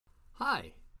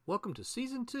Hi, welcome to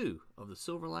Season 2 of the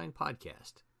Silverline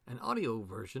Podcast, an audio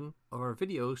version of our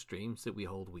video streams that we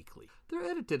hold weekly. They're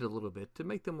edited a little bit to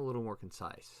make them a little more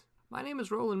concise. My name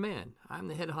is Roland Mann. I'm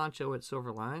the head honcho at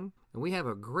Silverline, and we have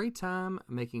a great time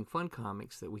making fun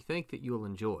comics that we think that you'll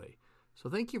enjoy. So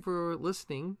thank you for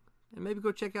listening, and maybe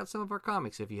go check out some of our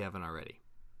comics if you haven't already.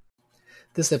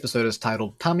 This episode is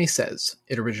titled Tommy Says.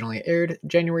 It originally aired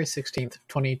January 16th,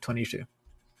 2022.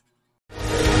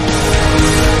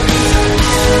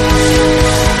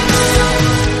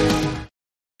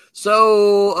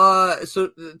 So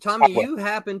Tommy, you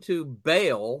happened to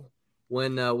bail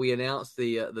when we announced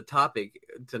the topic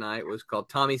tonight was called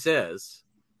Tommy Says.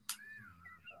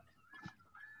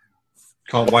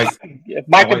 Can't wait.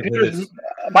 My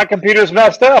computer's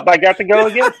messed up. I got to go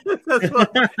again.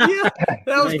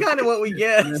 That was kind of what we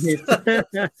guessed.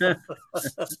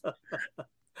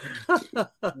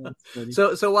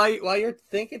 So while you're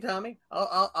thinking, Tommy,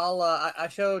 I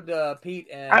showed Pete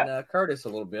and Curtis a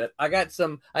little bit. I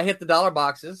hit the dollar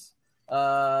boxes,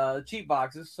 cheap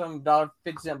boxes, some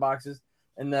 $1.50 boxes,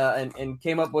 and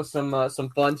came up with some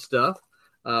fun stuff.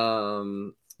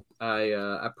 I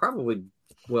probably.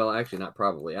 Well, actually, not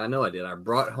probably. I know I did. I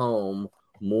brought home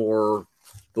more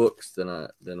books than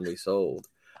we sold.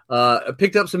 I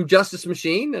picked up some Justice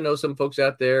Machine. I know some folks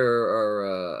out there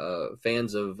are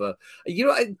fans of.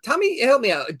 Tommy, help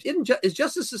me out. Is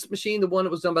Justice Machine the one that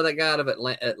was done by that guy out of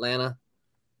Atlanta?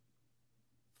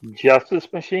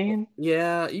 Justice Machine?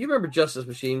 Yeah, you remember Justice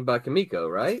Machine by Kamiko,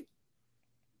 right?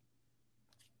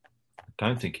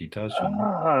 Don't think he does.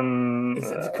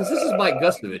 Because this is Mike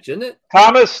Gustovich, isn't it?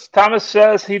 Thomas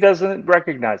says he doesn't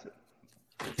recognize it.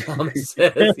 Thomas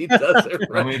says he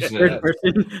doesn't recognize it.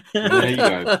 There you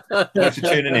go. Thanks for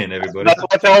tuning in, everybody.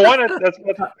 That's all I wanted.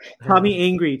 Tommy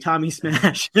Angry, Tommy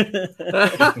Smash.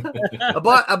 I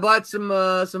bought some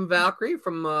Valkyrie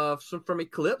from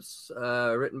Eclipse,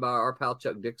 written by our pal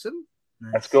Chuck Dixon.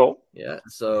 That's cool. Yeah.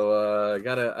 So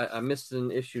I missed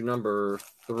an issue number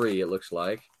 3. It looks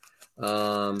like.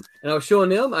 And I was showing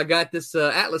them. I got this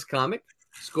Atlas comic,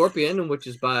 Scorpion, which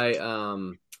is by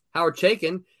Howard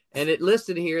Chaykin, and it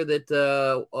listed here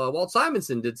that Walt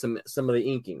Simonson did some of the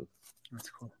inking. That's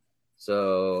cool.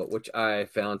 So, which I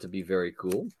found to be very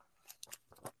cool.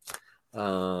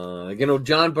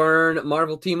 John Byrne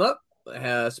Marvel team up,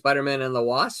 Spider-Man and the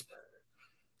Wasp.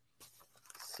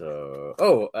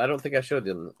 So, I don't think I showed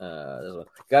them.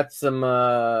 Got some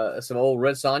old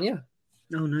Red Sonja.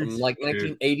 Oh, nice. From like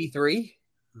 1983.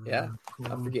 Yeah. Cool.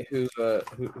 I forget who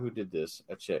did this.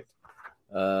 I checked.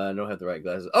 I don't have the right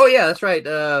glasses. Oh, yeah, that's right.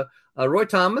 Roy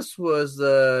Thomas was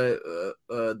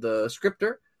the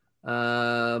scripter.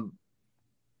 Denny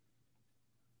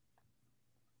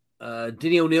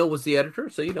O'Neil was the editor,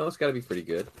 so it's got to be pretty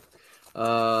good.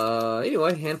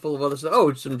 Anyway, handful of other stuff.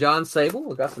 Oh, some John Sable.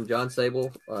 We got some John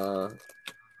Sable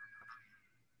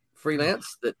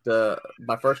freelance that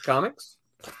by First Comics.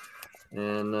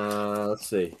 And let's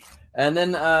see. And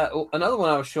then another one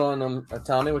I was showing them,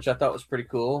 Tommy, which I thought was pretty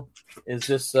cool, is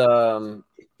this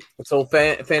it's old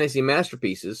fantasy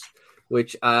masterpieces,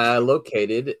 which I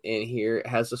located in here. It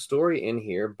has a story in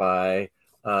here by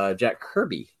Jack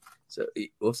Kirby. So,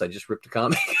 whoops, I just ripped a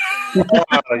comic.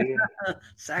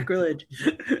 Sacrilege.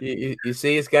 You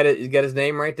see, he's got his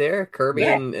name right there, Kirby,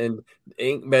 yeah. and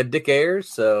ink by Dick Ayers.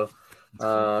 So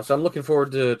I'm looking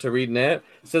forward to reading that.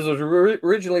 It says it was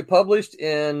originally published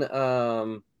in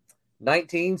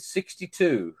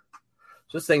 1962.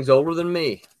 So this thing's older than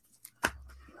me.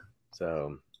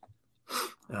 So,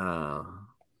 well,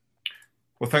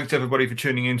 thanks everybody for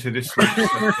tuning into this week's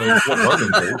episode of What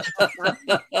Roland Did.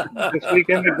 This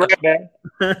weekend is great, man.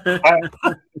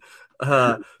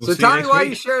 So, Tommy, why are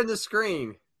you sharing the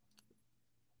screen?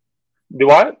 Do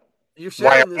what? You're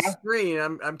sharing the screen.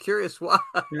 I'm curious why.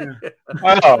 Yeah.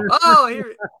 Oh,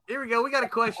 here we go. We got a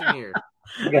question here.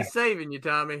 I'm saving you,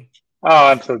 Tommy. Oh,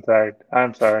 I'm so tired.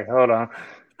 I'm sorry. Hold on.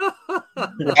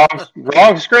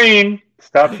 Wrong screen.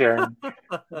 Stop sharing.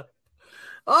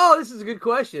 Oh, this is a good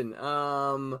question.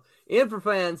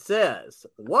 Infrafan says,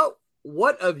 what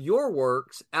of your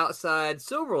works outside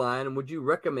Silverline would you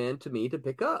recommend to me to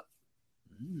pick up?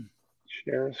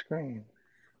 Share a screen.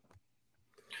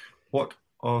 What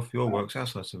of your works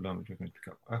outside Silverline would you recommend to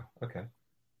pick up? Oh, okay.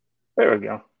 There we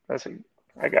go. I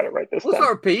got it right this time. Let's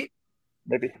start, Pete.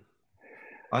 Maybe.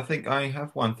 I think I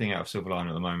have one thing out of Silverline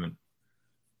at the moment.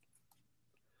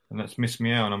 And that's Miss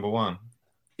Meow #1.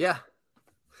 Yeah.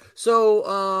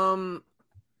 So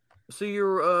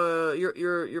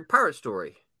your pirate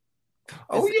story.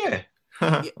 Oh yeah.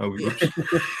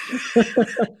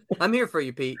 I'm here for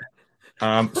you, Pete.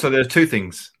 So there are two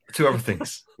other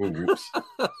things. Oh, whoops.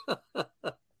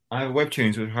 I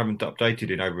Webtoons, which I haven't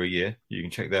updated in over a year. You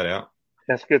can check that out.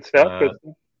 That's good stuff. Good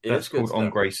stuff. That's called On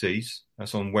Grey Seas.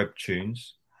 That's on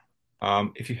Webtoons.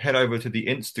 If you head over to the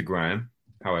Instagram,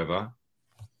 however,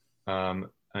 and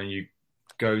you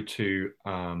go to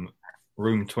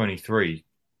Room 23,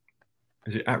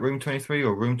 is it at Room 23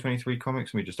 or Room 23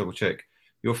 Comics? Let me just double check.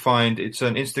 You'll find it's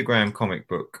an Instagram comic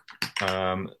book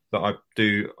that I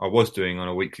was doing on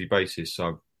a weekly basis.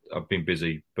 So I've been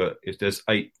busy, but there's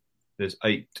eight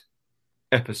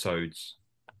episodes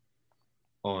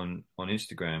on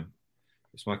Instagram.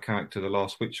 It's my character, the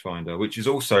Last Witchfinder, which is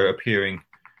also appearing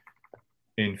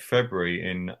in February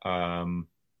in a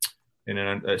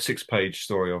 6-page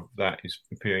story of that is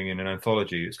appearing in an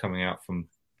anthology that's coming out from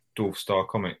Dwarf Star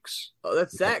Comics. Oh,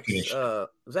 that's Zach.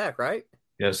 Zach, right?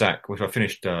 Yeah, Zach, which I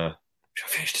finished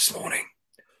this morning.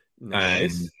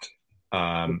 Nice.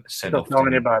 And sent Don't off tell to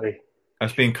anybody.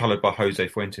 That's being coloured by Jose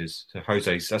Fuentes. So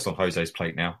that's on Jose's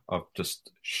plate now. I've just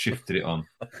shifted it on.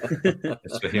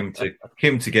 It's for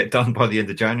him to get done by the end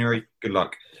of January. Good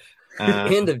luck.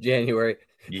 End of January.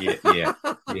 Yeah.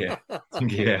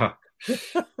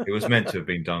 It was meant to have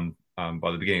been done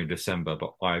by the beginning of December,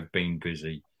 but I've been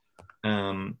busy.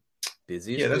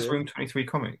 Busy. Yeah, that's Room 23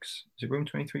 Comics. Is it Room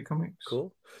 23 Comics?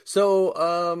 Cool. So,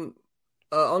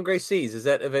 On Grey Seas, is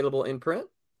that available in print?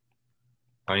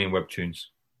 Only in Webtoons.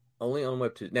 Only on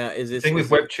Webtoons. Now, is this The thing with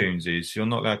Webtoons is you're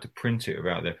not allowed to print it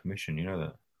without their permission. You know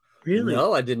that? Really?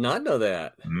 No, I did not know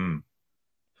that. Mm.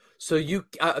 So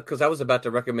because I was about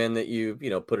to recommend that you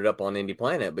put it up on Indie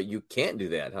Planet, but you can't do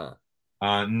that, huh?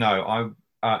 No,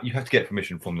 you have to get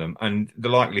permission from them, and the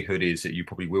likelihood is that you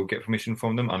probably will get permission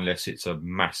from them unless it's a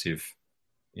massive.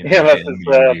 Unless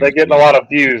they're getting a lot of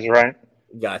views, right?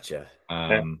 Gotcha.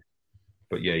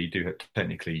 But yeah, you do have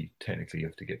technically you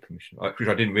have to get permission, which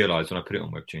I didn't realize when I put it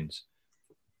on Webtoons,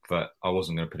 but I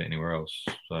wasn't going to put it anywhere else.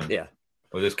 So yeah.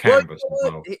 Well, there's Canvas as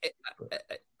well.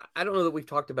 I don't know that we've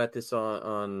talked about this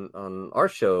on our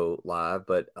show live,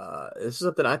 but this is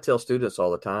something I tell students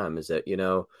all the time: is that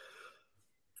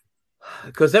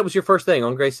because that was your first thing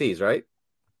On Grey Seas, right?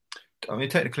 I mean,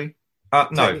 technically,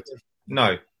 no,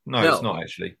 it's not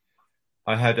actually.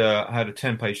 I had a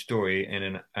 10-page story in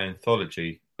an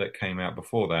anthology that came out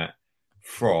before that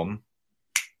from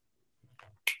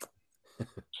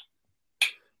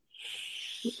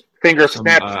Finger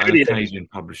Snap an Studios. Canadian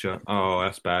publisher. Oh,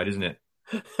 that's bad, isn't it?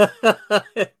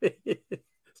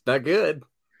 It's not good.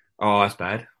 Oh, that's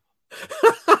bad.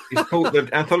 The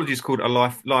anthology is called A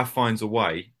Life Finds a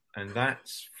Way, and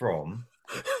that's from.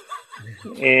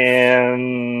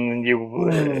 And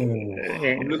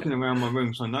I'm looking around my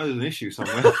room, so I know there's an issue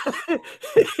somewhere.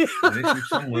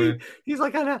 He's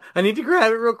like, I need to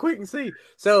grab it real quick and see.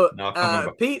 So, No, I can't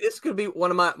remember. Pete, this could be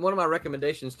one of my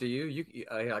recommendations to you.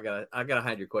 I gotta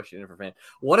hide your question in for fan.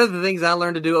 One of the things I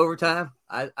learned to do over time.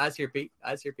 Eyes here, Pete.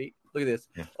 Look at this.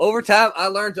 Yeah. Over time, I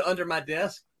learned to under my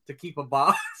desk to keep a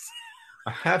box. I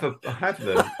have them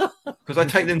because I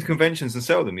take them to conventions and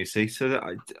sell them. You see, so that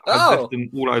I've left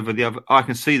them all over the other. I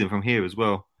can see them from here as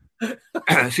well.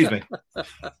 Excuse me.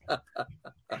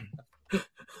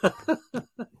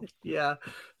 Yeah,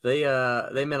 they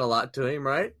meant a lot to him,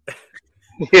 right?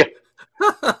 Yeah.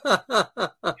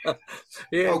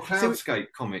 Yeah. Oh,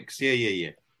 Cloudscape Comics.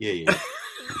 Yeah.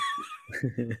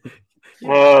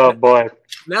 Oh boy!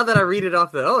 Now that I read it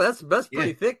off that's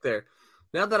pretty thick there.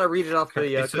 Now that I read it off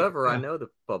the cover, I know the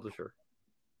publisher.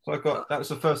 So that was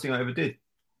the first thing I ever did.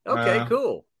 Okay,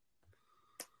 cool.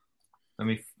 Let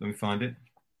me find it.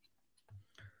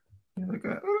 Yeah, look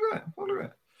at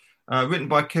that. Written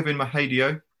by Kevin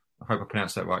Mahadio. I hope I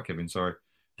pronounced that right, Kevin. Sorry.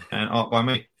 And art by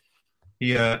me.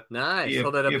 He nice.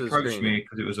 Hold that up to the screen. He approached me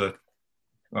because it was a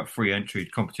free entry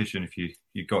competition if you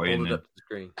got in. Hold it up to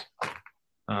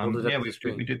the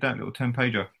screen. We did that little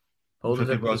 10-pager. Hold it up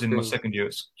to the screen. I was in my second year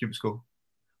at Cuba School.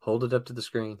 Hold it up to the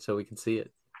screen so we can see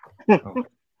it. What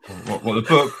the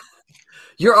book?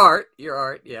 Your art.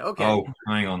 Yeah, okay. Oh,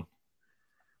 hang on.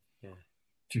 Yeah.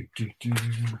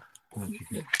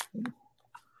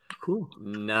 Cool.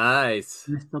 Nice.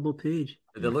 Nice double page.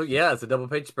 Yeah, it's a double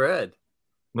page spread.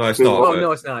 No, it's not. Oh,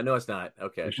 no, it's not.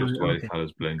 Okay. It's just the way the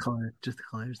colours blend. Just the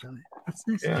colors that way. That's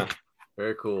nice. Yeah.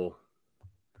 Very cool.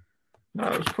 No,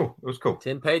 it was cool.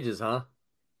 10 pages, huh?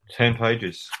 10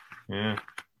 pages. Yeah.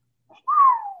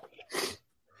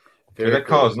 That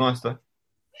car's nice though.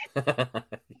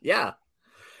 Yeah.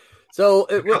 So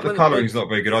the colouring's not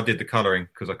very good. I did the colouring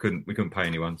because we couldn't pay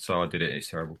anyone, so I did it. It's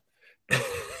terrible.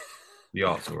 The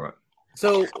art's all right.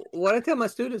 So what I tell my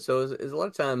students though is a lot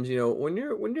of times, when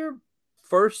you're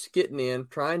first getting in,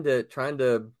 trying to,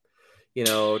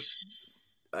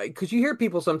 because you hear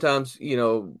people sometimes,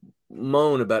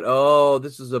 moan about, oh,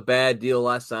 this is a bad deal.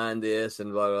 I signed this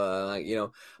and blah, blah, blah. You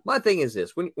know, my thing is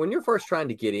this: when you're first trying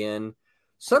to get in,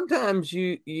 sometimes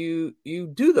you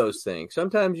do those things.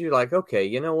 Sometimes you're like, okay,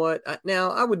 you know what?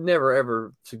 Now I would never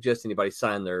ever suggest anybody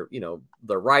sign their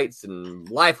rights and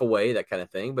life away, that kind of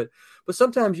thing. But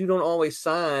sometimes you don't always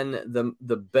sign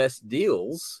the best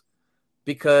deals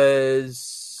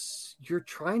because you're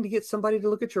trying to get somebody to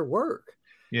look at your work.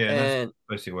 Yeah, and that's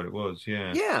basically what it was.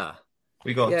 Yeah. Yeah.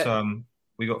 We got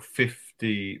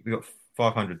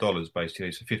 $500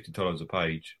 basically, so $50 a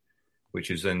page, which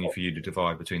is then for you to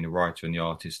divide between the writer and the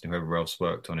artist and whoever else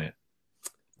worked on it.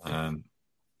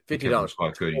 $50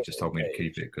 quite good. He just told me to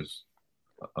keep it because,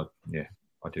 I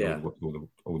did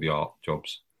all the art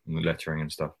jobs and the lettering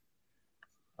and stuff.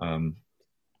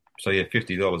 So yeah,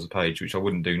 $50 a page, which I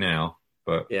wouldn't do now,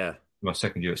 but my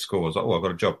second year at school, I was like, oh, I've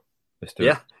got a job. Let's do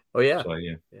it. Oh yeah. So,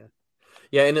 yeah.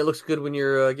 Yeah, and it looks good when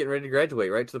you're getting ready to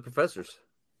graduate, right, to the professors.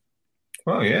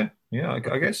 Well, yeah, I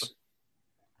guess.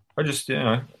 I just,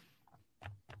 I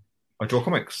draw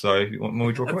comics, so if you want more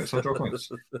to draw comics, I draw comics.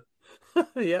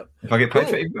 Yep. If I get paid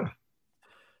for it, even better.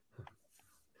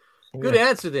 Good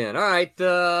answer then. All right,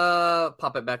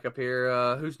 pop it back up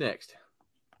here. Who's next?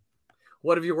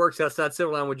 What of your works outside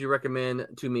Silverline would you recommend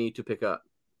to me to pick up?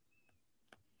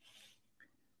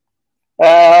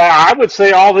 I would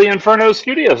say all the Inferno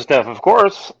Studio stuff, of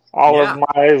course. All of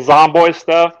my Zomboid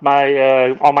stuff,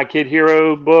 all my Kid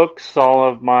Hero books, all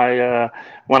of my,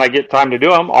 when I get time to do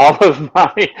them, all of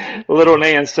my Little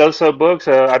Nay and So-So books.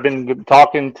 I've been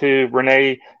talking to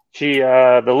Renee.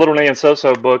 The Little Nay and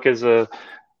So-So book is a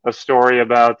story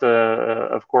about,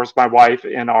 of course, my wife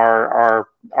and our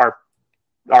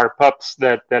pups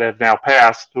that have now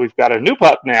passed. We've got a new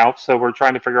pup now, so we're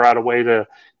trying to figure out a way to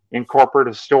incorporate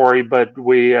a story. But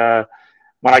when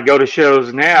I go to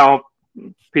shows now,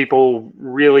 people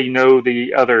really know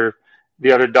the other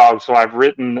dogs. So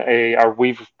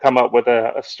we've come up with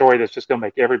a story that's just going to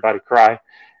make everybody cry.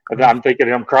 And I'm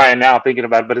crying now thinking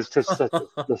about it, but it's just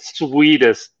the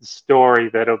sweetest story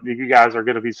that you guys are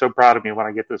going to be so proud of me when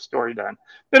I get this story done.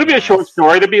 It'll be a short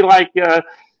story. It'll be like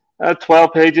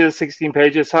 12 pages, 16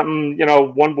 pages, something,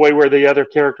 one way where the other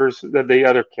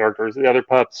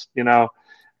pups,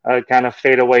 kind of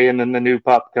fade away, and then the new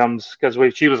pup comes because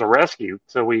she was a rescue.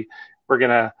 So we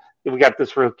got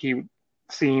this real cute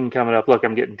scene coming up. Look,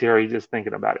 I'm getting teary just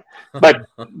thinking about it. But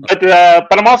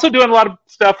I'm also doing a lot of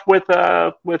stuff with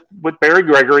Barry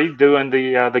Gregory doing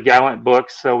the Gallant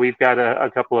books. So we've got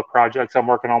a couple of projects. I'm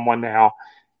working on one now,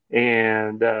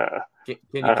 and can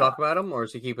you talk about them, or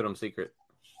is he keeping them secret?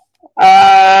 Well,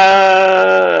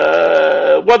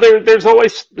 there's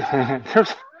always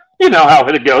there's. You know how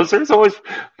it goes. There's always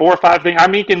 4 or 5 things.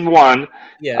 I'm inking one.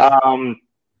 Yeah.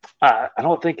 I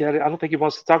don't think he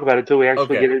wants to talk about it until we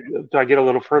actually get a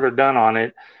little further done on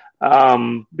it.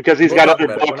 Because he's got other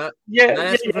books.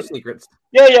 For secrets.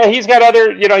 Yeah. He's got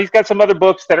other. He's got some other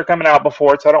books that are coming out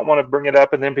before it. So I don't want to bring it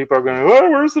up, and then people are going, "Oh,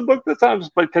 where's the book this time?"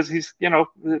 But because he's,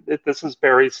 this is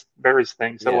Barry's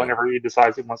thing. So whenever he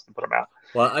decides he wants to put them out.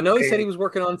 Well, I know he said he was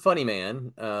working on Funny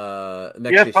Man.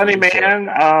 Next issue, Funny Man.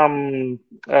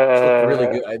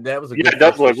 really good. That was a good. It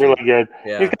does look really good.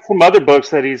 Yeah. He's got some other books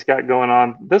that he's got going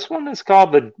on. This one is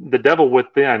called the Devil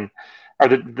Within, or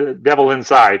the Devil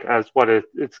Inside. That's what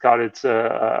it's called. It's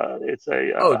a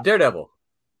Daredevil.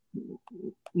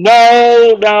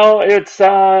 No, it's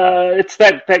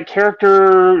that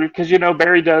character, because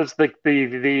Barry does the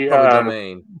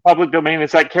public domain.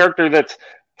 It's that character that's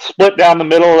split down the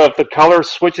middle of the color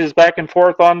switches back and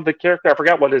forth on the character. I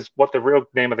forgot what the real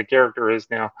name of the character is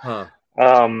now. Huh.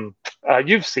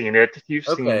 You've seen it. You've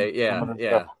seen it.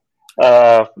 Yeah.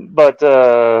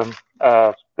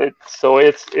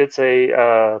 It's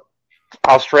a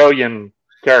Australian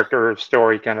character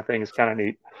story kind of thing. It's kind of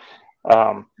neat.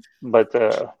 But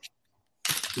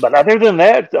other than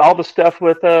that, all the stuff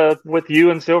with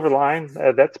you and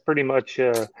Silverline, that's pretty much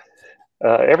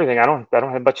everything. I don't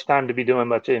have much time to be doing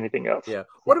much anything else. Yeah.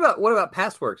 What about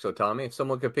past work? So Tommy, if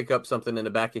someone could pick up something in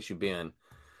the back issue bin.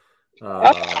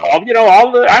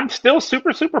 I'm still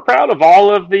super, super proud of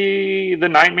all of the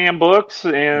Nightman books,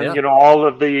 and all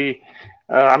of the.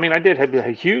 I did have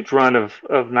a huge run of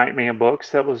Nightman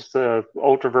books. That was the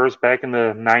Ultraverse back in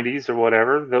the 90s or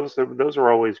whatever. Those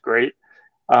are always great.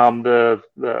 What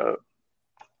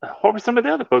were some of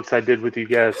the other books I did with you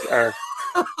guys?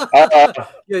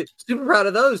 You're super proud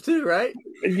of those too, right?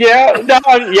 Yeah. No.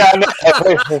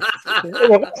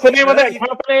 What's the name of that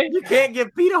company? You can't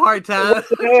give Pete a hard time.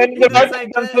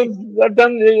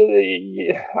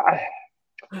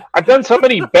 I've done so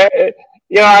many.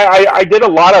 I did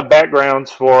a lot of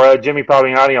backgrounds for Jimmy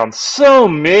Palmiotti on so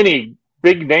many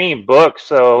big name books.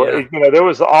 So Yeah. there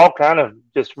was all kind of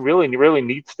just really really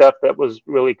neat stuff that was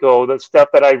really cool. The stuff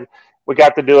that we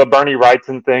got to do a Bernie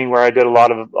Wrightson thing where I did a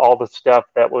lot of all the stuff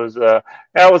that was that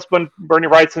was when Bernie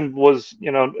Wrightson was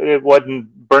it wasn't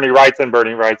Bernie Wrightson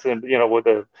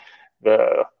with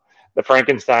the the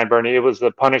Frankenstein Bernie. It was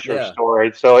the Punisher Yeah.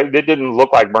 story, so it didn't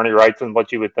look like Bernie Wrightson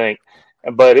what you would think,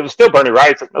 but it was still Bernie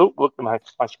Wrightson. Oh, look, my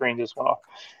screen just went off.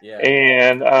 Yeah.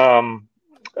 And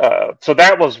so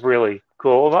that was really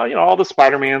cool. All the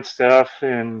Spider-Man stuff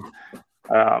and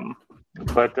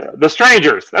but the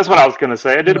Strangers. That's what I was going to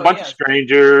say. I did a bunch of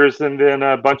Strangers, and then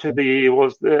a bunch of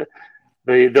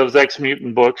those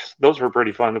X-Mutant books. Those were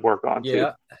pretty fun to work on too.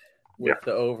 Yeah. With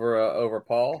the over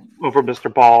Paul. Over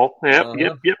Mr. Paul. Yep,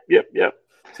 Uh-huh. yep.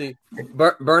 See,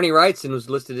 Bernie Wrightson was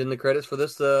listed in the credits for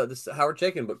this Howard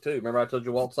Chaykin book too. Remember I told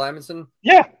you Walt Simonson?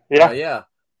 Yeah. Yeah.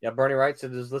 Bernie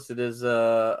Wrightson is listed as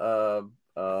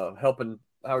helping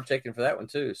Howard Chaykin for that one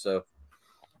too. So,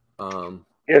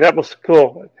 yeah, that was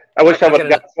cool. I wish I would have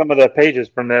got some of the pages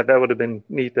from that. That would have been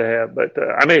neat to have. But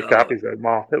I made copies of them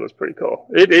all. It was pretty cool.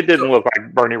 It didn't look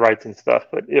like Bernie Wrightson stuff,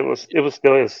 but it was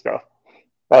still his stuff.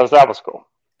 That was cool.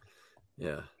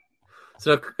 Yeah.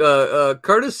 So,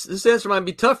 Curtis, this answer might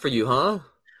be tough for you, huh?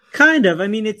 Kind of. I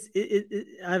mean,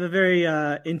 I have a very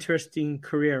interesting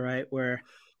career, right? Where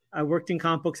I worked in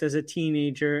comic books as a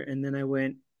teenager, and then I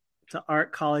went to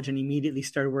art college and immediately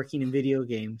started working in video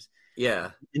games.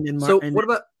 Yeah. And then what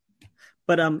about?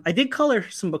 But I did color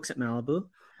some books at Malibu.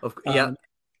 Yeah.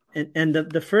 And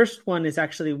the first one is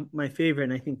actually my favorite,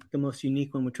 and I think the most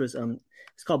unique one, which was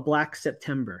it's called Black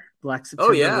September. Black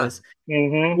September was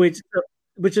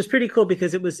which is pretty cool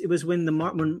because it was when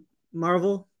when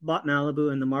Marvel bought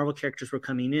Malibu and the Marvel characters were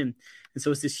coming in, and so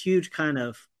it was this huge kind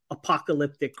of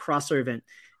apocalyptic crossover event.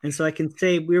 And so I can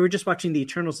say we were just watching the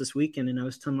Eternals this weekend, and I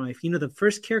was telling my wife, the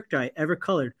first character I ever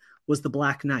colored was the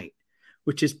Black Knight,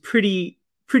 which is pretty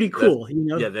cool.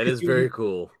 Yeah, that is very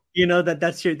cool.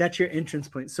 That's your entrance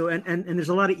point. So and there's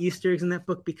a lot of Easter eggs in that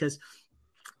book because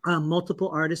multiple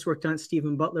artists worked on it.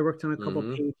 Stephen Butler worked on a couple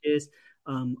pages.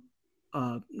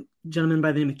 Gentleman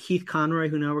by the name of Keith Conroy,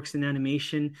 who now works in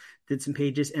animation, did some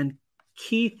pages. And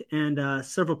Keith and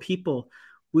several people,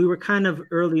 we were kind of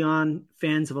early on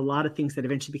fans of a lot of things that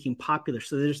eventually became popular.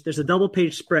 So there's a double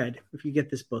page spread, if you get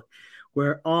this book,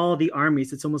 where all the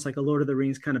armies, it's almost like a Lord of the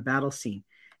Rings kind of battle scene.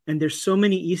 And there's so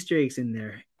many Easter eggs in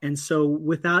there. And so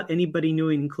without anybody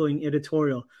knowing, including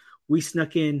editorial, we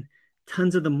snuck in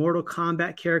tons of the Mortal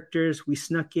Kombat characters. We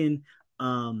snuck in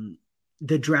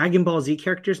the Dragon Ball Z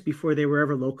characters before they were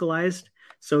ever localized.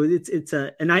 So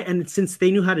and since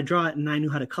they knew how to draw it and I knew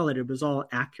how to color it was all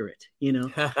accurate,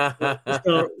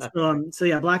 So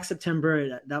yeah, Black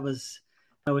September.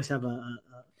 I always have a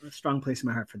strong place in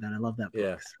my heart for that. I love that book.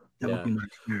 Yeah. That would be my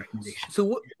recommendation.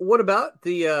 So what about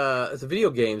the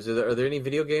video games? Are there any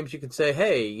video games you could say,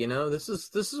 hey, this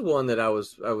is one that I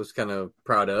was kind of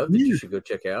proud of that you should go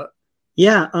check out?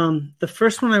 Yeah, the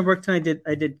first one I worked on,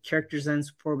 I did character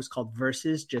designs for was called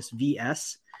Versus, just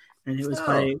VS, and it was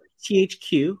by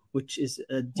THQ, which is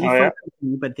a default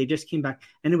company, but they just came back,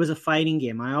 and it was a fighting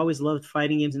game. I always loved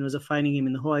fighting games, and it was a fighting game,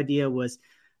 and the whole idea was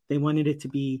they wanted it to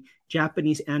be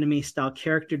Japanese anime style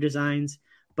character designs,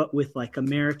 but with like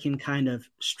American kind of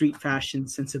street fashion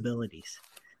sensibilities.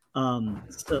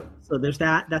 So there's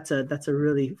that. That's a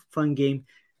really fun game.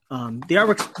 The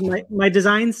artwork, my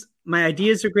designs, my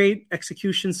ideas are great.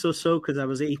 Execution so because I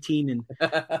was 18 and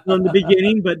from the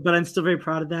beginning, but I'm still very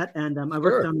proud of that. And I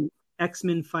worked on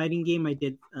X-Men fighting game. I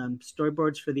did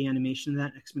storyboards for the animation of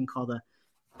that X-Men called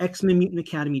X-Men Mutant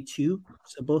Academy 2.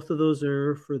 So both of those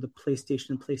are for the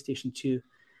PlayStation and PlayStation 2.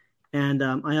 And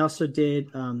I also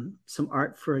did some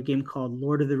art for a game called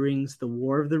Lord of the Rings: The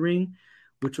War of the Ring,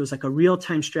 which was like a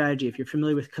real-time strategy. If you're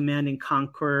familiar with Command and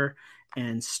Conquer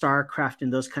and StarCraft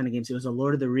and those kind of games, it was a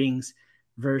Lord of the Rings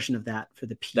version of that for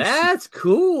the PC. That's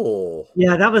cool.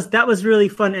 Yeah, that was really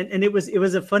fun, and it was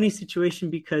a funny situation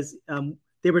because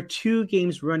there were two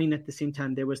games running at the same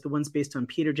time. There was the ones based on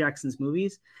Peter Jackson's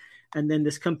movies, and then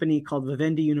this company called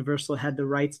Vivendi Universal had the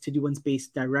rights to do ones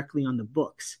based directly on the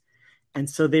books. And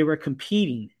so they were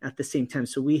competing at the same time.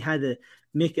 So we had to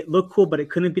make it look cool, but it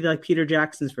couldn't be like Peter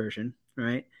Jackson's version,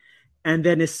 right? And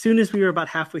then as soon as we were about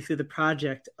halfway through the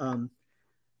project,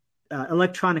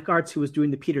 Electronic Arts, who was doing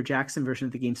the Peter Jackson version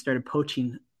of the game, started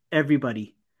poaching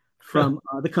everybody from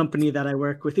the company that I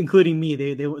work with, including me.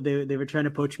 They were trying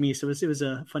to poach me. So it was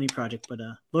a funny project. But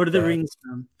Lord of the Rings,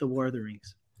 The War of the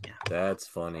Rings. Yeah, that's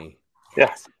funny.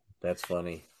 Yes, that's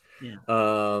funny.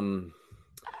 Yeah.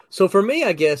 So for me,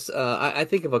 I guess I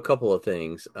think of a couple of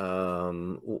things.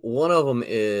 One of them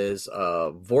is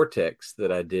Vortex that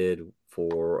I did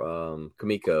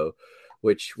Kamiko,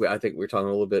 which I think we were talking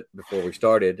a little bit before we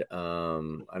started.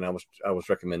 And I was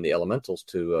recommending the Elementals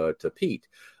to Pete.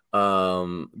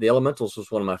 The Elementals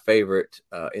was one of my favorite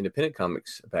independent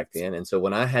comics back then, and so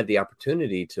when I had the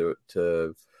opportunity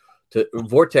to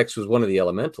Vortex was one of the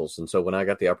Elementals, and so when I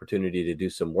got the opportunity to do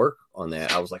some work on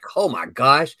that, I was like, oh my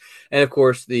gosh! And of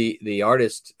course, the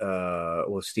artist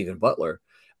was Stephen Butler,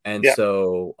 and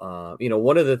so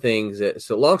one of the things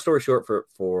so long story short,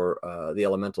 for the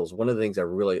Elementals, one of the things I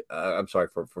really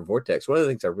for Vortex, one of the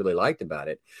things I really liked about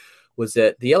it was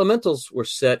that the Elementals were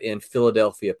set in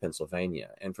Philadelphia, Pennsylvania,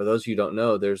 and for those of you who don't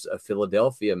know, there's a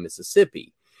Philadelphia,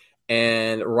 Mississippi.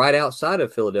 And right outside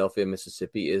of Philadelphia,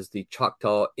 Mississippi, is the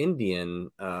Choctaw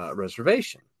Indian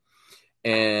reservation.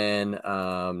 And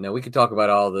now we could talk about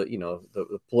all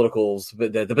the politicals,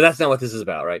 but that's not what this is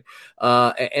about, right?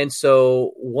 And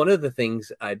so one of the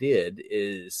things I did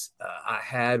is I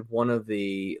had one of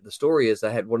the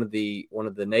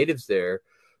natives there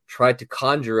tried to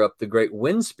conjure up the great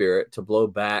wind spirit to blow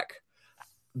back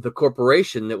the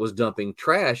corporation that was dumping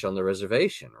trash on the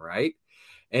reservation, right?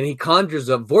 And he conjures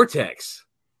up Vortex,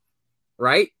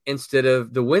 right? Instead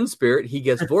of the wind spirit, he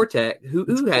gets Vortex,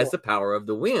 who has the power of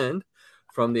the wind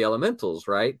from the Elementals,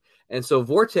 right? And so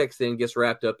Vortex then gets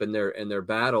wrapped up in their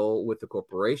battle with the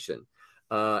corporation.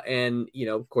 And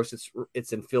of course,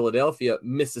 it's in Philadelphia,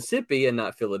 Mississippi, and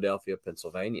not Philadelphia,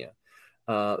 Pennsylvania.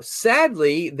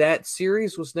 Sadly, that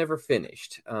series was never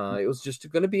finished. It was just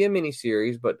going to be a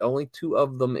miniseries, but only 2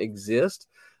 of them exist.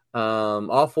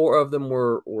 All 4 of them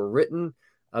were written.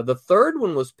 The third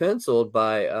one was penciled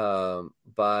by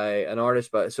an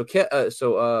artist.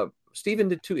 Stephen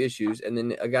did 2 issues, and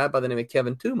then a guy by the name of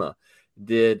Kevin Tuma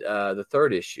did the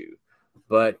 3rd issue.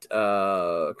 But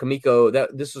Kamiko,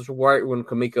 this was right when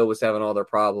Kamiko was having all their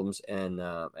problems, and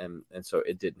so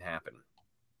it didn't happen.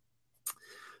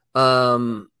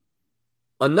 Another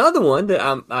one that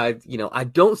I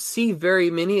don't see very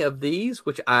many of these,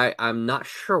 which I'm not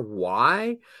sure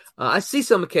why. I see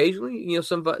some occasionally,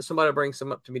 somebody brings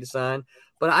some up to me to sign,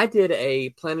 but I did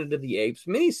a Planet of the Apes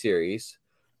miniseries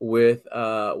with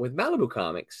Malibu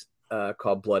Comics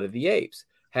called Blood of the Apes.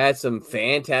 Had some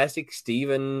fantastic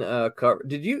Steven cover.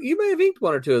 Did you may have inked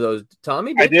 1 or 2 of those,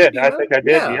 Tommy? I did. I think I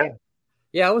did.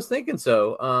 Yeah, I was thinking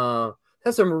so.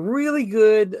 Has some really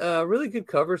good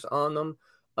covers on them.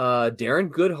 Darren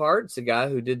Goodhart's the guy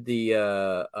who did the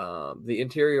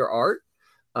interior art.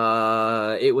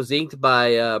 It was inked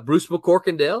by Bruce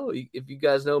McCorkindale. If you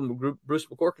guys know Bruce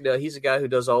McCorkindale, he's the guy who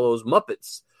does all those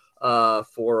Muppets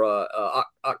for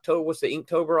October. What's the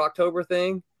Inktober October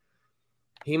thing?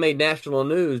 He made national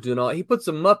news doing all. He put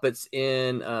some Muppets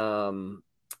in.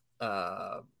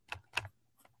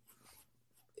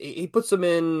 He puts them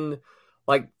in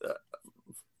like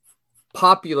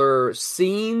popular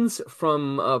scenes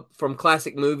from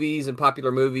classic movies and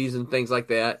popular movies and things like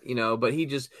that, but he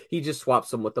just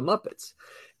swaps them with the Muppets,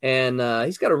 and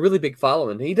he's got a really big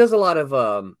following. He does a lot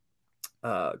of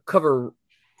cover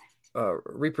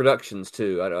reproductions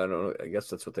too. I don't know. I guess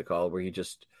that's what they call it, where he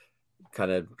just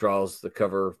kind of draws the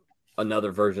cover,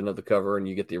 another version of the cover, and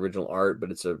you get the original art,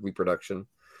 but it's a reproduction.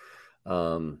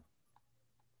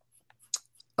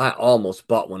 I almost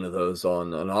bought one of those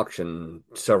on an auction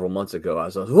several months ago. I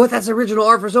was like, what? That's original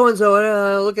art for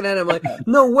so-and-so. Looking at it, I'm like,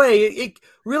 no way. It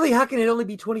really, how can it only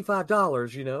be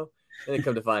 $25, And then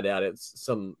come to find out it's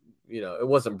some, it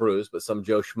wasn't Bruce, but some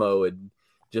Joe Schmo had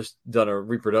just done a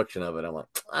reproduction of it. I'm like,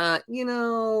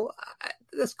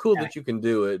 that's cool that you can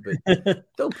do it, but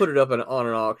don't put it up on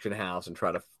an auction house and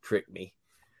try to trick me.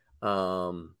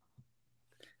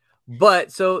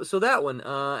 But so that one,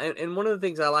 and one of the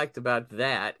things I liked about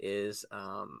that is,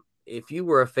 if you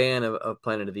were a fan of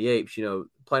Planet of the Apes, original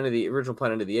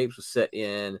Planet of the Apes was set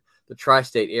in the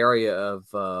tri-state area of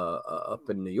up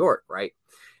in New York, right?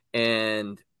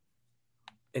 And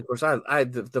of course,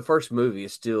 the first movie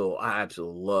is still, I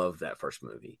absolutely love that first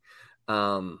movie.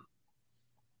 And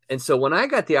so when I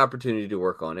got the opportunity to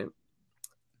work on it,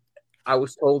 I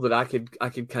was told that I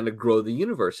could kind of grow the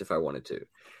universe if I wanted to.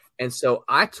 And so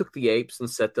I took the apes and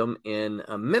set them in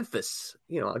Memphis.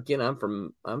 Again, I'm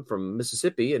from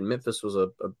Mississippi, and Memphis was a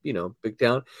big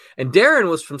town. And Darren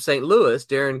was from St. Louis.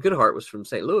 Darren Goodhart was from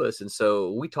St. Louis, and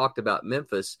so we talked about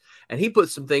Memphis. And he put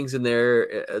some things in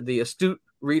there. The astute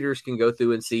readers can go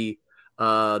through and see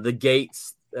the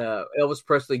gates, Elvis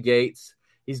Presley gates.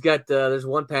 He's got there's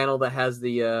one panel that has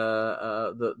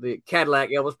the Cadillac,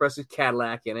 Elvis Presley's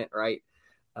Cadillac in it, right?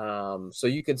 So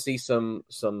you can see some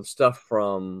stuff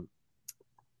from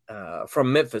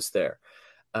Memphis there.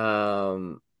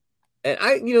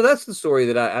 And that's the story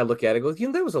that I look at. I go,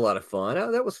 that was a lot of fun.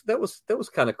 That was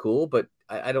kind of cool, but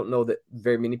I don't know that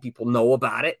very many people know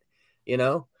about it.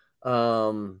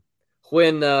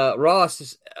 When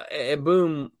Ross and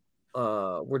Boom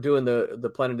were doing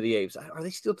the Planet of the Apes, are they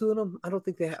still doing them? I don't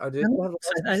think they are.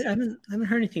 I haven't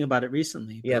heard anything about it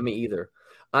recently. Yeah, me either.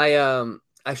 I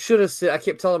should have said. I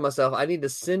kept telling myself I need to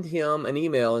send him an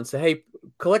email and say, "Hey,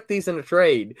 collect these in a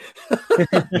trade."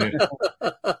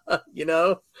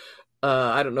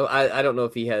 I don't know. I don't know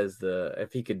if he has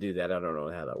if he could do that. I don't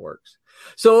know how that works.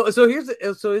 So this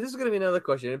is going to be another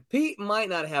question. And Pete might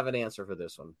not have an answer for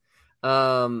this one.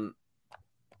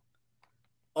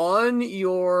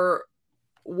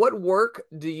 What work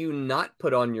do you not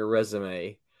put on your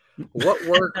resume? What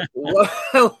work?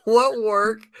 what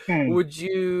work would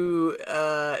you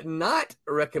not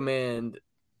recommend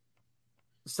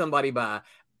somebody buy?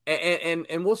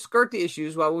 And we'll skirt the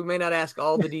issues while we may not ask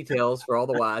all the details for all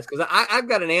the whys, because I've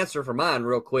got an answer for mine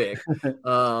real quick.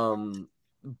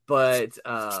 But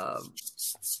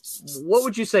what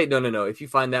would you say? No. If you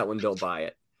find that one, don't buy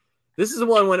it. This is the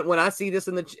one when I see this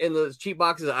in the cheap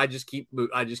boxes, I just keep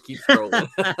scrolling.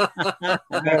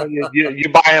 you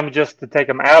buy them just to take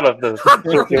them out of the so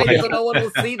no one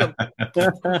will see them.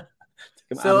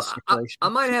 So I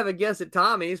might have a guess at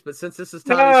Tommy's, but since this is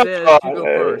Tommy Says, you go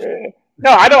first.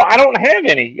 No, I don't have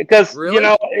any, because really?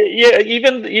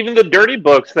 even the dirty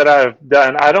books that I've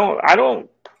done, I don't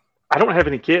have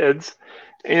any kids,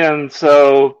 and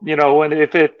so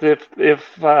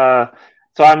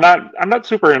so I'm not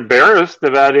super embarrassed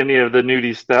about any of the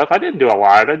nudie stuff. I didn't do a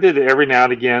lot. I did it every now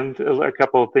and again, a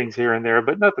couple of things here and there,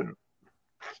 but nothing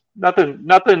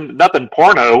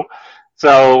porno.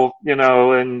 So I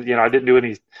didn't do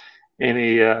any.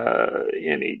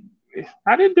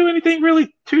 I didn't do anything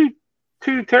really too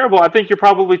terrible. I think you're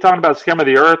probably talking about Scum of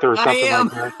the Earth or something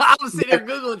like that. I was sitting there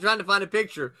Googling trying to find a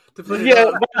picture to put it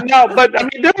but I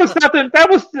mean, there was nothing. That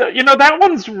was that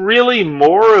one's really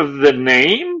more of the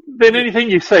name than anything.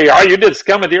 You say, oh, you did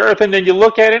Scum of the Earth, and then you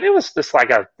look at it, it was just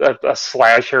like a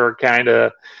slasher kind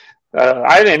of.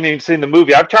 I didn't even see the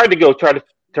movie. I've tried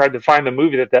to find the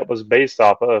movie that was based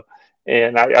off of,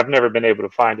 and I've never been able to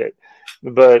find it.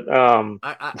 But so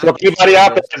if anybody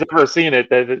out there has ever seen it,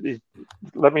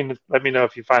 let me know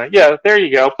if you find it. Yeah, there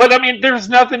you go. But I mean, there's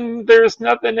nothing.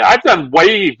 I've done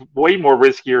way more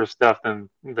riskier stuff than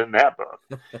that book.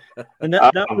 And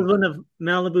that was one of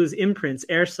Malibu's imprints,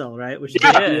 Aircell, right? Which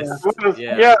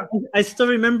yeah. I still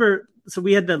remember. So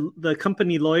we had the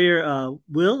company lawyer,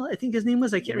 Will, I think his name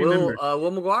was. I can't remember.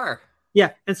 Will McGuire.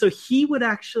 Yeah, and so he would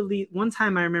actually. One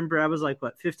time, I remember I was like,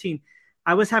 15.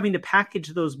 I was having to package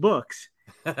those books,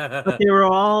 but they were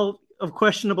all of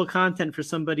questionable content for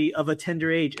somebody of a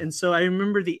tender age. And so I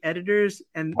remember the editors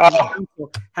and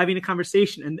having a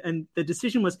conversation, and the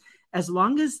decision was, as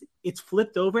long as it's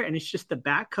flipped over and it's just the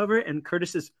back cover and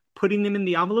Curtis is putting them in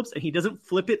the envelopes and he doesn't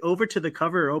flip it over to the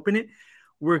cover or open it,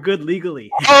 we're good legally.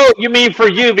 Oh, you mean for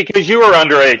you because you were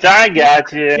underage? I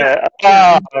got you.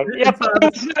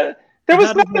 There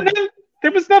was nothing in.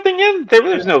 There was nothing in there.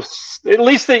 Was no. At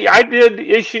least I did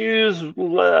issues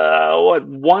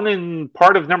 1 and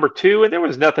part of number 2, and there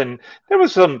was nothing. There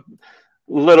was some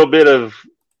little bit of.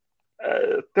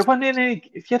 There wasn't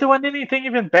anything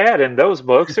even bad in those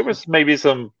books. There was maybe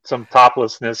some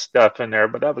toplessness stuff in there,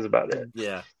 but that was about it.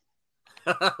 Yeah.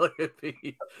 Look at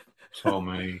me.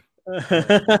 Tommy. I'm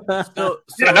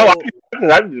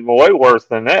way worse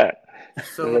than that.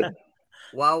 So.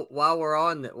 While we're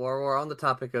on the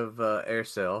topic of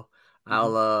Aircell,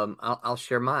 I'll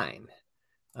share mine.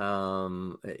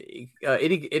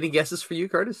 Any guesses for you,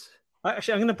 Curtis?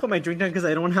 Actually, I'm gonna put my drink down because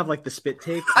I don't have like the spit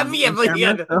take. So I'm gonna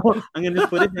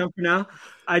put it down for now.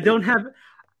 I don't have.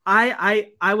 I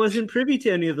wasn't privy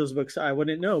to any of those books, so I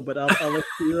wouldn't know. But I'll let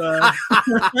you.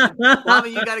 Tommy,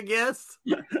 you got a guess?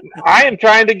 I am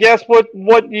trying to guess what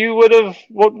you would have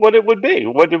what it would be.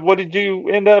 What did you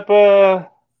end up?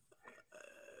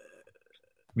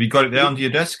 We got it down to your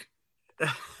desk?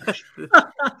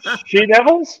 She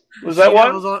Devils? Was that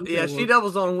one? She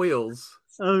Devils on Wheels.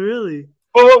 Oh, really?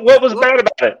 Well, what was bad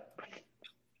about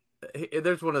it?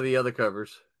 There's one of the other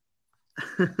covers.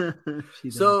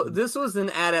 So this was an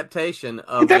adaptation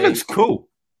of. That looks cool.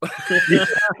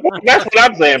 That's what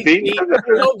I'm saying, Pete.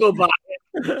 Don't go by.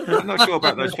 I'm not sure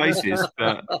about those faces,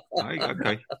 but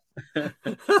okay.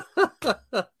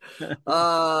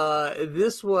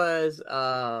 This was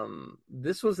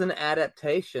an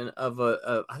adaptation of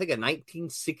I think a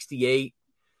 1968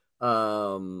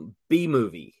 B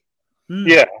movie.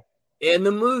 Yeah, and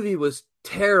the movie was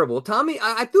terrible. Tommy,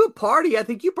 I threw a party. I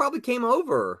think you probably came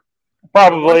over.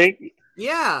 Probably.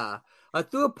 Yeah. I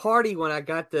threw a party when I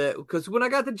got when I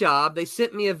got the job, they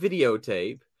sent me a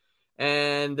videotape.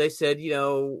 And they said,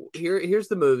 here's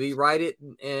the movie, write it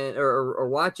or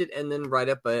watch it, and then write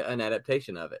up an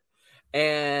adaptation of it.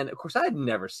 And of course, I had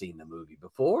never seen the movie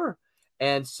before,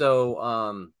 and so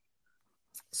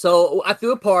I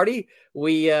threw a party.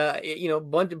 We,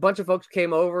 bunch of folks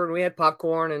came over, and we had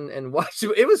popcorn and watched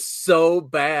it. It was so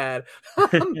bad.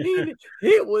 I mean,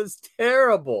 it was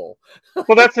terrible.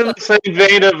 Well, that's in the same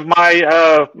vein of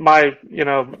my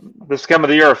the scum of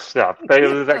the earth stuff.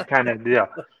 That kind of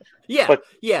Yeah, but,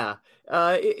 yeah.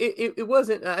 It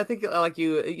wasn't. I think like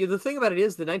you. The thing about it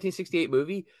is the 1968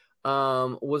 movie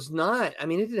was not. I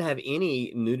mean, it didn't have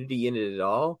any nudity in it at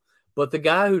all. But the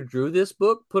guy who drew this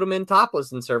book put him in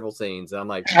topless in several scenes. I'm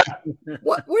like,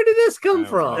 what? Where did this come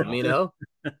from?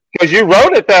 Because you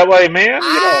wrote it that way, man.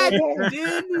 I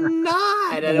did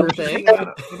not. I don't think.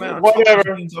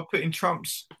 Whatever. I put in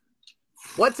Trump's.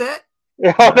 What's that?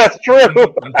 Oh, that's true.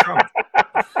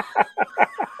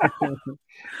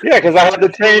 Yeah, because I had to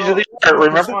change the art.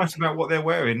 Remember? What's nice about what they're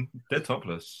wearing? They're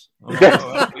topless. Oh,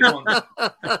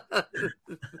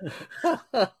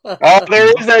 there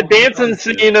is that dancing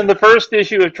scene in the first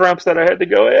issue of Trump's that I had to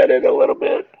go edit a little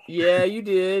bit. Yeah, you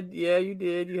did. You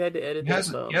had to edit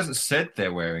that. He hasn't said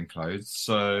they're wearing clothes,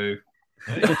 so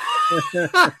they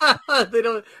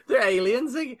don't. They're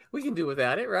aliens. We can do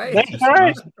without it, right? That's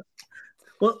right.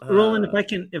 Well, Roland,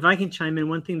 if I can chime in,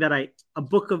 one thing that a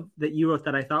book that you wrote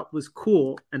that I thought was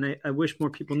cool, and I wish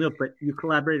more people knew it, but you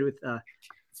collaborated with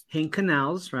Hank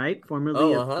Canals, right?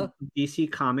 Formerly of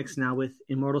DC Comics, now with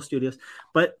Immortal Studios,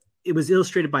 but it was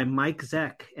illustrated by Mike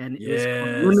Zeck, and it was called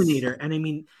Eliminator, and I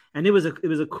mean, and it was a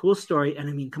cool story, and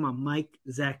I mean, come on, Mike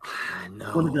Zeck,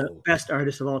 one of the best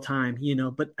artists of all time,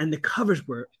 and the covers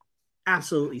were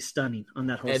absolutely stunning on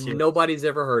that whole and series. Nobody's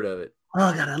ever heard of it.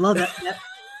 Oh God, I love that.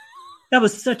 That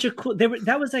was such a cool.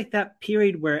 That was like that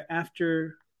period where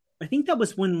after, I think that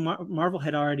was when Marvel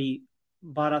had already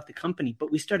bought out the company,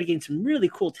 but we started getting some really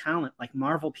cool talent, like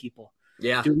Marvel people,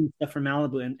 doing stuff for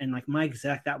Malibu, and like Mike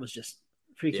Zeck. That was just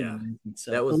freaking amazing.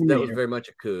 So that was very much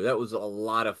a coup. That was a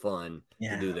lot of fun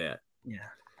to do that. Yeah,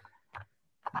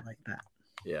 I like that.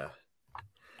 Yeah.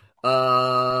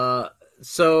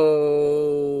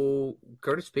 So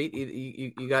Curtis, Pete,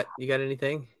 you got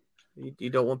anything you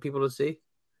don't want people to see?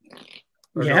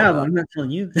 But I'm not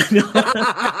telling you.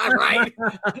 Right.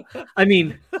 I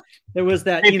mean, there was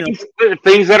that,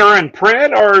 things that are in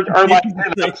print or like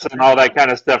pinups and all that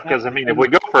kind of stuff. Because I mean, if we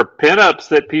go for pinups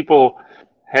that people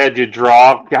had you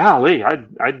draw, golly,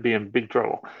 I'd be in big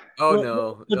trouble.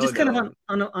 No. Well, just kind of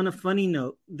on a funny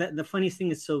note, that the funniest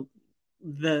thing is, so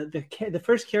the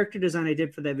first character design I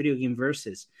did for that video game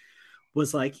Versus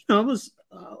was like, I was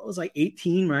like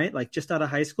 18, right? Like just out of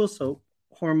high school, so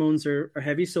hormones are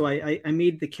heavy. So I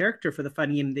made the character for the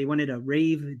fighting game. They wanted a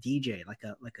rave DJ, like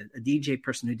a DJ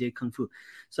person who did kung fu.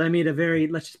 So I made a very,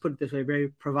 let's just put it this way, very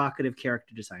provocative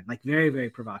character design, like very, very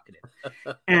provocative.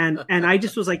 And I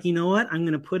just was like, you know what? I'm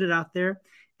going to put it out there.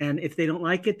 And if they don't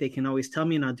like it, they can always tell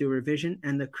me and I'll do a revision.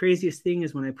 And the craziest thing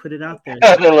is when I put it out there,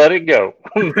 they let it go.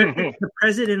 The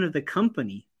president of the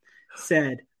company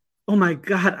said, "Oh my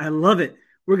God, I love it.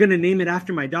 We're going to name it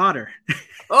after my daughter."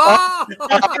 And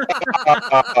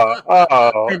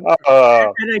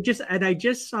I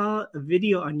just saw a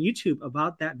video on YouTube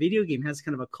about that video game. It has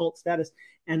kind of a cult status,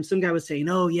 and some guy was saying,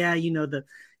 "Oh yeah,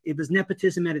 it was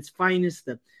nepotism at its finest.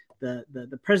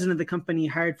 The president of the company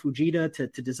hired Fujita to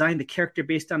design the character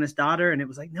based on his daughter," and it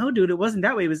was like, "No, dude, it wasn't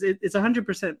that way. It's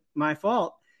 100% my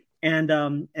fault." And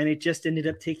it just ended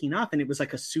up taking off, and it was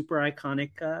like a super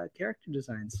iconic character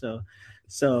design. So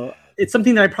it's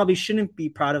something that I probably shouldn't be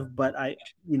proud of, but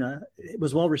it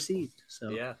was well received. So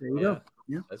there you go.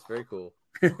 Yeah, that's very cool.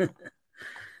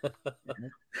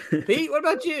 Pete, what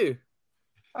about you?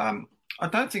 I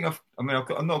don't think I've not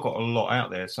got a lot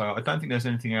out there, so I don't think there's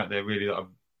anything out there really that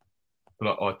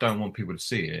I don't want people to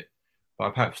see it, but I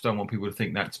perhaps don't want people to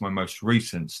think that's my most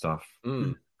recent stuff,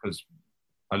 because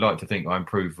I like to think I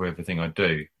improve with everything I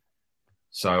do.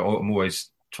 So I'm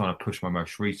always trying to push my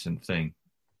most recent thing,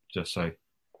 just so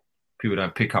people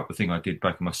don't pick up the thing I did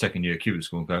back in my second year at Cuban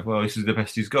school and go, "Well, this is the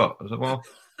best he's got." I was like, "Well,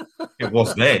 it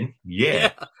was then,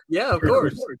 yeah, of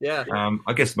course, yeah."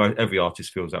 I guess every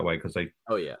artist feels that way because they.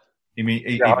 Oh yeah. I mean,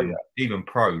 even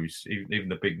pros, even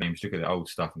the big names, look at the old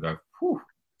stuff and go, "Whew,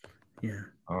 yeah,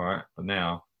 all right." But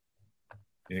now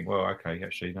you think, well, okay,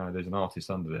 actually, no, there's an artist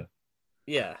under there.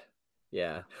 Yeah.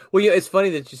 Yeah. Well, it's funny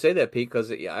that you say that, Pete,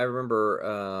 because I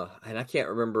remember, and I can't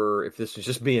remember if this was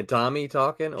just me and Tommy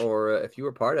talking or if you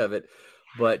were part of it,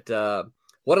 but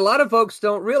what a lot of folks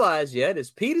don't realize yet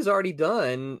is Pete has already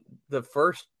done the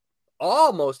first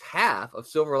almost half of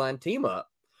Silverline Team Up,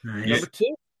 Nice. number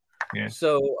 2. Yeah.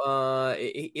 So,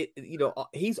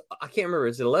 he's, I can't remember.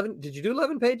 Is it 11? Did you do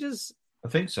 11 pages? I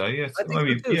think so. Yeah, I think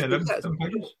maybe. so too. Yeah, So 11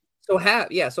 pages.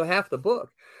 So half the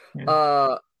book.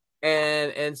 Yeah.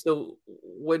 And so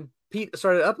when Pete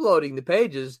started uploading the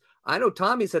pages, I know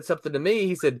Tommy said something to me.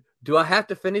 He said, "Do I have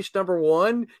to finish number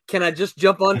 1? Can I just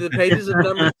jump onto the pages of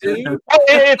number 2?"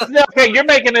 It's okay. You're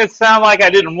making it sound like I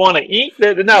didn't want to eat.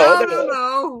 No.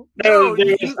 No.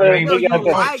 Tommy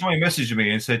like... messaged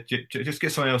me and said, "Just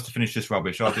get someone else to finish this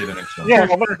rubbish. I'll do the next one." Yeah,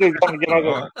 I'm gonna do something.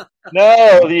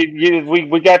 No,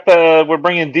 we got we're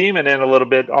bringing Demon in a little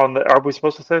bit on the. Are we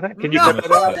supposed to say that? Can you cut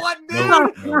that out? What, dude?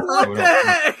 No, What the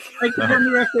heck?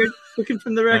 Looking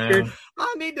from the record.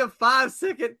 I need a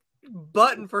 5-second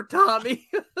button for Tommy.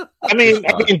 I mean,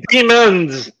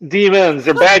 demons.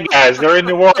 They're bad guys. They're in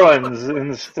New Orleans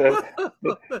instead.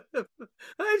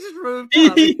 I just ruined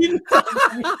Tommy.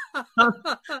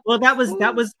 Well, that was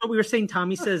what we were saying.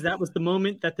 Tommy says that was the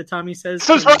moment that the Tommy says.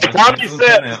 So sorry, Tommy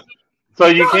said. So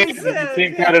you can't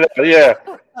cut it out. Yeah.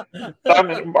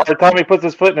 Tommy puts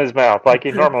his foot in his mouth like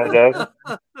he normally does.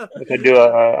 They do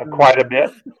quite a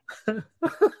bit.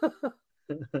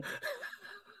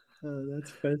 Oh, that's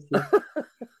festive.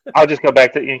 I'll just go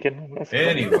back to inking.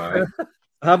 Anyway.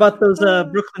 How about those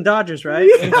Brooklyn Dodgers, right?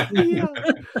 Yeah.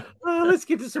 Let's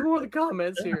get to some more of the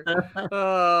comments here.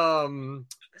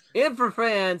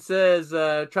 Infrafan says,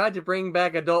 tried to bring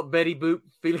back adult Betty Boop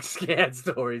Felix Gad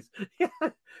stories.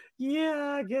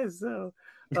 Yeah, I guess so.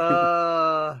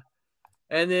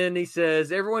 And then he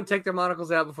says, everyone take their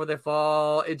monocles out before they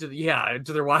fall into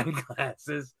their wine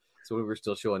glasses. So we were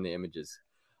still showing the images.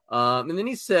 And then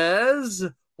he says,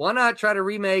 why not try to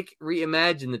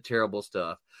reimagine the terrible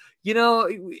stuff? You know,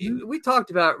 we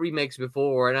talked about remakes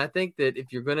before, and I think that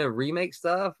if you're going to remake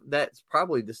stuff, that's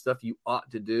probably the stuff you ought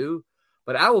to do.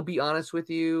 But I will be honest with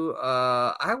you,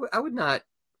 I would not.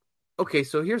 Okay,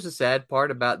 so here's the sad part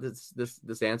about this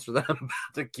answer that I'm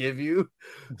about to give you.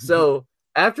 So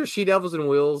after She Devils and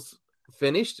Wheels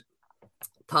finished,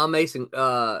 Tom Mason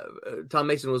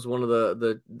was one of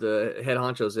the head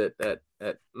honchos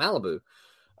at Malibu.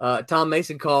 Tom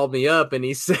Mason called me up and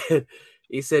he said,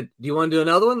 do you want to do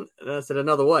another one? And I said,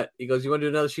 another what? He goes, you want to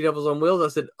do another She Devils on Wheels? I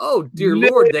said, oh dear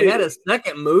Lord, they had a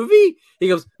second movie? He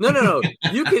goes, no.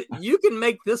 You can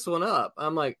make this one up.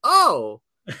 I'm like, oh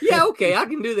yeah, okay, I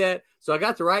can do that. So I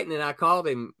got to writing and I called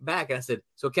him back and I said,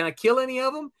 so can I kill any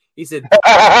of them? He said,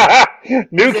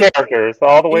 characters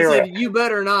all the way around. He said, you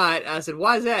better not. I said,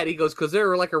 why is that? He goes, because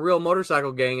they're like a real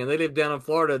motorcycle gang and they live down in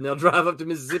Florida and they'll drive up to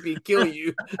Mississippi and kill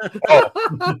you.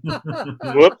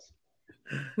 Whoops.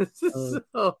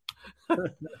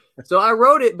 So I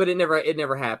wrote it, but it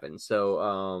never happened.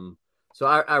 So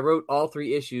I wrote all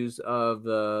 3 issues of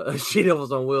the She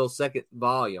Devils on Wheels second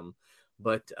volume.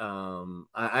 But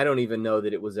I don't even know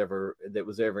that was ever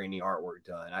any artwork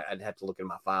done. I'd have to look in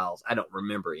my files. I don't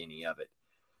remember any of it.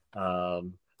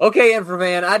 Okay,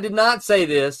 Inframan, I did not say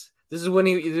this. This is when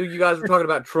you guys were talking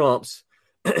about Trumps.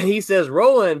 He says,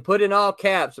 Roland, put in all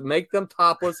caps, make them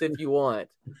topless if you want.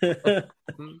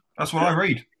 That's what I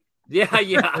read. Yeah.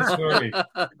 That's what I read.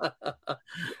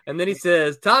 And then he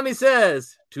says, Tommy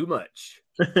says, too much.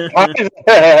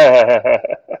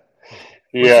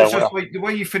 Yeah, the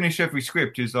way you finish every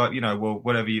script is like,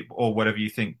 whatever you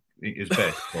think is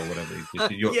best or whatever.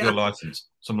 Your license.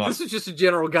 This is just a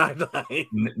general guideline.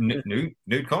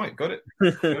 Nude comic, got it.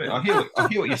 I hear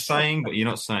what you're saying, but you're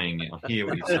not saying it. I hear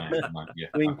what you're saying. Like, yeah,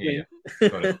 I hear you.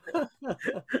 Got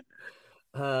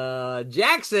it.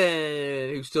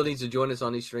 Jackson, who still needs to join us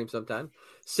on these streams sometime,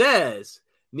 says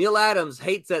Neil Adams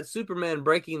hates that Superman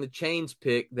breaking the chains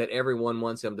pick that everyone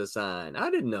wants him to sign. I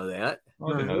didn't know that.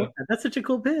 That's such a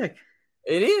cool pick.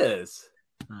 It is.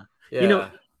 Yeah.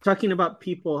 Talking about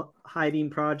people hiding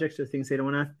projects or things they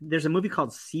don't want to. There's a movie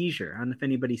called Seizure. I don't know if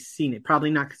anybody's seen it. Probably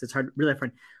not because it's really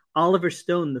hard. Oliver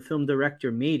Stone, the film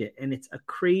director, made it, and it's a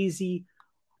crazy,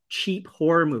 cheap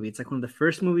horror movie. It's like one of the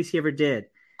first movies he ever did,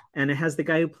 and it has the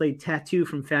guy who played Tattoo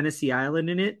from Fantasy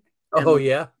Island in it.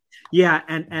 Yeah,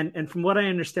 and from what I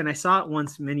understand, I saw it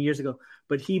once many years ago,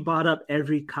 but he bought up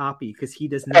every copy because he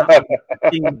does not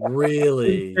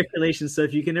really speculation. So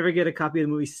if you can ever get a copy of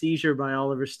the movie Seizure by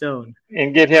Oliver Stone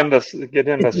and get him to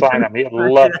sign him, he'd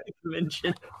love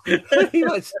it. He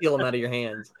might steal them out of your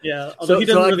hands. Yeah, although he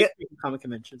doesn't really get comic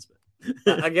conventions.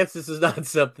 But I guess this is not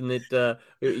something that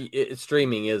it's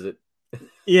streaming, is it?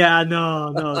 Yeah,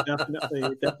 no,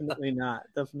 definitely not.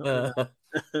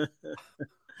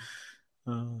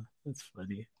 Oh, that's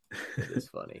funny. It is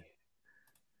funny.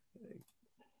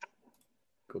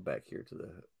 Go back here to the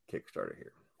Kickstarter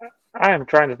here. I am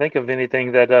trying to think of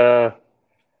anything that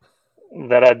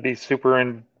that I'd be super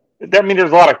in. I mean,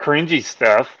 there's a lot of cringy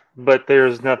stuff, but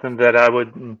there's nothing that I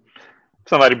would.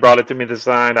 Somebody brought it to me to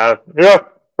sign.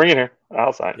 Bring it here.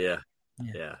 I'll sign it.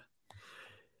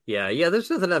 Yeah. There's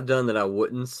nothing I've done that I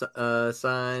wouldn't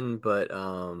sign, but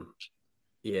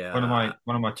yeah.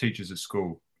 One of my teachers at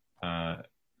school, I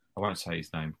won't say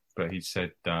his name, but he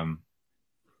said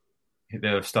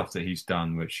there are stuff that he's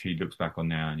done which he looks back on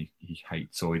now and he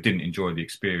hates or he didn't enjoy the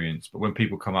experience. But when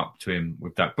people come up to him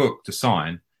with that book to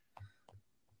sign,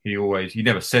 he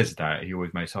never says that. He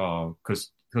always makes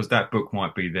because that book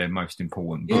might be their most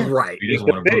important book. Right. He doesn't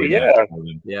want to ruin that for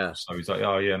them. Yeah. So he's like,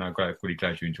 oh yeah, no, great, really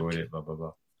glad you enjoyed it. Blah blah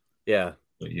blah. Yeah.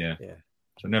 But yeah.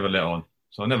 So never let on.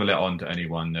 So I never let on to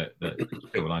anyone that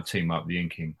when I team up the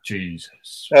inking.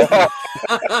 Jesus.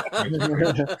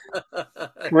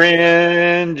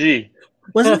 Cringy.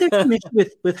 Wasn't there some issue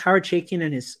with Howard Chaykin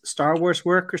and his Star Wars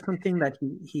work or something that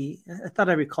he I thought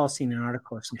I recall seeing an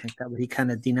article or something like that where he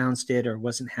kind of denounced it or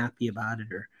wasn't happy about it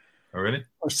or really?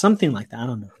 Or something like that. I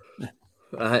don't know.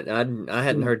 I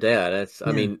hadn't heard that.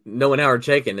 I mean, knowing Howard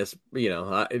Chaykin is,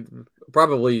 it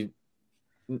probably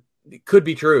could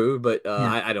be true, but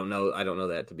I don't know. I don't know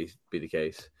that to be the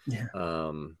case.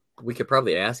 Yeah. We could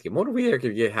probably ask him. What if we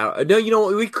could get Howard? No,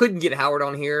 we couldn't get Howard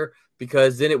on here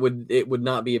because then it would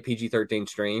not be a PG-13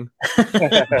 stream.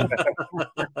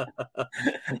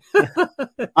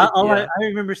 I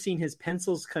remember seeing his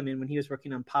pencils come in when he was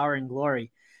working on Power and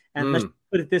Glory. And let's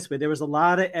put it this way: there was a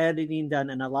lot of editing done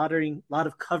and a lot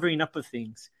of covering up of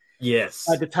things. Yes.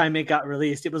 By the time it got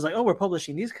released, it was like, oh, we're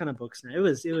publishing these kind of books now. It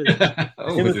was pretty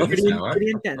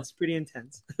intense. Pretty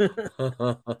intense.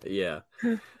 Yeah.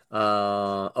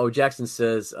 Jackson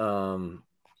says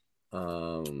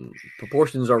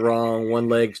proportions are wrong. One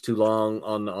leg's too long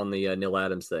on the Neil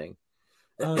Adams thing.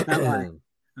 Oh, that one.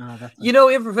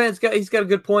 Infrafan's he's got a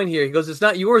good point here. He goes, "It's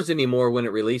not yours anymore when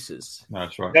it releases."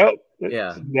 That's right. Nope.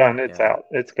 It's done. It's out.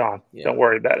 It's gone. Yeah. Don't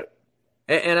worry about it.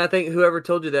 And I think whoever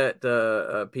told you that,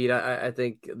 Pete, I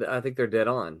think they're dead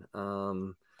on.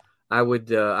 I would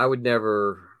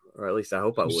never, or at least I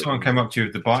hope I would. Someone came up to you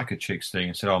with the biker chicks thing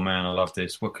and said, "Oh man, I love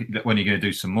this. When are you going to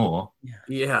do some more?"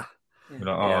 Yeah. You're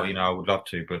like, I would love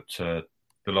to, but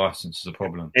the license is a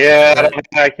problem. Yeah,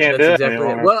 I can't do it. Exactly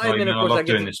it. Well, and then of course I love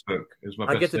doing this book. It was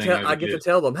my best thing I get to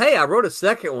tell them, hey, I wrote a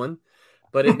second one,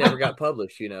 but it never got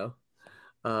published.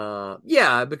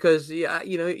 Because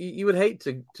you would hate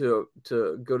to go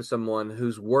to someone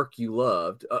whose work you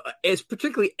loved, it's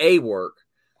particularly a work,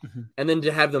 and then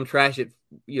to have them trash it,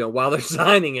 while they're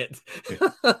signing it.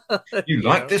 You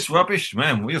like this rubbish,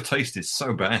 man? Well, your taste is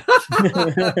so bad.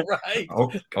 Right?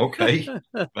 Okay,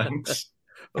 thanks.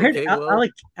 I heard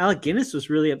Alec Guinness was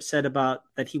really upset about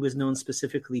that he was known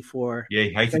specifically for. Yeah, he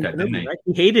hated that, didn't he? Right?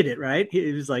 He hated it, right?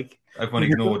 He was like, everyone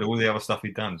ignored all the other stuff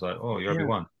he'd done. It's like, oh, you're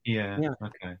everyone. Yeah,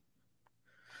 okay.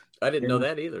 I didn't know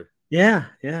that either. Yeah,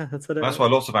 that's what. That's why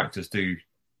lots of actors do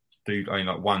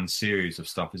like one series of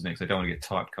stuff, isn't it? Because they don't want to get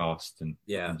typecast and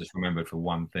just remembered for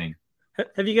one thing.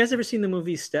 Have you guys ever seen the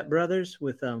movie Step Brothers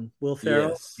with Will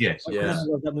Ferrell? Yes. I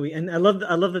love that movie, and I love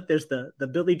that there's the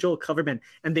Billy Joel cover band,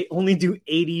 and they only do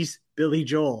 80s Billy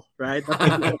Joel, right?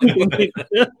 And they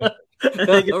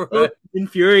get so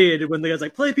infuriated when the guy's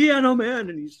like, "Play piano, man,"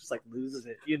 and he's just like loses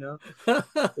it,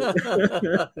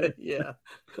 Yeah.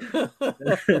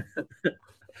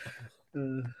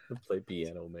 Play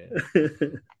piano, man.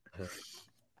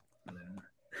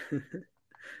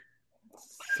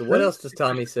 So what else does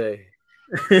Tommy say?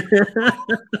 I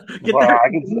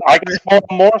can spoil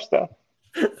more stuff.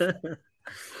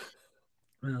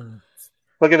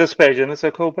 Look at this page, and it's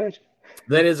a cool page.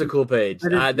 That is a cool page.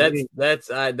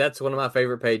 That's one of my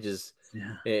favorite pages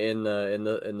in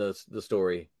the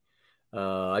story.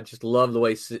 I just love the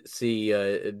way C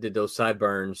did those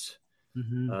sideburns.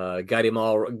 Got him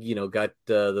all, got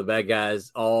the bad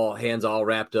guys all hands all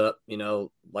wrapped up,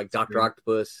 like Dr.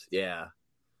 Octopus. Yeah,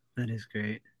 that is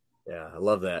great. Yeah, I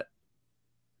love that.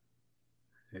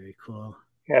 Very cool.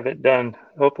 Have it done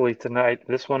hopefully tonight.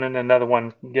 This one and another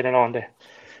one. Get it on to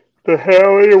the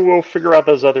hell. We'll figure out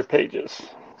those other pages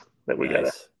that we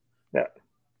got. Yeah,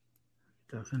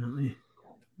 definitely.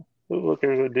 Ooh, look,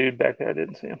 there's a dude back there. I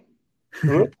didn't see him.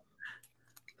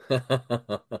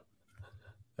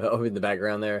 Oh, in the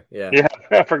background there. Yeah. Yeah,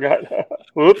 I forgot.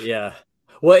 Whoops. Yeah.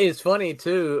 Well, it's funny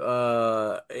too.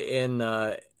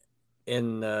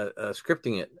 In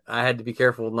scripting it, I had to be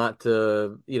careful not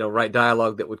to, write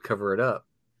dialogue that would cover it up.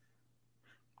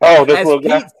 Oh, this little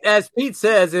guy. As Pete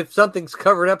says, if something's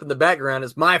covered up in the background,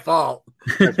 it's my fault.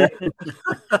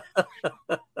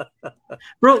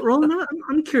 Roland,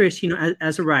 I'm curious.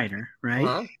 As a writer, right?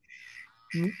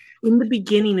 Uh-huh. In the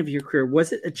beginning of your career,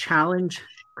 was it a challenge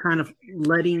kind of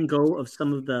letting go of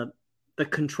some of the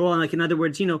control. And like, in other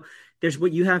words, there's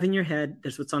what you have in your head,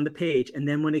 there's what's on the page. And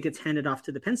then when it gets handed off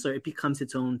to the penciler, it becomes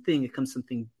its own thing. It becomes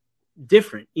something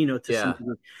different,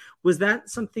 something. Was that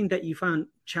something that you found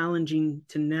challenging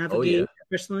to navigate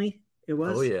personally? It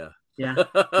was? Oh, yeah. Yeah.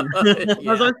 I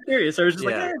was curious. I was just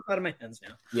it's out of my hands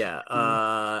now.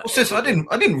 Yeah. What's this? I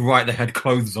didn't write they had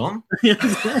clothes on.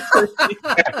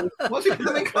 What's he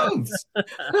putting in clothes?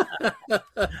 Do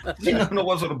you know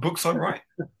what sort of books I write?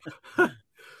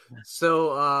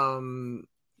 So,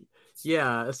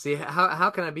 see, how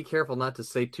can I be careful not to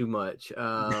say too much?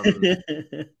 Don't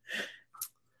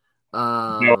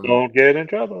get in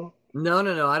trouble. No.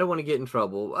 I don't want to get in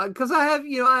trouble because I have,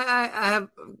 I have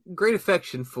great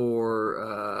affection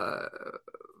for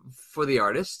the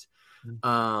artist,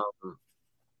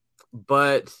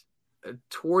 but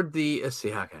toward the let's see,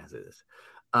 how can I say this?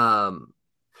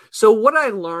 So what I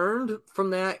learned from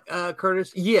that,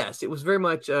 Curtis, yes, it was very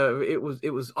much. It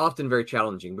was often very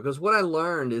challenging because what I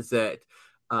learned is that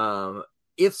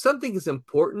if something is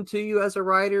important to you as a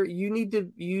writer, you need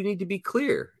to be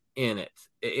clear in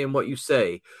what you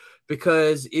say.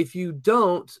 Because if you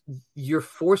don't, you're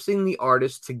forcing the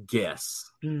artist to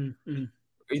guess. Mm-hmm.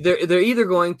 They're either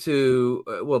going to,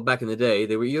 back in the day,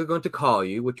 they were either going to call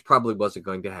you, which probably wasn't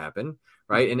going to happen,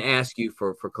 right, and ask you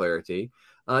for clarity.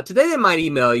 Today they might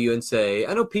email you and say,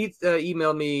 I know Pete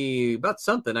emailed me about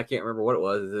something, I can't remember what it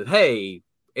was. It said, hey,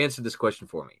 answer this question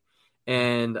for me.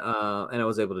 And I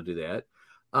was able to do that.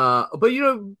 But,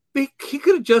 he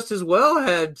could have just as well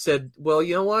had said, well,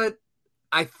 you know what?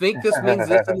 I think this means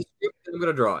this in the script, and I'm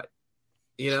going to draw it,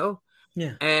 Yeah.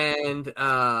 And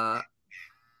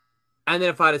then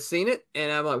if I'd have seen it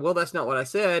and I'm like, well, that's not what I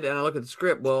said. And I look at the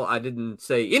script. Well, I didn't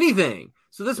say anything.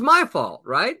 So that's my fault,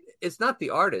 right? It's not the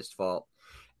artist's fault.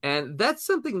 And that's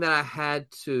something that I had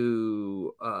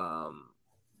to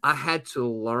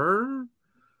learn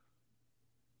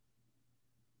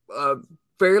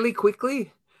fairly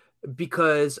quickly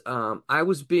because I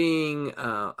was being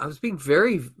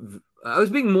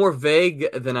more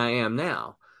vague than I am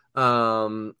now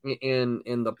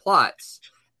in the plots,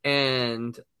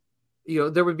 and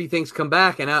there would be things come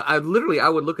back, and I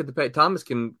would look at the page. Thomas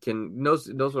knows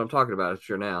what I'm talking about. I'm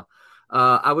sure now.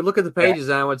 I would look at the pages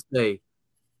and I would say,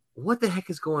 "What the heck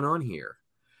is going on here?"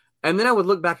 And then I would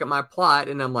look back at my plot,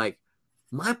 and I'm like,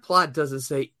 "My plot doesn't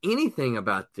say anything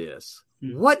about this.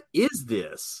 What is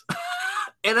this?"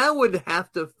 And I would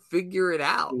have to figure it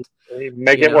out.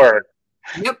 Make it work.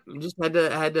 Yep, just had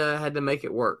to make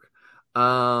it work.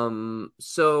 So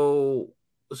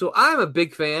I'm a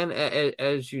big fan,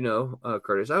 as you know,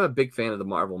 Curtis. I'm a big fan of the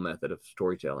Marvel method of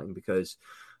storytelling because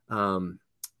my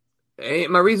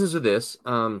reasons are this.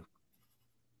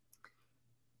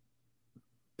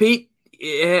 Pete,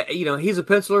 he's a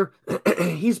penciler.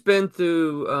 He's been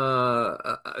through.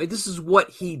 This is what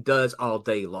he does all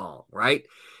day long, right?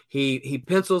 He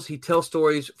pencils. He tells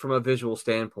stories from a visual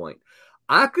standpoint.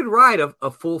 I could write a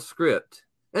full script,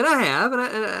 and I have, and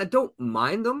I don't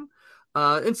mind them.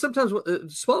 And sometimes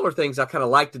smaller things, I kind of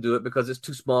like to do it because it's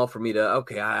too small for me to.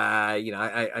 Okay, I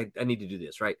need to do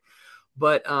this, right?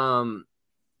 But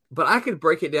I could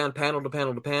break it down panel to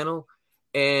panel to panel,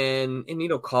 and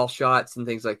call shots and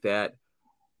things like that.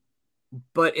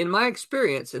 But in my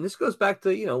experience, and this goes back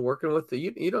to working with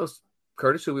the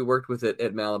Curtis, who we worked with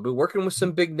at Malibu, working with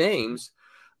some big names.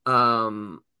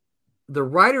 The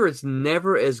writer is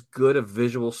never as good a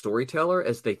visual storyteller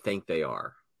as they think they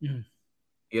are.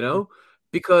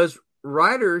 Because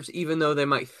writers, even though they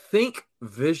might think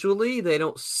visually, they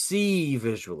don't see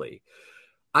visually.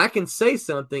 I can say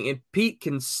something and Pete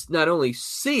can not only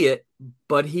see it,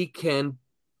 but he can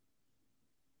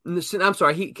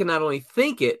not only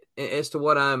think it as to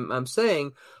what I'm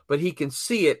saying, but he can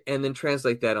see it and then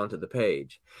translate that onto the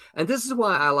page. And this is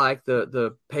why I like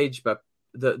the page by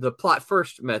the plot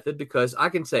first method, because I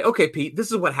can say, okay, Pete,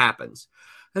 this is what happens.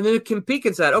 And then Pete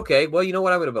can say, okay, well, you know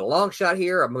what? I'm going to put a long shot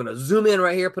here. I'm going to zoom in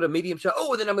right here, put a medium shot.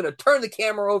 Oh, and then I'm going to turn the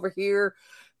camera over here.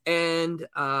 And,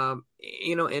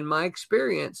 in my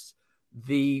experience,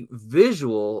 the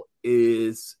visual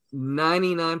is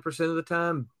 99% of the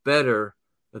time better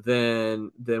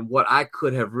than what I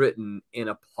could have written in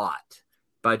a plot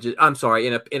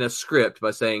in a script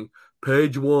by saying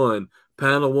page 1,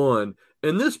 panel 1.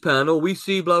 In this panel, we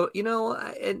see blah,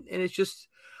 and it's just,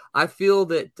 I feel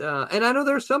that, and I know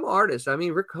there are some artists. I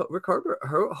mean, Rick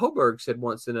Hoberg said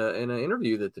once in an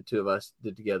interview that the two of us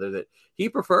did together that he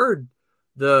preferred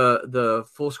the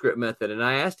full script method. And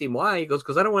I asked him why. He goes,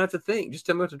 because I don't want to have to think. Just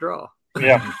tell me what to draw.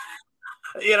 Yeah.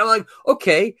 Like,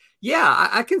 okay, yeah,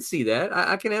 I can see that.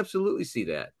 I can absolutely see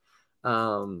that.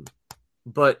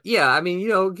 but yeah, I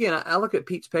mean, again, I look at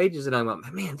Pete's pages and I'm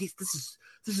like, man, this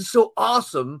is so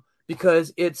awesome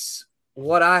because it's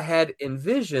what I had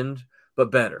envisioned,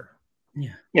 but better.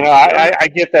 Yeah. I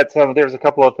get that. There's a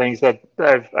couple of things that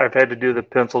I've had to do the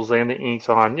pencils and the inks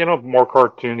on, more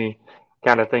cartoony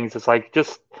kind of things. It's like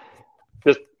just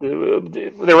they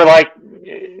were like,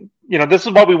 this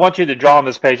is what we want you to draw on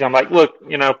this page. I'm like, look,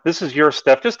 this is your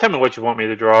stuff. Just tell me what you want me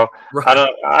to draw. Right.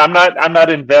 I'm not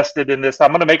invested in this. I'm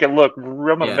going to make it look. I'm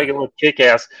going to make it look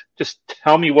kick-ass. Just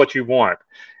tell me what you want.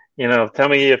 Tell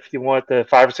me if you want the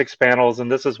 5 or 6 panels, and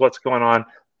this is what's going on.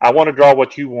 I want to draw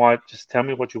what you want. Just tell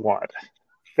me what you want,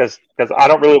 because I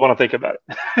don't really want to think about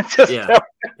it. Just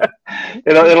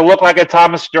it'll look like a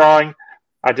Thomas drawing.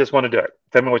 I just want to do it.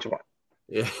 Tell me what you want.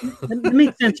 Yeah, it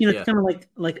makes sense. It's kind of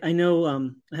like I know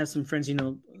I have some friends,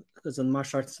 because of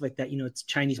martial arts stuff like that. It's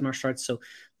Chinese martial arts, so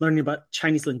learning about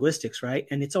Chinese linguistics, right?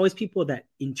 And it's always people that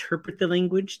interpret the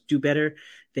language do better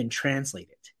than translate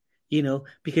it.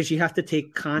 Because you have to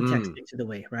take context into the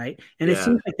way, right? And it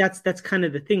seems like that's kind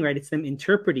of the thing, right? It's them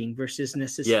interpreting versus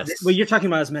necessarily. Yes. What you're talking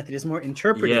about as method is more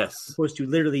interpreting Yes. as opposed to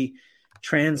literally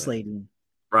translating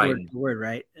right. word,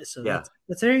 right? So that's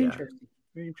very interesting.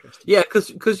 Very interesting. Yeah,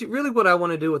 because really what I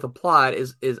want to do with Applied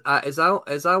is I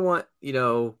want,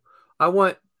 I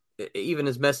want, even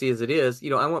as messy as it is,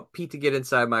 I want Pete to get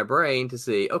inside my brain to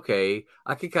see, okay,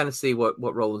 I can kind of see what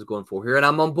Roland's going for here, and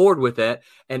I'm on board with that,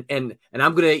 and I'm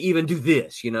going to even do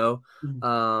this,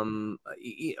 Mm-hmm.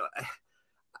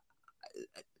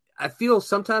 I feel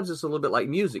sometimes it's a little bit like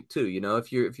music too,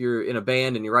 if you're in a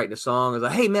band and you're writing a song, it's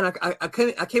like, hey man, I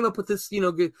came up with this,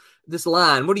 this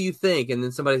line. What do you think? And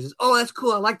then somebody says, oh, that's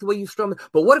cool. I like the way you strum it.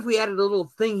 But what if we added a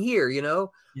little thing here,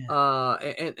 Yeah.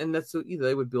 And that's,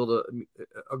 they would build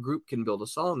a group can build a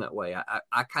song that way.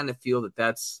 I kind of feel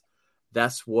that's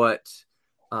what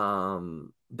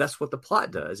the plot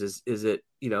does is it,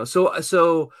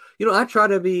 so, I try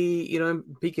to be,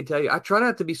 and Pete can tell you, I try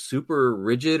not to be super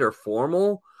rigid or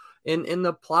formal in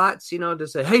the plots, to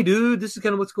say, hey dude, this is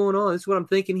kind of what's going on. This is what I'm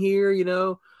thinking here,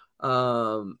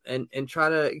 and try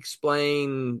to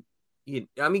explain,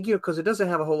 because it doesn't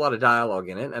have a whole lot of dialogue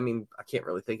in it. I mean, I can't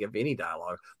really think of any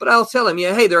dialogue, but I'll tell him,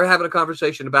 hey, they're having a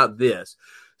conversation about this.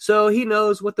 So he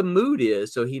knows what the mood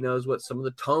is. So he knows what some of the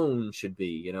tone should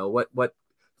be, what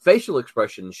facial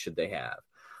expressions should they have.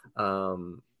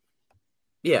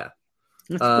 Yeah.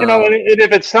 And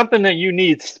if it's something that you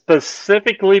need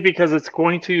specifically because it's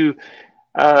going to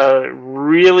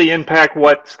really impact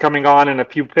what's coming on in a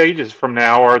few pages from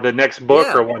now or the next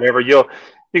book or whatever, you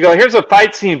go, here's a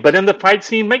fight scene, but in the fight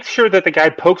scene, make sure that the guy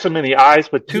pokes him in the eyes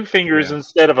with 2 fingers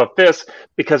instead of a fist,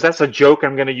 because that's a joke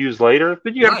I'm going to use later.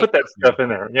 But you got to put that stuff in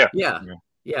there.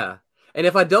 Yeah. And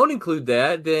if I don't include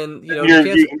that, then I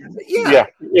get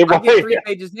 3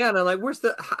 pages down. I'm like, where's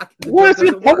the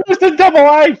double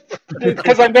I?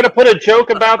 Because I'm going to put a joke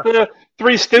about the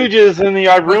Three Stooges, and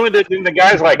I ruined it. And the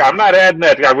guy's like, I'm not adding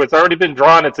that. It's already been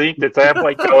drawn. It's inked. It's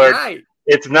halfway colored. Right.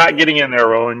 It's not getting in there,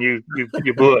 Roland. You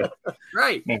blew it.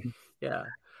 Right. Yeah.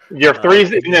 Your 3,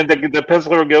 and then the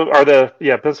penciler go, or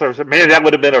penciler. Man, that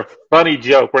would have been a funny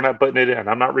joke. We're not putting it in.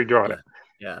 I'm not redrawing it.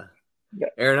 Yeah.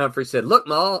 Aaron Humphrey said, look,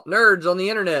 Ma, nerds on the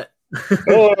internet.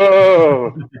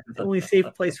 Oh, it's the only safe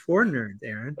place for nerds,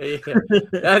 Aaron.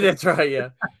 Yeah, that's right.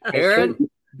 Yeah. Aaron,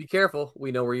 be careful.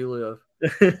 We know where you live.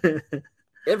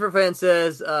 Infrafan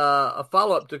says, a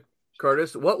follow-up to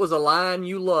Curtis. What was a line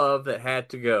you love that had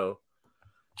to go?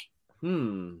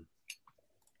 Boy,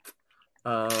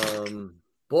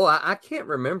 I can't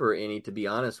remember any, to be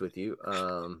honest with you.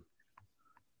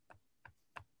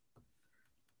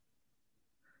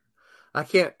 I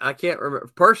can't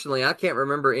remember personally. I can't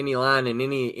remember any line in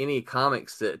any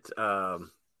comics that I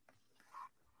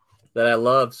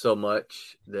loved so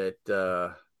much that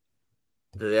the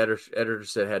editor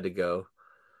said had to go.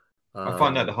 I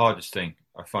find that the hardest thing.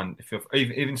 I find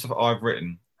even stuff I've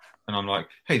written, and I'm like,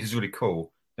 hey, this is really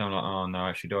cool. Then I'm like, oh no,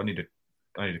 actually, I need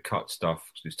to cut stuff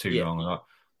because it's too long. I'm like,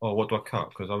 oh, what do I cut?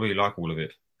 Because I really like all of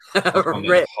it. I find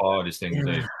that the hardest thing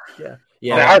to do.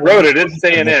 Yeah. I wrote it. It's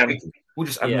staying in. We'll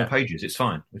just add more pages. It's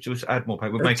fine. We'll just add more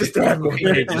pages. We'll make just it. Add more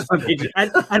pages.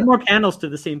 Add more panels to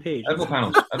the same page. Add more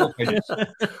panels. Add more pages.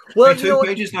 Well, 22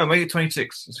 pages? No, make it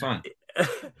 26. It's fine.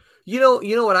 You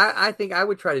know what I think I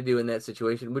would try to do in that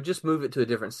situation would just move it to a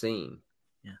different scene.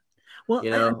 Yeah.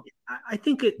 Well, I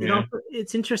think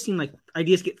it's interesting. Like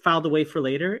ideas get filed away for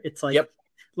later. It's like,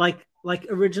 like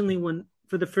originally when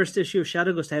for the first issue of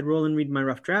Shadow Ghost, I had Roland read my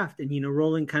rough draft, and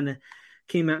Roland kind of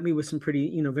came at me with some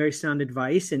pretty, very sound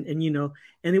advice, and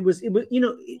it was,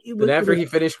 And after he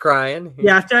finished crying,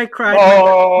 yeah, after I cried,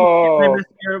 my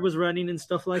mascara was running and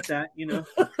stuff like that,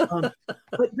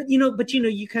 but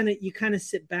you kind of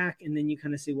sit back and then you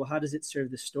kind of say, well, how does it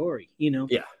serve the story,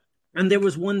 Yeah. And there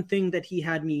was one thing that he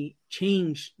had me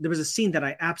change. There was a scene that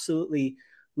I absolutely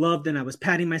loved, and I was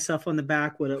patting myself on the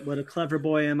back. What a clever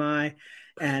boy am I?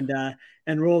 And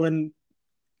Roland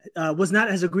was not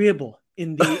as agreeable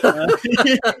in the,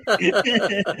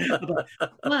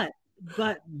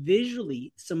 but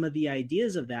visually, some of the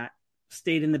ideas of that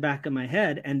stayed in the back of my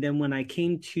head. And then when I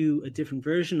came to a different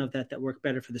version of that worked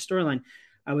better for the storyline,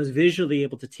 I was visually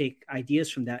able to take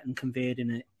ideas from that and convey it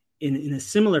in a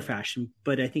similar fashion,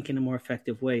 but I think in a more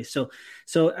effective way. So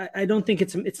I don't think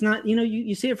it's not,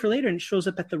 you see it for later and it shows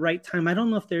up at the right time. I don't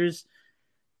know if there is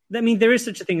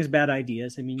such a thing as bad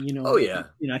ideas. Oh yeah.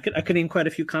 I could name quite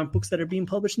a few comic books that are being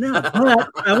published now, but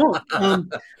I won't.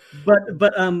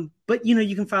 But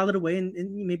you can file it away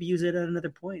and maybe use it at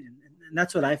another point. And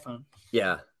that's what I found.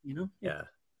 Yeah. Yeah.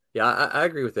 I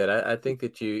agree with that. I think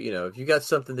that if you got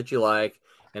something that you like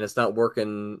and it's not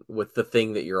working with the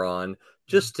thing that you're on,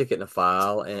 just stick it in a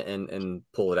file and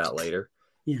pull it out later.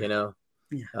 Yeah.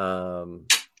 Yeah.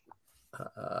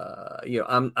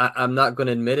 I'm not going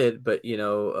to admit it, but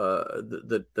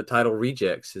the title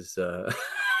Rejects is, you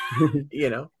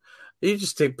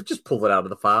just pull it out of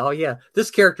the file. Yeah,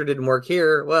 this character didn't work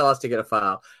here. Well, let's take it a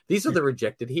file. These are the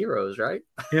rejected heroes, right?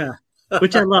 Yeah,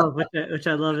 which I love. Which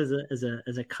I love as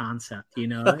a concept.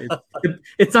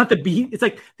 It's not the B. It's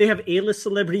like they have A-list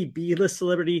celebrity, B-list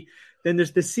celebrity. Then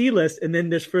there's the C-list, and then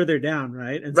there's further down,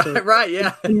 right? And so, right,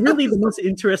 yeah. And really, the most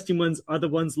interesting ones are the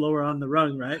ones lower on the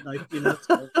rung, right? Like,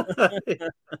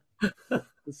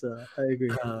 So I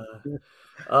agree.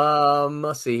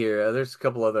 Let's see here. There's a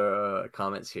couple other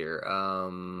comments here.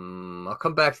 I'll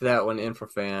come back to that one.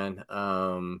 Infrafan.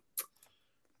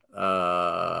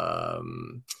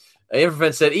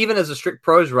 Infrafan said, even as a strict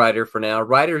prose writer for now,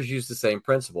 writers use the same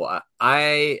principle.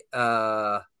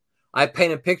 I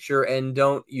paint a picture and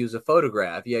don't use a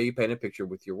photograph. Yeah, you paint a picture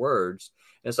with your words.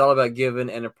 And it's all about giving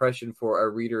an impression for a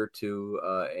reader to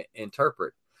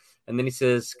interpret. And then he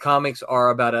says, comics are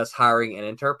about us hiring an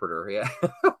interpreter.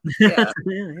 Yeah.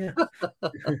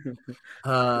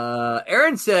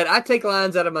 Aaron said, I take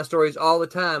lines out of my stories all the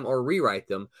time or rewrite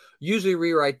them. Usually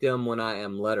rewrite them when I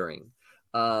am lettering.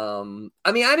 I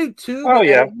do too. Oh,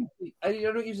 yeah. I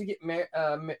don't usually get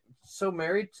so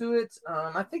married to it.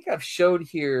 I think I've showed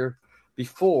here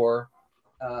before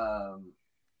my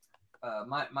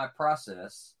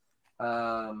process.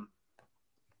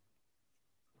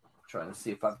 Trying to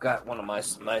see if I've got one of my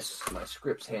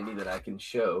scripts handy that I can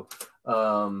show.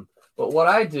 But what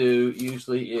I do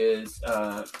usually is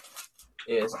I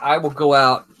will go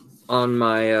out on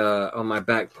my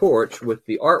back porch with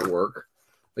the artwork.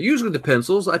 Usually the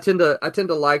pencils. I tend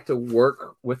to like to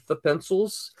work with the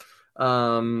pencils.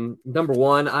 Number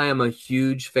one, I am a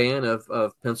huge fan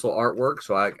of pencil artwork,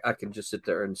 so I can just sit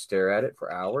there and stare at it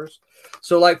for hours.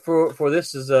 So like for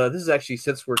this is actually,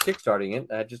 since we're kickstarting it,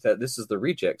 this is the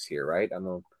rejects here, right?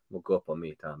 We'll go up on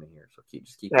me, Tommy, here. So keep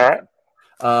all right.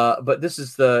 But this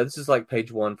is like page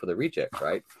 1 for the rejects,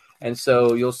 right? And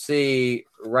so you'll see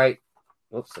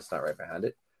whoops, that's not right behind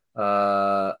it.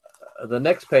 The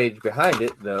next page behind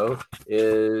it though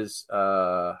is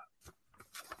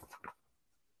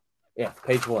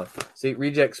page 1. See,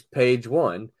 rejects page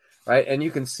 1, right? And you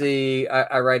can see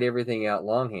I write everything out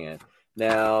longhand.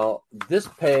 Now, this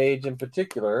page in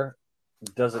particular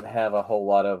doesn't have a whole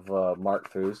lot of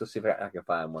mark throughs. Let's see if I can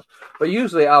find one. But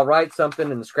usually I'll write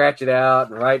something and scratch it out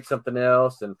and write something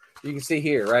else. And you can see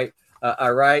here, right?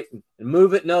 I write and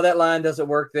move it. No, that line doesn't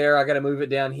work there. I got to move it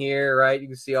down here, right? You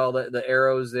can see all the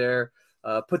arrows there.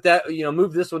 Put that,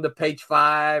 move this one to page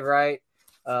 5, right?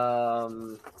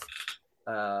 And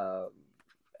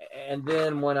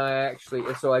then when I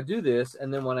do this,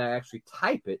 and then when I actually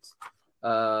type it,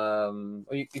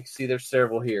 you can see there's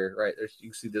several here, right?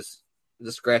 You can see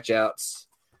the scratch outs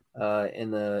in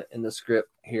the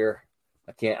script here.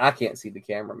 I can't see the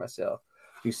camera myself.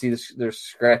 You see this, there's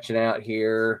scratching out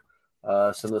here.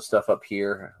 Some of the stuff up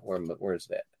here. Where is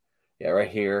that? Yeah, right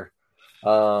here.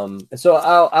 And so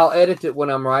I'll edit it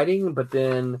when I'm writing, but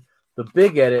then the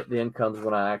big edit then comes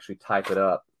when I actually type it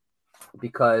up,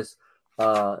 because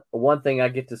one thing I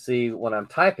get to see when I'm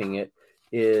typing it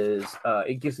is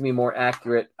it gives me a more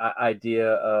accurate idea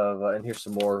of, and here's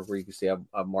some more where you can see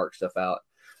I've marked stuff out.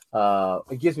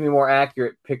 It gives me a more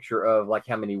accurate picture of like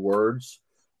how many words,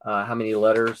 how many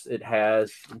letters it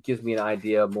has. It gives me an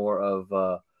idea more of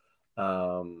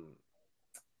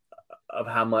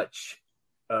how much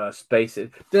spaces.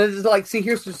 There's like, see,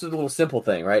 here's just a little simple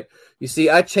thing, right? You see,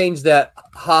 I changed that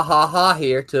ha ha ha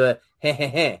here to a heh heh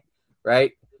heh,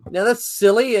 right? Now that's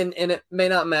silly and it may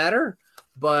not matter,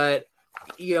 but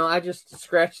I just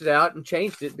scratched it out and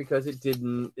changed it because it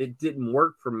didn't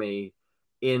work for me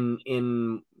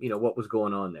in what was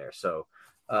going on there. So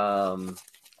do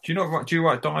you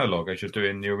write dialogue as you're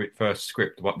doing your first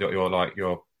script,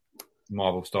 your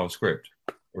Marvel style script?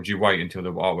 Or do you wait until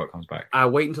the artwork comes back? I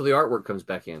wait until the artwork comes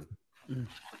back in.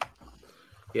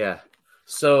 Yeah.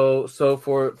 So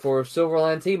for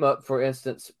Silverline Team Up, for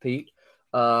instance, Pete,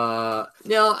 now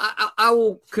I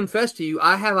will confess to you,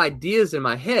 I have ideas in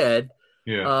my head,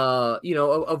 of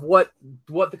what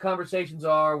the conversations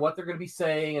are, what they're going to be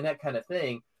saying, and that kind of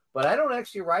thing. But I don't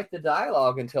actually write the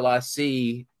dialogue until I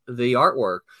see the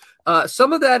artwork.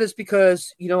 Some of that is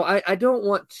because I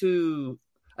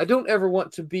don't ever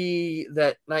want to be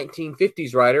that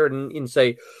 1950s writer and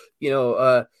say,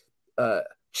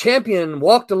 Champion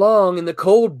walked along in the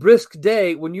cold, brisk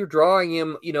day, when you're drawing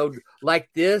him, like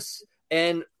this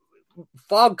and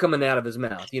fog coming out of his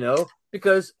mouth,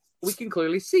 because we can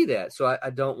clearly see that. So I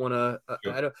don't want to.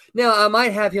 Now I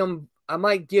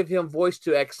might give him voice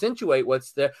to accentuate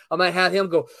what's there. I might have him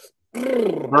go,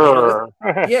 brr.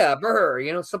 Yeah,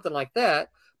 brr, something like that.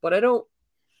 But I don't.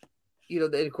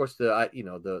 Of course,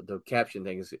 the caption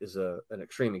thing is an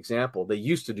extreme example. They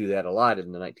used to do that a lot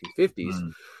in the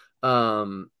 1950s.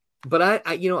 But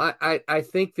I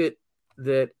think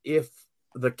that if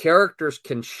the characters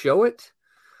can show it,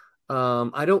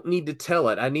 I don't need to tell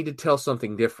it. I need to tell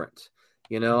something different.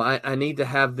 I need to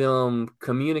have them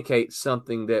communicate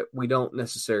something that we don't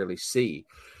necessarily see.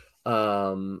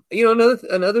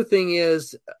 Another thing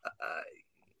is,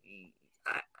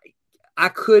 I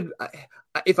could.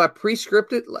 If I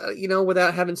pre-script it,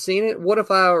 without having seen it, what if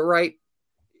I write?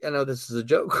 I know this is a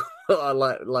joke. a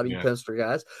lot of you penciler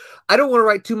guys. I don't want to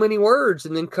write too many words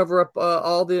and then cover up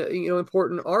all the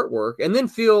important artwork, and then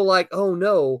feel like, oh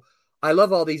no, I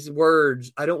love all these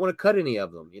words. I don't want to cut any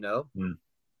of them.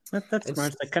 That's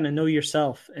smart. Like, kind of know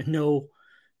yourself and know,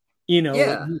 you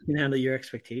can handle your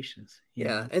expectations.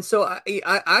 Yeah, and so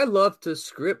I love to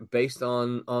script based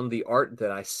on the art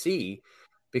that I see.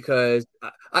 Because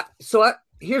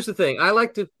here's the thing. I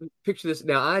like to picture this.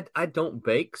 Now, I don't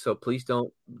bake, so please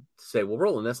don't say, well,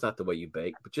 Roland, that's not the way you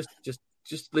bake. But just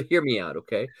hear me out,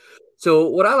 okay? So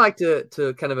what I like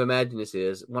to kind of imagine this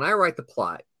is, when I write the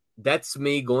plot, that's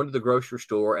me going to the grocery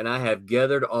store, and I have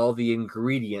gathered all the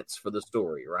ingredients for the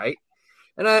story, right?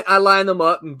 And I line them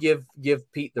up and give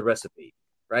Pete the recipe,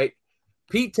 right?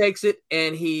 Pete takes it,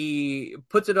 and he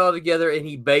puts it all together, and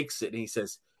he bakes it, and he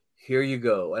says, here you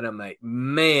go. And I'm like,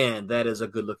 man, that is a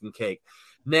good looking cake.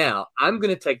 Now I'm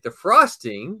going to take the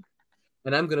frosting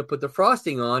and I'm going to put the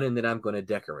frosting on, and then I'm going to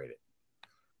decorate it.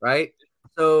 Right.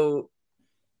 So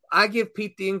I give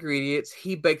Pete the ingredients.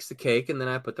 He bakes the cake, and then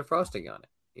I put the frosting on it,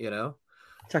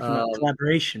 Talking about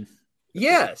collaboration.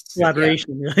 Yes.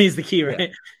 Collaboration really is the key, right? Yeah.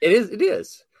 It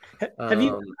is. Have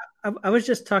you, I was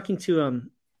just talking to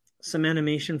some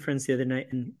animation friends the other night,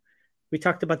 and we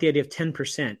talked about the idea of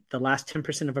 10%. The last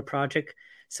 10% of a project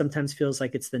sometimes feels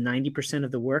like it's the 90%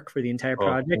 of the work for the entire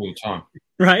project. All the time.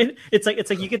 Right? It's like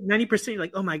you get 90%, you're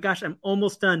like, oh my gosh, I'm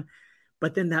almost done.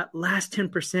 But then that last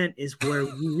 10% is where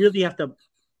you really have to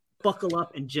buckle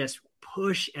up and just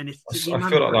push. And it's I feel like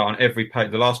that on every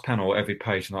page, the last panel, every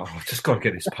page, I'm like, I've just got to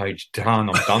get this page done.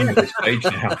 I'm done with this page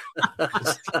now.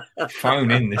 Just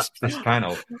phone in this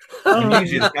panel. And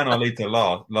usually the panel I leave to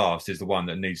last is the one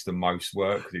that needs the most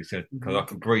work, because I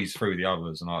can breeze through the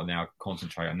others and I now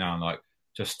concentrate. And now I'm like,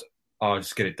 just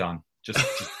get it done. Just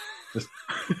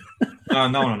no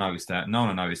one will notice that. No one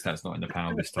will notice that's not in the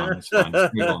panel this time. It's fine.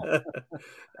 Just move on.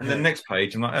 And then next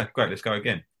page, I'm like, great, let's go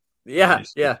again. Yeah.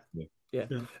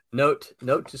 Note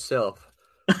to self.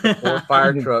 More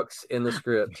fire trucks in the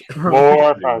script.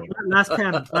 More fire trucks. Last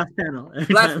panel.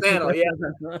 Last panel, yeah.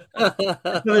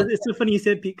 It's so funny you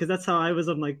said, Pete, because that's how I was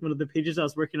on like one of the pages I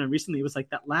was working on recently. It was like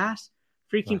that last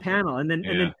freaking panel. And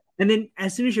then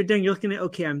as soon as you're done, you're looking at,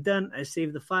 okay, I'm done. I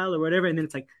saved the file or whatever. And then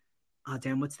it's like, oh,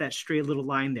 damn, what's that stray little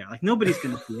line there? Like, nobody's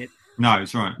going to see it. No,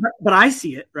 it's right. But I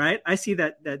see it, right? I see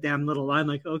that damn little line.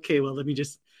 Like, okay, well, let me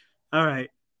just, all right.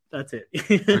 That's it.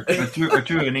 I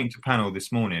drew an inked panel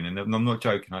this morning, and I'm not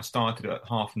joking. I started at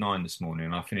 9:30 this morning,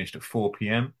 and I finished at 4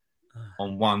 p.m.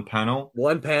 on one panel.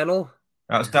 One panel?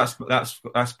 That's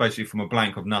basically from a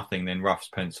blank of nothing, then roughs,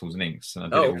 pencils, and inks.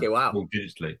 And I did all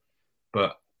digitally.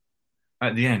 But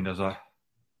at the end, I was like,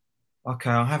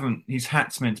 okay, his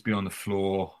hat's meant to be on the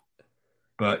floor,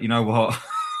 but you know what?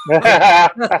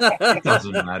 It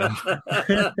doesn't matter.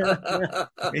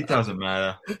 It doesn't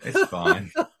matter. It's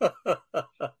fine.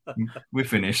 We're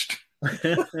finished.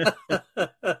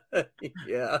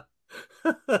 Yeah.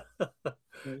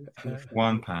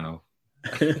 One panel.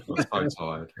 I was so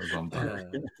tired. I'm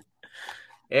done.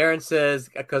 Aaron says,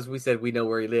 because we said we know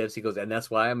where he lives, he goes, and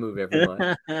that's why I move every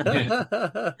month.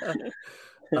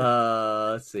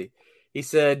 Let's see. He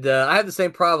said, I have the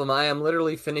same problem. I am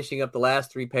literally finishing up the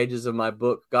last 3 pages of my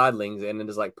book, Godlings, and it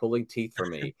is like pulling teeth for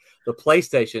me. The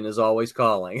PlayStation is always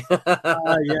calling.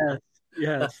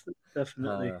 Yes,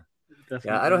 definitely.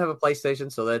 Yeah, I don't have a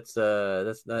PlayStation, so that's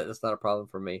not a problem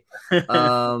for me.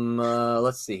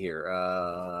 Let's see here.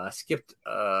 I skipped.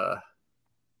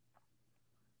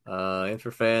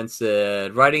 Interfan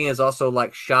said, writing is also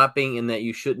like shopping in that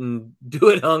you shouldn't do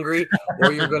it hungry,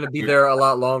 or you're going to be there a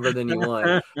lot longer than you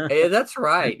want. Hey, that's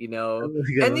right, And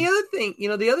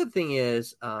the other thing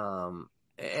is,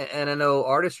 and I know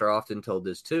artists are often told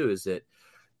this too, is that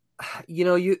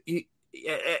you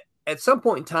at some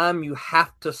point in time you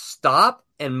have to stop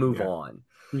and move on.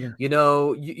 Yeah.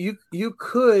 You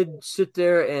could sit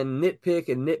there and nitpick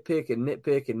and nitpick and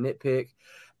nitpick and nitpick.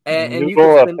 And you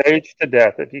go a page to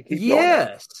death if you keep going.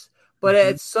 Yes, but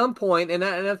at some point, and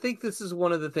I think this is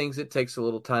one of the things that takes a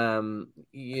little time,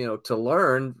 to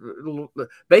learn.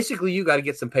 Basically, you got to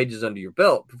get some pages under your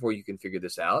belt before you can figure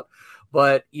this out.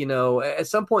 But at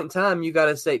some point in time, you got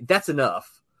to say that's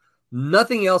enough.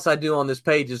 Nothing else I do on this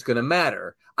page is going to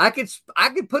matter. I could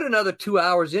put another 2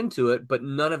 hours into it, but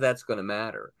none of that's going to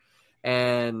matter.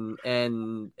 And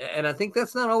I think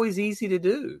that's not always easy to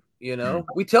do.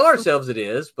 We tell ourselves it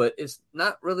is, but it's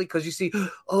not really, because you see,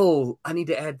 oh, I need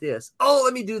to add this. Oh,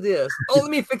 let me do this. Oh, let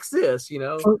me fix this,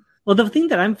 Well, the thing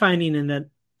that I'm finding and that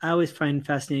I always find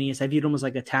fascinating is I view it almost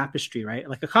like a tapestry, right?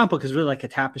 Like a comic book is really like a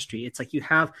tapestry. It's like you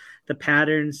have the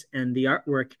patterns and the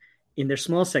artwork in their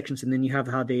small sections, and then you have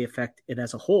how they affect it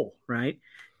as a whole, right?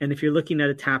 And if you're looking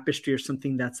at a tapestry or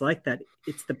something that's like that,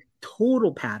 it's the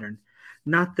total pattern.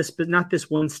 Not this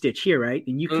one stitch here, right?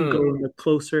 And you can go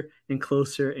closer and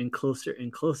closer and closer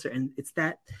and closer, and it's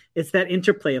that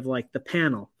interplay of like the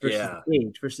panel versus the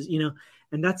page versus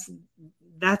and that's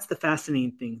the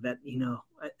fascinating thing that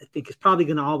I think is probably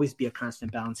going to always be a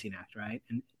constant balancing act, right?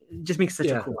 And it just makes such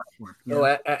a cool art form.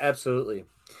 Oh, absolutely.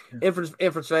 Yeah.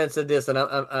 Inference fan said this, and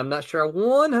I'm not sure I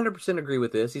 100% agree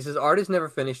with this. He says art is never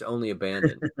finished, only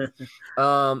abandoned.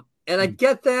 And I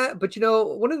get that, but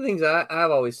one of the things I've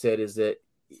always said is that,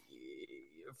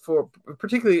 for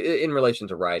particularly in relation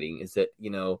to writing, is that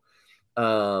you're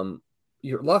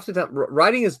lost in time.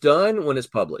 Writing is done when it's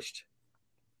published.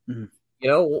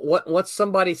 Mm-hmm. Once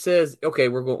somebody says, "Okay,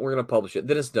 we're going to publish it,"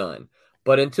 then it's done.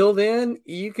 But until then,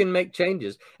 you can make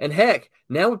changes. And heck,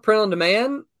 now with print on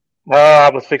demand. I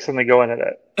was fixing to go into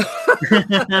that.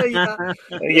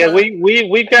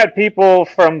 We've got people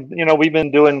from, we've been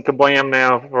doing Kablam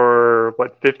now for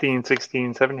 15,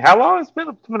 16, 17. How long? It's been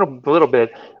a little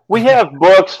bit. We have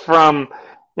books from,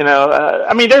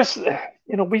 there's,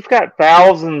 we've got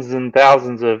thousands and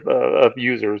thousands of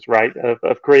users, right?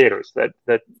 Of creators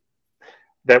that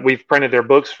we've printed their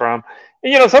books from.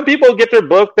 And, some people get their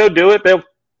book, they'll do it, they'll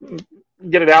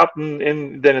get it out,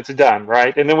 and then it's done,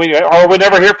 right? And then we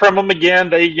never hear from them again.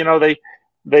 They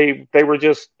were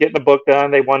just getting the book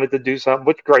done. They wanted to do something,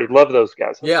 which great, love those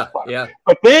guys. Yeah.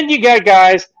 But then you got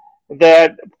guys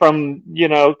that from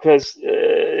because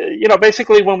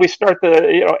basically when we start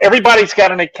everybody's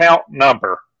got an account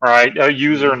number, right? A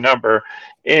user number,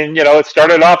 and it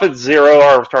started off at 0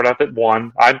 or started off at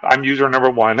 1. I'm user number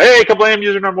 1. Hey, Kablam,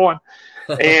 user number 1,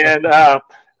 and now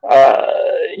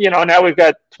we've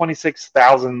got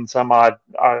 26,000 some odd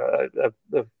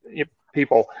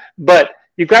people, but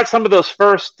you've got some of those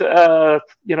first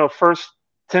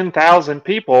 10,000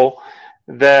 people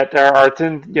that are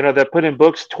that put in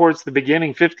books towards the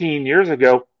beginning 15 years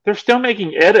ago. They're still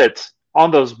making edits on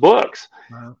those books.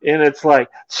 Wow. And it's like,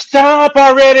 stop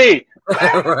already.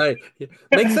 Right.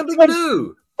 Make something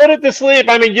new. Put it to sleep.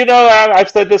 I've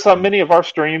said this on many of our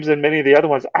streams and many of the other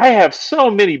ones. I have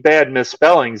so many bad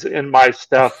misspellings in my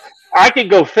stuff. I can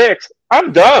go fix.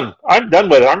 I'm done. I'm done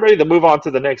with it. I'm ready to move on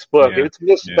to the next book. If it's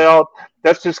misspelled,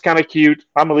 that's just kind of cute.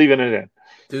 I'm leaving it in.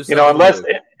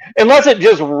 Unless it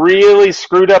just really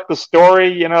screwed up the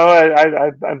story,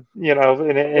 I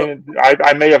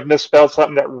may have misspelled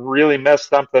something that really messed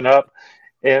something up,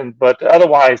 but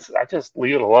otherwise I just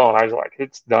leave it alone. I was like,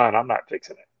 it's done. I'm not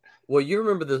fixing it. Well, you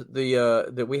remember the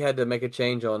that we had to make a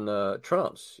change on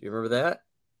Trump's. You remember that?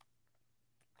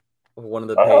 One of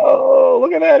the pages. Oh,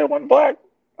 look at that! It went black.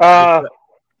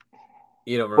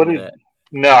 You don't remember that?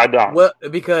 No, I don't. Well,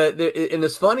 because and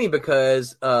it's funny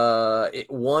because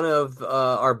one of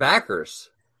our backers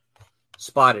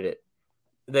spotted it.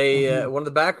 they one of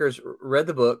the backers read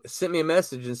the book, sent me a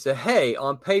message, and said, "Hey,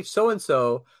 on page so and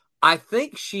so, I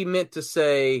think she meant to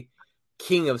say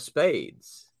King of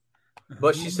Spades,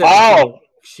 but she said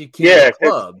King of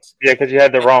Clubs." Yeah, because you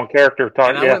had the wrong character.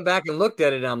 And I went back and looked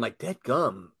at it, and I'm like,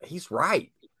 "Dadgum, he's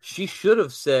right. She should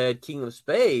have said King of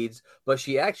Spades, but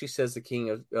she actually says the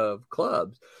King of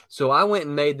Clubs." So I went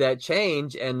and made that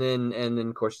change, and then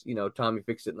of course, Tommy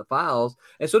fixed it in the files,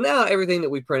 and so now everything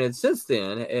that we printed since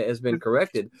then has been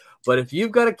corrected. But if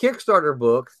you've got a Kickstarter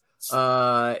book,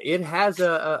 it has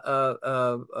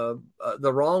the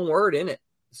wrong word in it.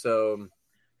 So,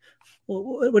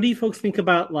 well, what do you folks think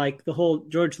about like the whole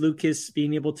George Lucas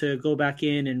being able to go back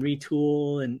in and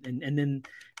retool, and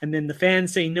then the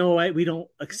fans say, "No, we don't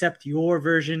accept your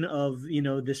version of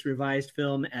this revised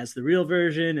film as the real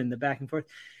version," and the back and forth.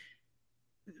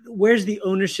 Where's the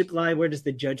ownership lie? Where does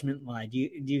the judgment lie? Do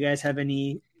you guys have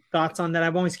any thoughts on that?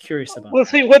 I'm always curious about. Well,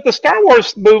 see, with the Star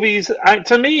Wars movies,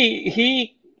 to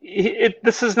me,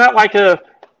 this is not like if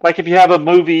you have a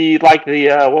movie like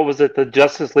the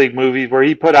Justice League movie where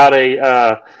he put out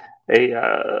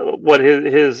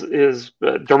his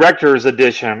director's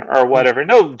edition or whatever.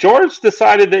 No, George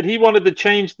decided that he wanted to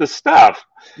change the stuff.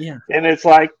 Yeah, and it's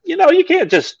like you can't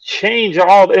just change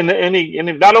all. And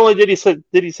not only did he say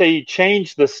he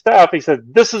changed the stuff, he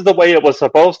said this is the way it was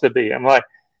supposed to be. I'm like,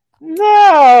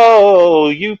 no,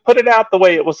 you put it out the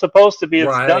way it was supposed to be.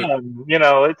 It's done. You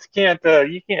can't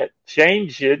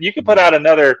change it. You can put out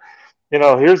another.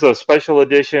 Here's a special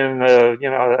edition.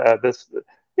 This.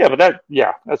 Yeah, but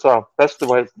that's all. That's the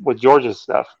way with George's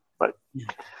stuff. But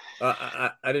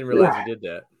I didn't realize you did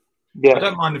that. Yeah, I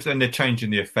don't mind if then they're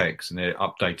changing the effects and they're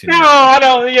updating. No, I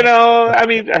don't. I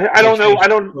mean, I don't know. I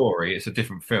don't. Story. It's a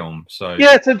different film, so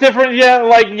yeah, it's a different. Yeah,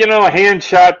 like a hand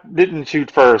shot didn't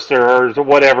shoot first or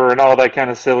whatever, and all that kind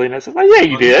of silliness. It's like, yeah,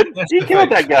 you did. You killed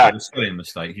that guy. Spelling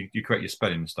mistake. You correct your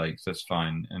spelling mistakes. That's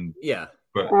fine. And yeah,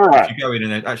 but if you go in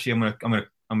and actually, I'm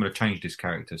gonna change this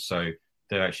character. So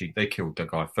they killed the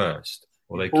guy first,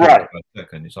 or they killed the guy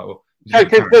second. It's like, well,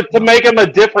 to make him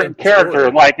a different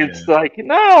character, like it's like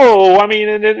no, I mean,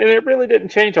 and it really didn't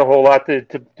change a whole lot to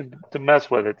mess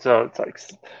with it. So it's like,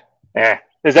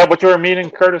 is that what you were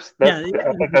meaning, Curtis? I think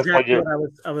that's exactly what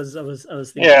I was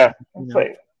thinking.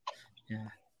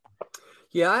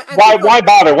 Yeah, Why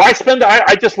bother? Why spend?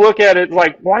 I just look at it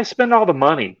like, why spend all the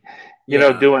money?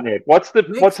 Doing it.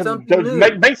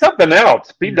 Make something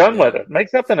else. Be done with it. Make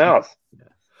something else.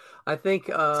 I think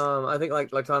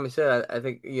like Tommy said, I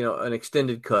think an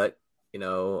extended cut,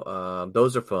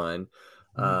 those are fun.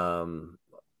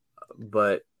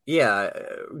 But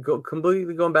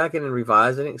completely going back in and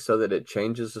revising it so that it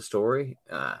changes the story.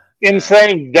 In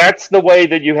saying that's the way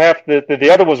that you have to, the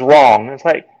other was wrong. It's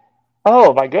like,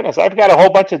 oh my goodness, I've got a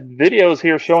whole bunch of videos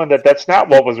here showing that that's not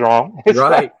what was wrong. It's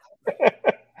right.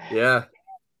 Yeah.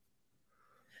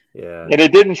 And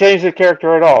it didn't change the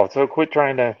character at all. So quit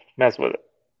trying to mess with it.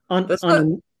 On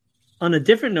a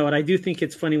different note, I do think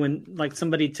it's funny when like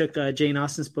somebody took Jane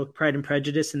Austen's book Pride and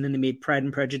Prejudice and then they made Pride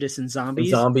and Prejudice and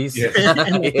Zombies. Yeah.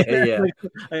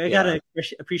 I gotta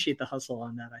appreciate the hustle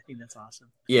on that. I think that's awesome.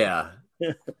 Yeah.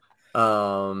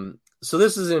 So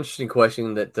this is an interesting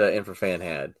question that Infrafan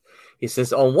had. He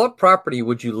says, "On what property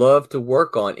would you love to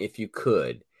work on if you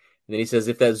could?" And then he says,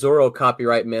 "If that Zorro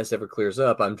copyright mess ever clears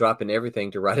up, I'm dropping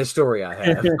everything to write a story I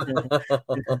have."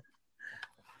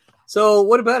 So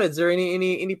what about it? Is there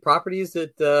any properties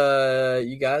that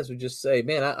you guys would just say,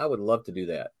 man, I would love to do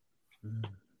that?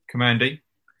 Commandy.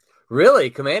 Really?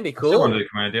 Commandy, cool. I still want to do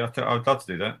Commandy. I would love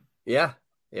to do that. Yeah.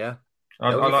 I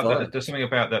like that. There's something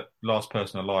about that last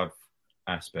person alive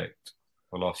aspect,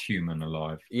 or last human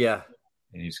alive. Yeah.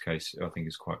 In his case, I think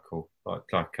it's quite cool. Like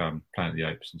Planet of the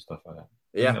Apes and stuff like that.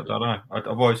 Yeah. I don't know. I've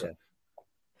always... I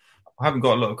haven't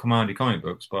got a lot of Commandy comic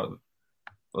books, but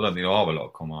I don't think there are a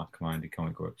lot of Commandy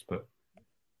comic books, but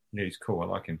he's cool. I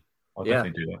like him. I'll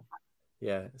definitely do that.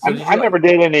 Yeah. So I never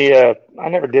did any. I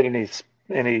never did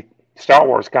any Star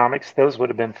Wars comics. Those would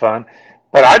have been fun.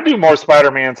 But I'd do more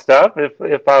Spider-Man stuff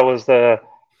if I was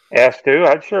asked to.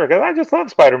 I'd sure, because I just love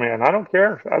Spider-Man. I don't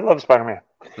care. I love Spider-Man.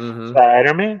 Mm-hmm.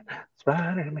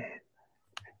 Spider-Man.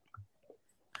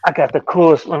 I got the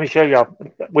coolest. Let me show y'all.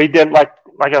 We did like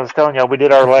I was telling y'all. We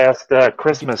did our last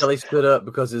Christmas. He stood up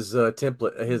because his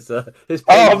template, his. Oh,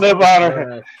 live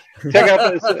honor! Check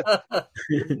out this.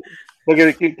 Look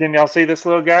at it. Can y'all see this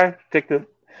little guy? Take the.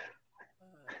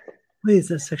 Wait, is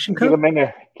that section code? Get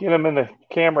him in the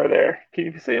camera there. Can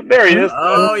you see him? There he is.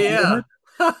 Oh yeah.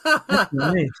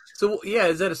 Nice. So yeah,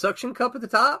 is that a suction cup at the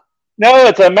top? No,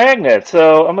 it's a magnet.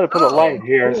 So I'm going to put a light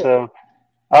here. Cool. So,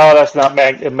 that's not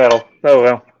metal. Oh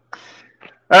well.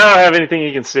 I don't have anything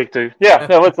you can stick to. Yeah,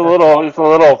 no, it's a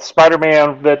little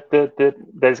Spider-Man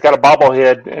that's got a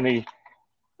bobblehead, and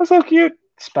that's so cute.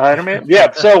 Spider-Man.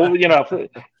 Yeah, so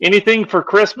anything for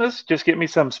Christmas, just get me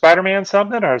some Spider-Man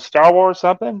something or Star Wars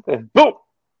something, and boom.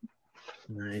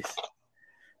 Nice.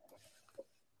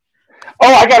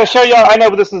 Oh, I got to show y'all. I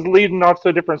know this is leading off to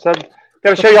a different subject.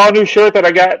 Got to show y'all a new shirt that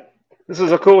I got. This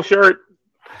is a cool shirt.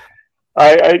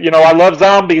 I love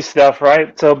zombie stuff,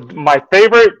 right? So my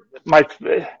favorite,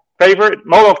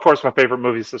 well, of course, my favorite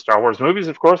movie is the Star Wars movies,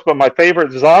 of course, but my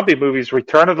favorite zombie movie is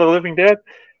Return of the Living Dead.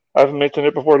 I've mentioned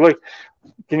it before. Look,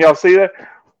 can y'all see that?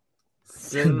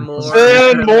 Send more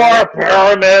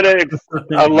paramedics.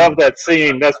 I love that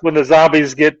scene. That's when the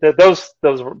zombies get those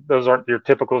aren't your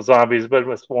typical zombies, but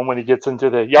it's one when he gets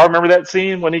into y'all remember that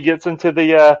scene when he gets into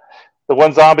the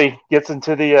one zombie gets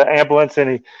into the ambulance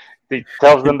and he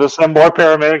tells them to send more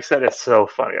paramedics. That is so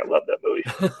funny. I love that movie.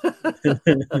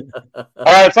 All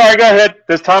right, sorry, go ahead.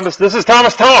 This is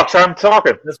Thomas Talks. I'm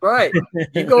talking. That's right.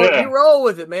 You go, you roll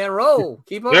with it, man. Roll.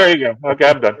 Keep on. There you go. Okay,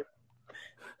 I'm done.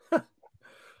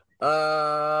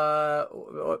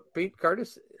 Pete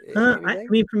Curtis. I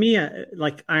mean, for me,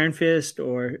 like Iron Fist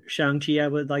or Shang-Chi, I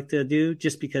would like to do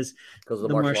just because of the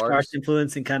martial arts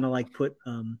influence and kind of like put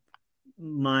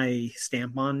my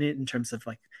stamp on it in terms of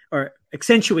like, or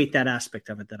accentuate that aspect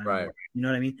of it that I'm right. You know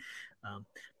what I mean?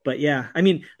 But yeah, I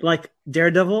mean, like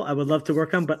Daredevil, I would love to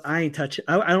work on, but I ain't touch it.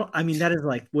 I don't. I mean, that is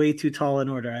like way too tall in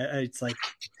order. It's like,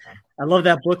 I love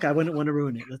that book. I wouldn't want to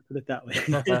ruin it. Let's put it that way.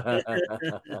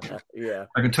 Yeah,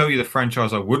 I can tell you the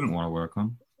franchise I wouldn't want to work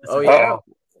on. Oh yeah,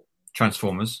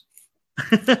 Transformers.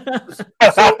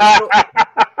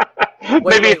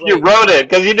 Maybe if you wrote it,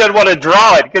 because he didn't want to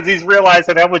draw it, because he's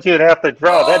realizing how much you'd have to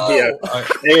draw. That'd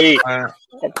be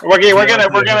we're gonna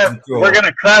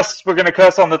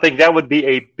cuss on the thing. That would be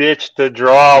a bitch to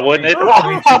draw, wouldn't it?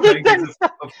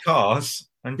 Of cars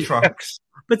and trucks.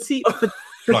 But see,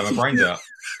 blow my brains out.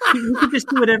 You could just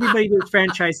do what everybody does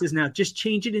franchises now. Just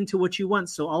change it into what you want.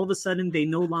 So all of a sudden, they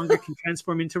no longer can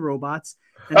transform into robots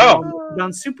and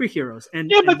on superheroes.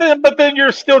 But then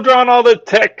you're still drawing all the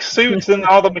tech suits and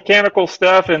all the mechanical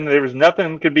stuff, and there's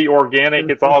nothing could be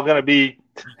organic. It's all going to be.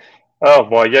 Oh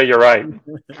boy, yeah, you're right.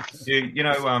 You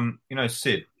know,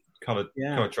 Sid, colored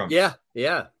Trunks.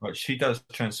 Yeah. Like, she does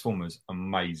Transformers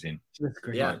amazing. That's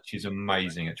great. Yeah, like, she's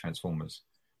amazing at Transformers.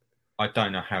 I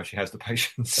don't know how she has the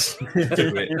patience to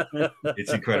do it.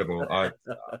 It's incredible. I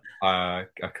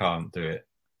can't do it.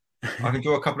 I can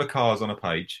draw a couple of cars on a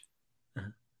page.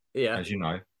 Yeah. As you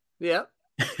know. Yeah.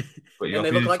 But you have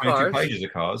to do 22 pages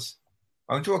of cars.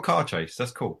 I can draw a car chase.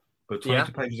 That's cool. But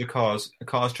 22 pages of cars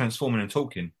transforming and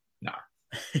talking. No.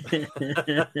 So,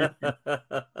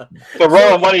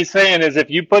 Roland, what he's saying is if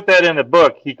you put that in a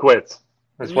book, he quits.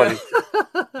 That's what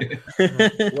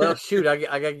Well, shoot, I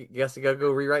guess I gotta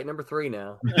go rewrite number 3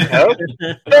 now.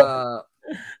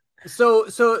 So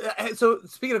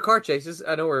speaking of car chases,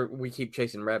 I know we keep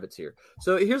chasing rabbits here.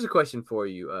 So here's a question for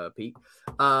you, Pete.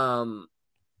 So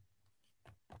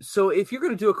if you're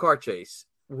going to do a car chase,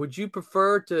 would you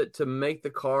prefer to make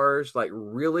the cars like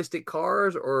realistic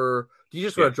cars, or do you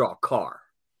just want to draw a car?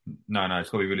 No, it's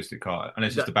got to be a realistic car,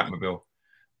 unless it's the Batmobile.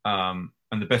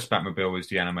 And the best Batmobile is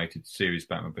the animated series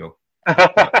Batmobile.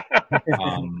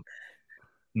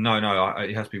 No, it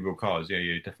has to be real cars. Yeah,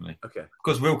 definitely. Okay.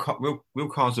 Because real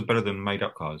cars are better than made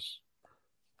up cars.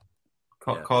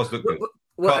 Cars look good.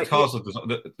 Cars look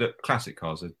the classic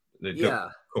cars. They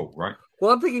look cool, right?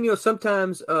 Well, I'm thinking,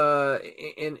 sometimes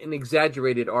in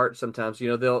exaggerated art, sometimes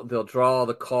they'll draw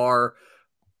the car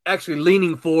actually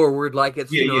leaning forward like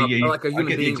it's like a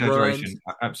human being runs.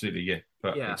 Absolutely, yeah.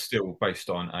 But it's still based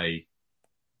on a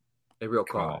real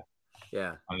car.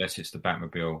 Yeah. Unless it's the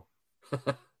Batmobile.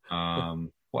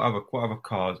 What other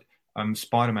cars?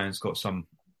 Spider-Man's got some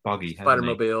buggy.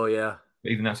 Spider-Mobile, yeah.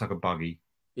 But even that's like a buggy.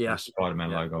 Yeah. With a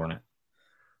Spider-Man logo on it.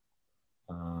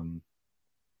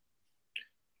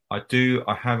 I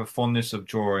have a fondness of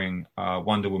drawing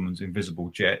Wonder Woman's invisible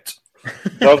jet.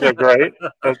 Those are great.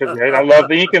 I love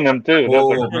the ink in them too.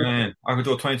 Oh man, I could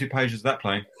draw 22 pages of that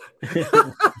plane.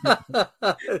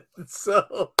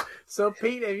 So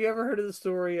Pete, have you ever heard of the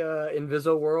story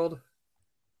Invisiworld?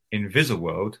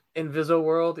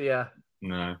 Invisiworld, yeah.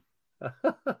 No.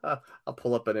 I'll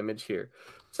pull up an image here.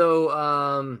 So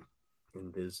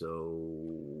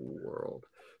Invisiworld.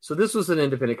 So this was an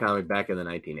independent comic back in the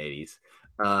 1980s.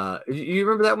 You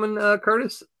remember that one,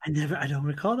 Curtis? I don't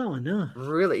recall that one. No.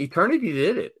 Really? Eternity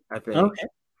did it, I think. Okay.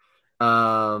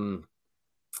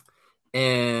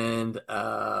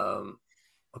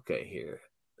 Okay, here.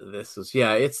 This was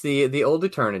it's the old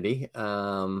Eternity.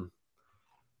 I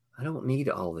don't need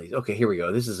all these. Okay, here we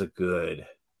go. This is a good.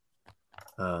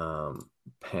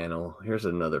 panel. Here's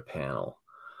another panel.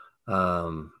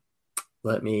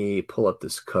 Let me pull up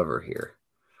this cover here.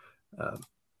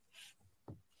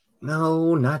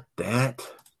 No, not that.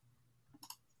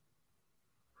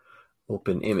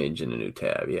 Open image in a new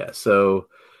tab. Yeah. So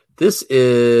this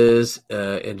is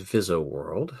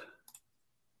Invisiworld.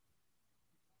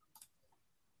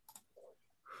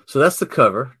 So that's the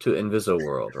cover to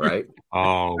Invisiworld, right?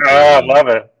 Oh, I love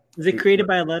it. Is it created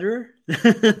by a letterer?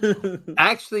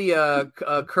 Actually,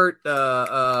 Kurt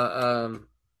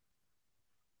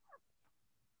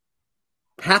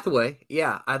Hathaway.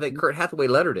 Yeah, I think Kurt Hathaway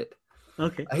lettered it.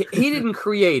 Okay. He didn't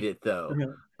create it though.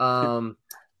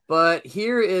 But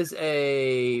here is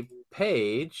a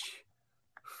page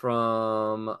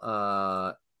from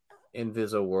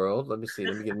Invisiworld. Let me see.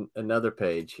 Let me get another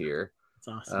page here. That's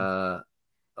awesome.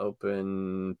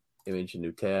 Open image,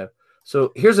 new tab.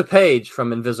 So here's a page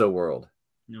from Invisiworld.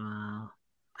 Wow.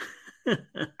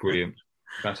 brilliant.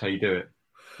 That's how you do it.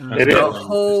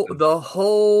 The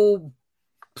whole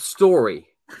story.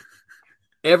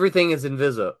 Everything is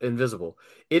invisible.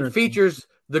 It features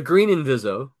the green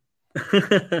Inviso.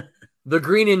 The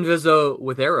green Inviso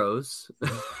with arrows.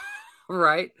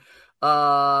 Right?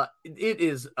 It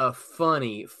is a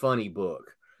funny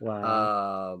book.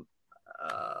 Wow.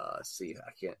 Let's see.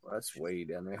 I can't. That's way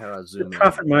down there. How do I zoom The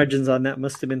profit margins on that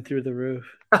must have been through the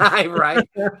roof. Right?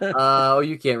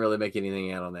 You can't really make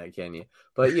anything out on that, can you?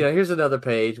 But here's another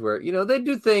page where they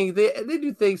do things. They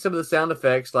do things. Some of the sound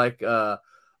effects, like fear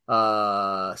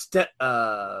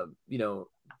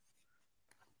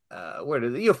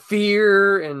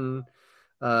and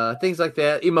things like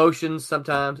that. Emotions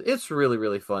sometimes. It's really,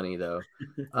 really funny though.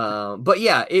 But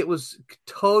yeah, it was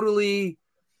totally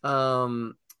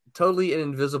an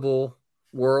invisible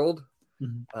world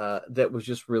that was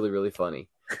just really, really funny.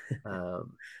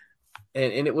 And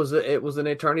it was an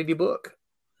Eternity book.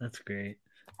 That's great.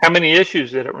 How many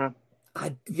issues did it run?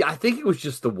 I think it was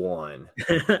just the one.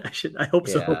 I hope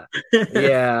so.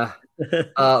 Yeah.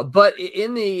 But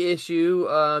in the issue,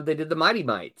 they did the Mighty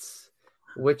Mites,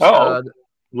 which love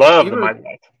the Mighty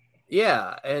Mites.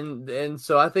 Yeah, and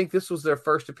so I think this was their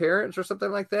first appearance or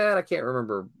something like that. I can't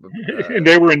remember. And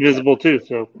they were invisible too,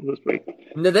 so this week.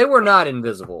 No, they were not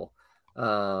invisible.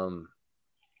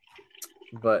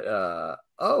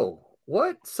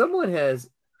 What? Someone has.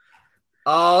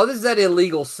 Oh, this is that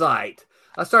illegal site.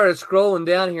 I started scrolling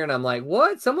down here and I'm like,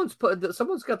 what? Someone's got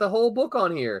the whole book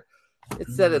on here.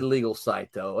 It's that illegal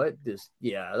site though.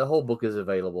 The whole book is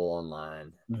available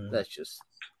online. That's just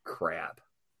crap.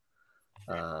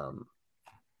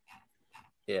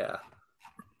 Yeah.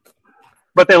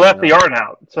 But they left the art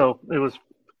out, so it was.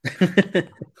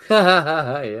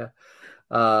 Yeah.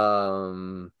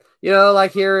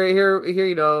 Like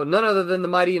here, none other than the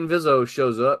Mighty Inviso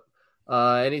shows up.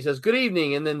 And he says, "Good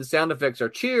evening," and then the sound effects are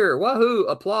cheer, wahoo,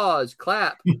 applause,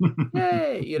 clap,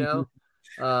 yay,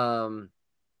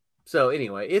 So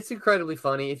anyway, it's incredibly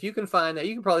funny. If you can find that,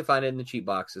 you can probably find it in the cheap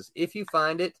boxes. If you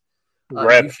find it,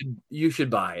 you should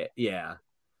buy it. Yeah,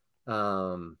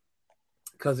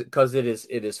 because it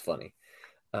is funny.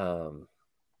 So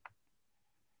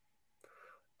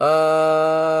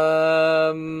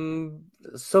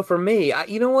for me, I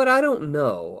don't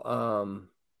know.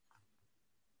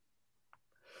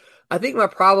 I think my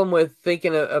problem with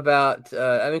thinking about,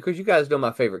 because you guys know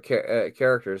my favorite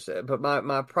characters, but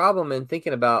my problem in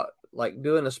thinking about like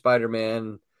doing a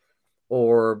Spider-Man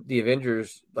or the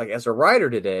Avengers, like as a writer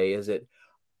today, is that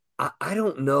I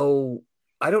don't know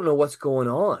what's going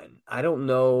on. I don't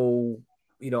know,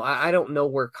 I don't know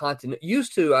where content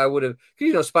used to. I would have,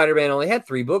 because Spider-Man only had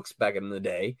 3 books back in the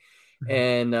day,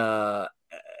 and I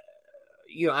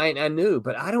knew,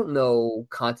 but I don't know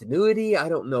continuity. I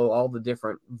don't know all the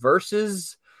different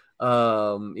verses.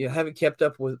 Haven't kept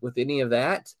up with any of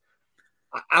that.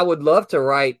 I would love to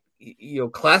write,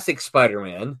 classic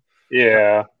Spider-Man.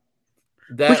 Yeah.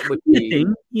 That would be a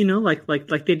thing,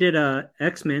 like they did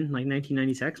X-Men, like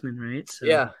 1990s X-Men, right? So.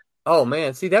 Yeah. Oh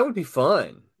man, see, that would be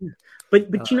fun. But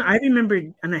I remember,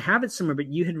 and I have it somewhere, but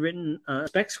you had written a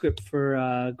spec script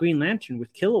for Green Lantern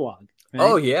with Kilowog. Right?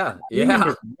 Oh yeah.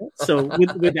 So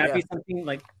would that be something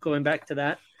like going back to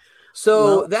that?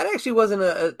 So that actually wasn't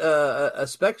a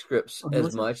spec script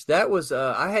as much. That was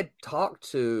I had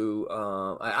talked to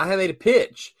I had made a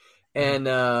pitch, and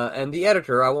the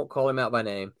editor, I won't call him out by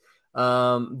name.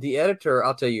 The editor,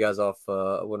 I'll tell you guys off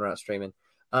when we're not streaming.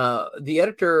 The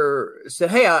editor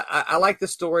said, "Hey, I like the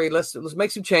story. Let's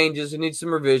make some changes. We need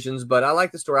some revisions, but I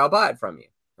like the story. I'll buy it from you."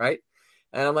 Right?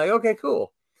 And I'm like, "Okay,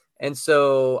 cool." And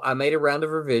so I made a round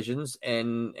of revisions,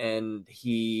 and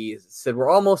he said, "We're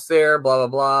almost there, blah, blah,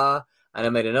 blah." and I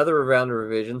made another round of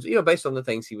revisions, based on the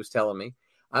things he was telling me.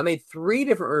 I made 3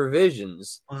 different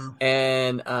revisions,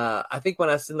 and I think when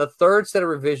I sent the 3rd set of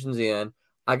revisions in,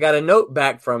 I got a note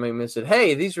back from him and said,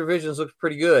 "Hey, these revisions look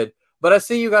pretty good, but I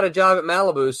see you got a job at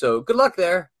Malibu, so good luck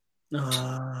there."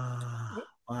 Wow.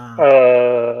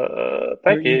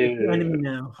 Thank you. Enemy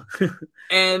now.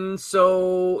 And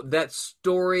so that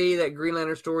story, that Green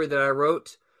Lantern story that I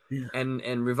wrote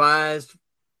and revised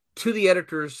to the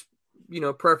editor's,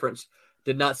 preference,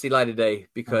 did not see light of day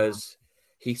because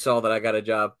he saw that I got a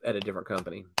job at a different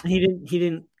company. He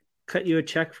didn't cut you a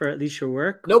check for at least your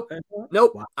work? Nope.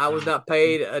 Wow. I was not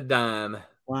paid a dime.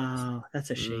 Wow,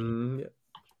 that's a shame.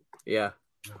 Yeah.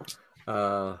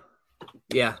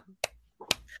 Yeah.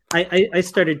 I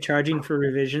started charging for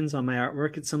revisions on my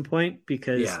artwork at some point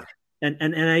because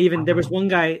and I even there was one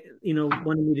guy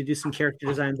wanted me to do some character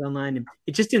designs online, and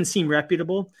it just didn't seem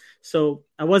reputable, so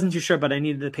I wasn't too sure, but I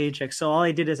needed the paycheck. So all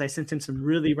I did is I sent him some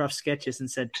really rough sketches and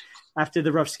said after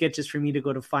the rough sketches for me to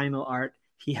go to final art,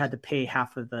 he had to pay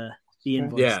half of the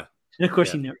invoice. Yeah. And of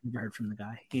course he never heard from the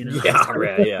guy, Yeah.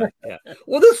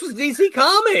 Well, this was DC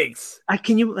Comics.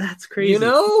 That's crazy.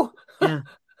 Yeah.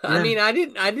 I mean, I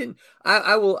didn't.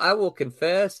 I will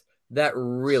confess that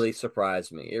really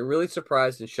surprised me. It really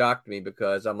surprised and shocked me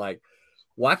because I'm like,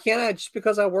 why can't I, just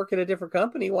because I work at a different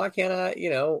company, why can't I,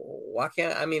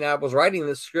 I mean, I was writing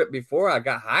this script before I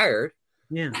got hired.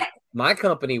 Yeah. My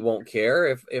company won't care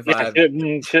if I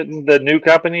shouldn't the new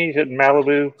company, shouldn't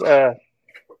Malibu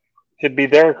should be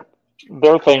their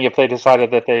thing if they decided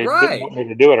that they didn't want me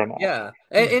to do it or not. Yeah.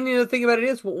 And the thing about it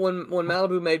is when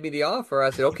Malibu made me the offer,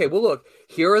 I said, okay, well, look,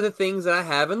 here are the things that I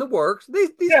have in the works. These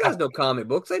guys know comic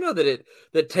books. They know that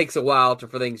that takes a while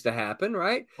for things to happen,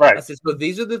 right? Right. I said, so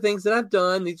these are the things that I've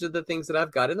done. These are the things that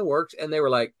I've got in the works. And they were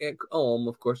like,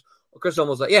 of course. Chris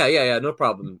almost like, yeah, no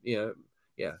problem. Yeah,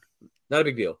 not a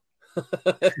big deal.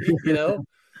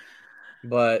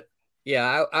 But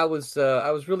yeah, I was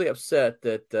really upset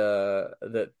that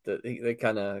they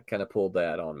kind of pulled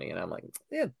that on me, and I'm like,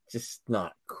 yeah, just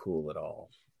not cool at all.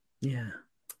 Yeah.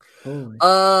 Holy.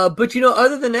 But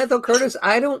other than that though, Curtis,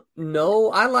 I don't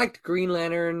know. I liked Green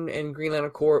Lantern and Green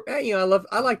Lantern Corps. I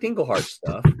liked Englehart's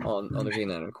stuff on the Green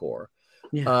Lantern Corps.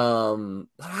 Yeah.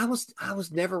 But I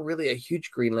was never really a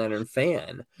huge Green Lantern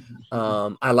fan.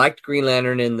 I liked Green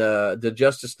Lantern in the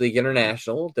Justice League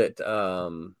International that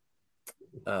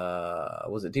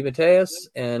was it DeMatteis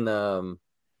and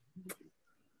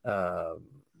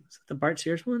is it the Bart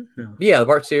Sears one? No. Yeah, the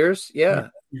Bart Sears. Yeah.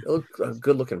 It looked a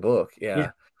good looking book.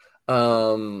 Yeah.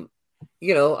 I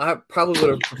probably would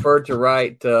have preferred to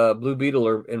write Blue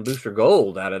Beetle and Booster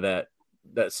Gold out of that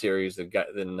series than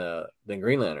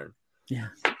Green Lantern. Yeah.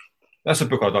 That's a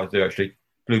book I'd like to do, actually.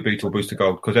 Blue Beetle, Booster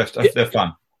Gold, because they're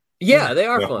fun. Yeah, they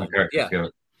are fun.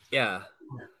 Yeah.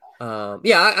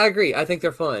 I agree. I think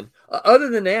they're fun. Other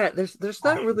than that, there's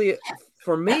not really,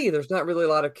 for me, there's not really a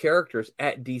lot of characters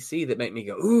at DC that make me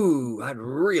go, ooh, I'd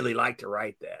really like to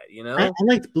write that, I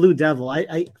liked Blue Devil.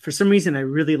 I for some reason, I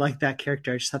really liked that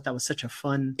character. I just thought that was such a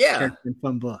fun character and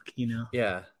fun book,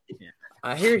 Yeah.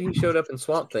 I hear he showed up in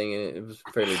Swamp Thing, and it was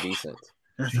fairly decent.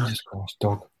 Jesus Christ,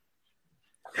 dog.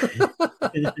 He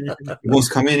wants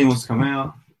to come in, he wants to come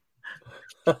out.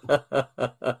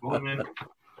 Come on, man.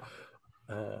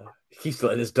 He keeps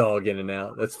letting his dog in and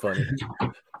out. That's funny.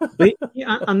 But,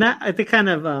 on that, I think kind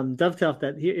of dovetail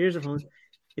that. Here's a one.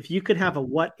 If you could have a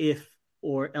what if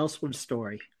or Elseworld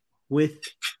story with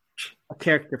a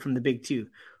character from the big two,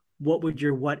 what would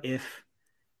your what if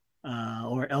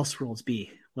or Elseworlds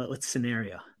be? What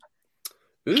scenario?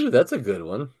 Ooh, that's a good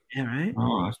one. Yeah, right.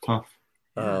 Oh, that's tough.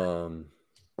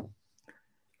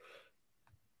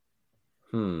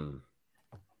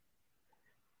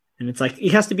 And it's like,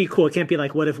 it has to be cool. It can't be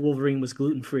like, what if Wolverine was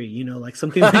gluten-free? Like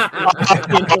something like that.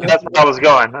 That's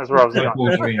where I was going.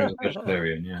 Wolverine was a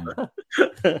vegetarian, yeah.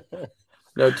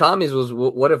 No, Tommy's was,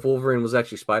 what if Wolverine was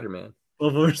actually Spider-Man?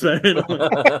 Wolverine's Spider-Man.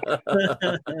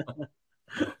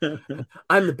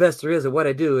 I'm the best there is at what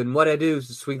I do, and what I do is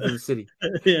to swing through the city.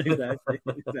 Yeah, exactly.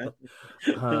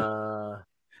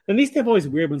 And these have always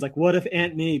weird ones, like what if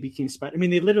Aunt May became Spider? I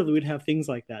mean, they literally would have things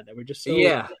like that were just so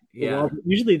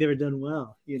usually they were done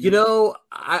well.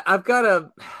 I've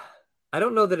got I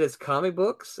don't know that it's comic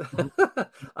books.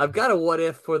 I've got a what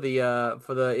if for the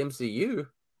MCU.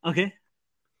 Okay.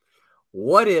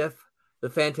 What if the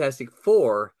Fantastic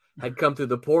Four had come through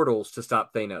the portals to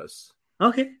stop Thanos?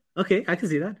 Okay, I can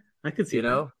see that. I could see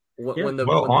that.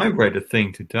 I read a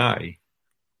thing today.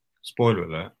 Spoiler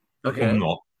alert. Okay. Or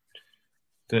not.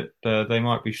 That they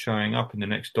might be showing up in the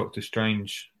next Doctor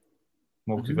Strange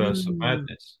Multiverse of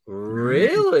Madness.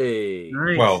 Really?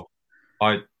 Nice. Well,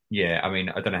 I Yeah, I mean,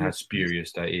 I don't know how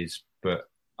spurious that is, but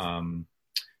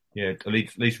yeah, at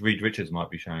least Reed Richards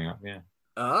might be showing up. Yeah.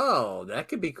 Oh, that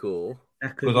could be cool.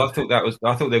 Because I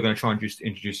thought they were going to try and just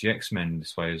introduce the X-Men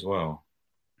this way as well,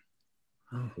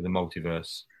 the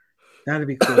multiverse. That'd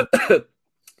be cool.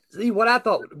 See, what I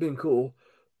thought would have been cool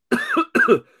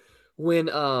when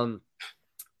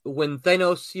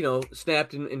Thanos,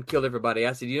 snapped and killed everybody.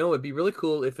 I said, it'd be really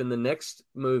cool if in the next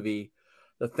movie,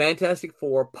 the Fantastic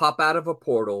Four pop out of a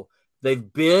portal.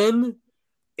 They've been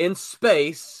in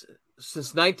space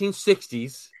since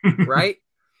 1960s, right?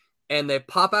 And they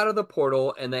pop out of the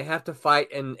portal and they have to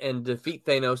fight and defeat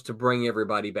Thanos to bring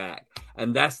everybody back.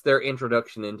 And that's their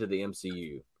introduction into the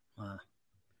MCU. Wow.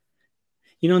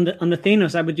 On the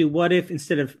Thanos, I would do, what if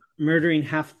instead of murdering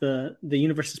half the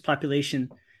universe's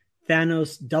population,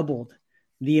 Thanos doubled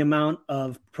the amount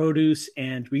of produce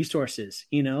and resources,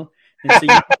 And so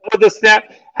with the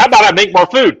snap, how about I make more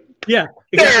food? Yeah,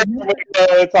 exactly.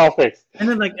 It's all fixed. And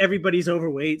then everybody's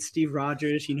overweight, Steve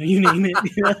Rogers, you name it.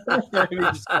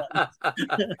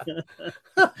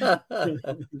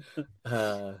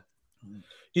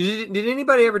 Did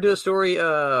anybody ever do a story?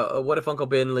 What if Uncle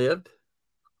Ben lived?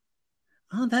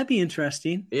 Oh, that'd be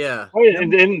interesting. Yeah.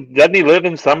 And doesn't he live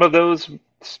in some of those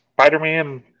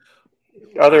Spider-Man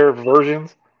other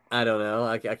versions? I don't know.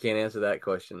 I can't answer that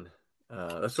question.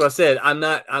 That's what I said. I'm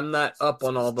not up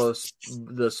on all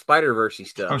the Spider-Verse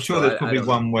stuff. I'm sure there's probably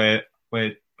one where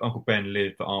Uncle Ben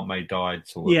lived but Aunt May died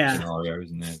sort of scenario,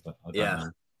 isn't there? But I don't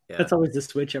know. Yeah. That's always the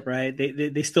switch up, right?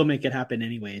 They still make it happen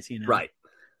anyways, Right.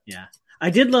 Yeah. I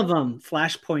did love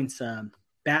Flashpoint's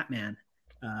Batman.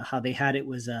 How they had it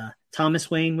was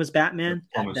Thomas Wayne was Batman.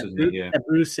 That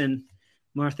Bruce and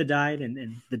Martha died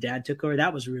and the dad took over.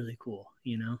 That was really cool,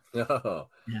 Oh.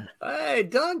 Yeah. Hey,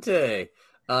 Dante.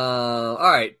 All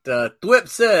right. Thwip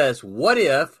says, what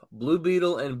if Blue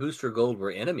Beetle and Booster Gold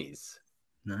were enemies?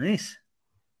 Nice.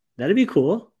 That'd be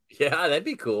cool. Yeah, that'd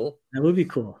be cool. That would be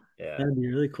cool. Yeah. That'd be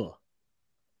really cool.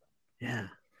 Yeah. I'm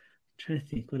trying to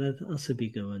think what else would be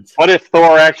good ones. What if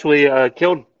Thor actually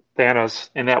killed Thanos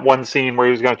in that one scene where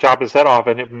he was going to chop his head off,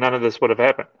 and none of this would have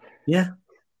happened? Yeah.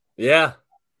 Yeah.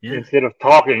 Instead of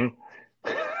talking.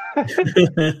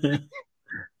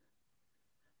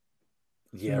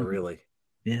 Yeah, really.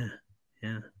 Yeah.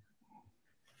 I'm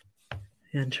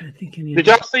trying to think. Did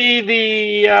y'all see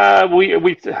the? I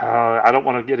don't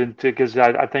want to get into because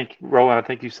I think Roland. I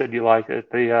think you said you liked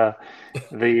it. The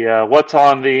what's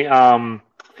on the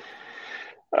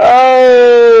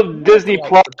Disney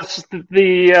Plus,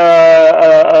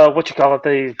 the what you call it,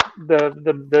 the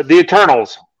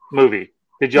Eternals movie.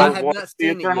 Did y'all watch the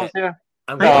Eternals? Yeah.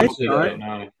 I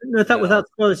thought without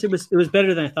spoilers, it was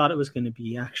better than I thought it was going to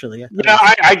be. Actually,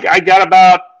 I got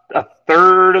about a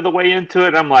third of the way into it.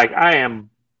 And I'm like, I am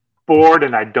bored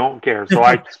and I don't care, so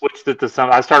I switched it to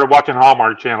some. I started watching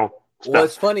Hallmark Channel stuff. Well,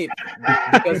 it's funny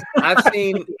because I've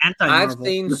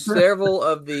seen several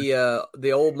of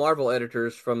the old Marvel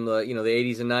editors from the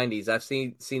 80s and 90s. I've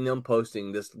seen them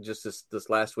posting this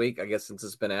last week, I guess, since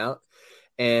it's been out,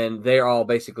 and they're all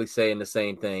basically saying the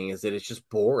same thing: is that it's just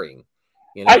boring.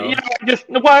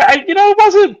 It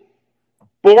wasn't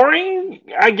boring,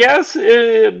 I guess.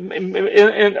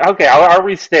 Okay, I'll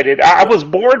restate it. I was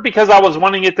bored because I was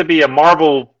wanting it to be a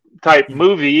Marvel type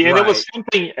movie, and it was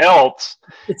something else.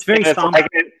 It's very somber.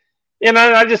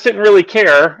 I just didn't really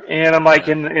care, and I'm like,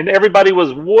 and everybody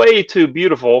was way too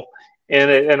beautiful,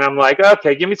 and I'm like,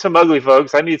 okay, give me some ugly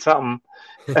folks. I need something.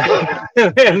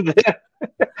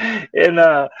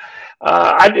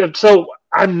 So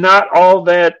I'm not all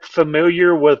that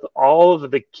familiar with all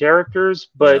of the characters,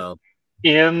 but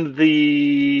in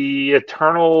the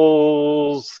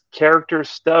Eternals character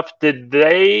stuff, are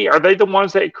they the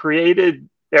ones that created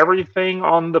everything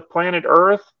on the planet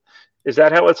Earth? Is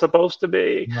that how it's supposed to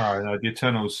be? No, the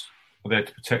Eternals are there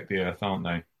to protect the Earth, aren't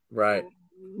they? Right.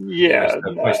 Yeah.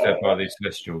 Placed there by these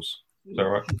Celestials. Is that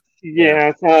right?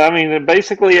 Yeah, so,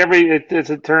 basically as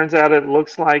it turns out, it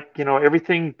looks like,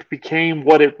 everything became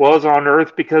what it was on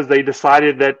Earth because they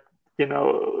decided that, it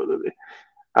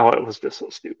was just so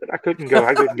stupid. I couldn't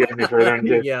get any further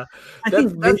into it. Yeah. I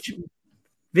think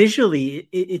visually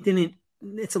it didn't,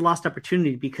 it's a lost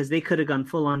opportunity because they could have gone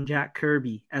full on Jack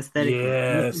Kirby aesthetically.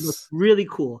 Yes. It looked really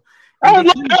cool.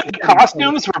 The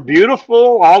costumes were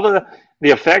beautiful. All the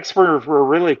effects were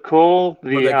really cool.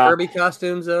 Were the Kirby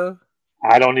costumes though?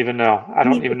 I don't even know. I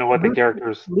don't even know what the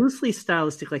characters. Loosely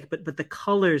stylistic, but the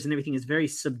colors and everything is very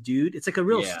subdued. It's like a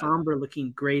real somber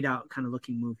looking, grayed out kind of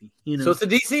looking movie. So it's a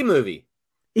DC movie.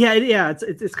 Yeah.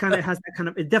 It's kind of has that kind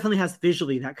of. It definitely has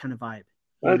visually that kind of vibe.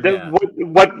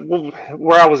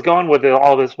 Where I was going with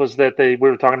all this was that we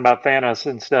were talking about Thanos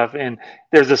and stuff, and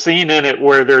there's a scene in it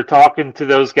where they're talking to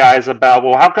those guys about,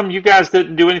 well, how come you guys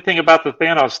didn't do anything about the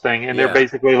Thanos thing? And they're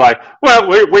basically like, well,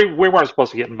 we weren't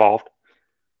supposed to get involved.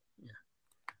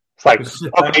 It's like,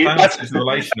 okay, that's the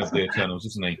relation of the Eternals,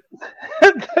 isn't he?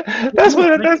 That's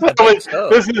what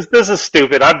this is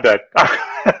stupid. I'm done.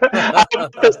 I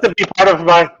want this to be part of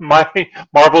my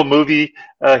Marvel movie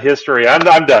history. I'm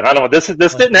done. I don't want this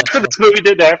didn't happen. This movie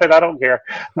didn't happen. I don't care.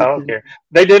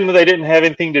 They didn't have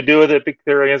anything to do with it.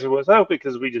 Their answer was,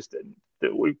 because we just didn't.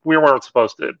 We weren't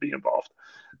supposed to be involved.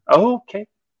 Okay.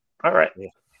 All right. Yeah.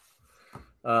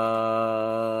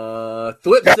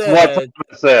 Thwip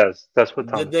says. That's what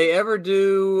Tom did they ever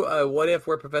do a What If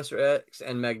where Professor X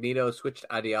and Magneto switched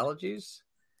ideologies?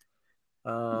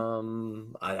 I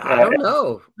don't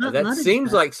know. That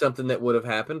seems like something that would have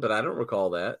happened, but I don't recall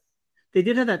that. They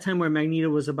did have that time where Magneto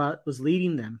was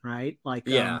leading them, right? Like,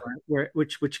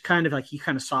 which kind of like he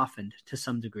kind of softened to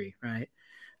some degree, right?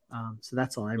 So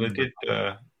that's all I remember.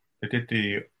 They did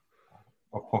the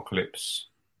Apocalypse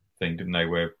thing, didn't they?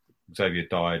 Where Xavier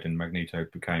died and Magneto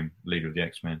became leader of the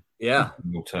X-Men. Yeah.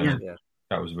 Yeah.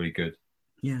 That was really good.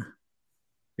 Yeah.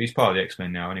 He's part of the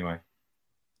X-Men now anyway.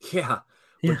 Yeah.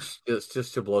 Which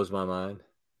just blows my mind.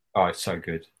 Oh, it's so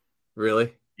good.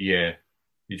 Really? Yeah.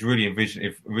 He's really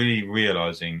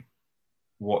realizing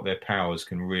what their powers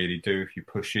can really do if you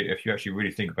push it. If you actually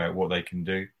really think about what they can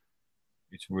do,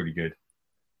 it's really good.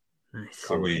 Nice.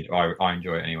 I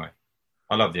enjoy it anyway.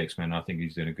 I love the X-Men. I think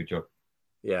he's doing a good job.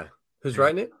 Yeah. Who's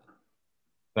writing it?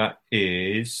 That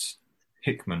is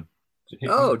Hickman.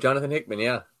 Oh, Jonathan Hickman,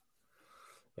 yeah.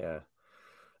 Yeah.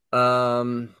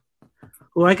 Oh,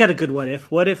 I got a good what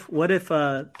if. What if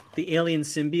the alien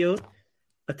symbiote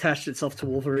attached itself to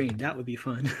Wolverine? That would be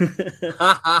fun.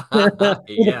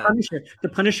 Yeah. The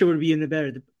Punisher would be in the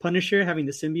better. The Punisher having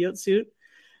the symbiote suit.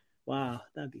 Wow,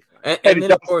 that'd be fun. And then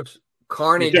of course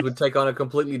Carnage would take on a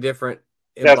completely different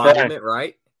embodiment,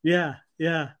 right? Yeah.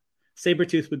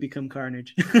 Sabretooth would become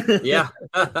Carnage. Yeah.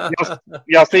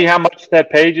 Y'all see how much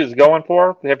that page is going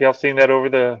for? Have y'all seen that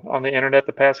on the internet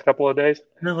the past couple of days?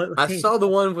 No, I saw the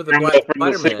one with the Black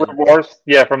Spider-Man. Secret Wars.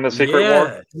 Yeah, from the Secret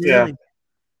Wars. Yeah.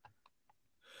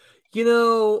 You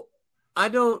know, I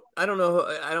don't know.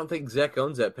 I don't think Zek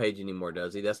owns that page anymore,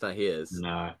 does he? That's not his.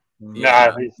 No. Yeah.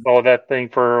 Nah, he sold that thing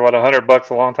for $100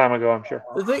 a long time ago, I'm sure.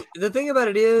 The thing about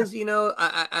it is, you know,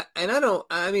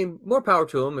 I mean, more power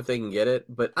to them if they can get it,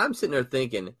 but I'm sitting there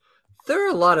thinking there are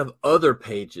a lot of other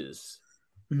pages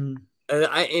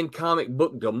in comic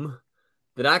bookdom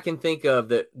that I can think of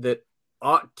that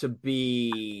ought to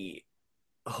be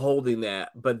holding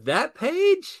that, but that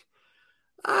page,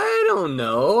 I don't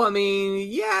know. I mean,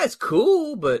 yeah, it's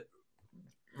cool, but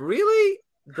really.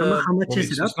 How much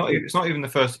is it? It's not even the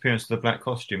first appearance of the black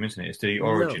costume, isn't it? It's the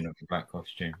origin of the black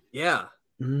costume. Yeah.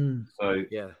 So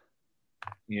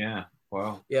yeah.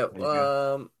 Well. Yeah.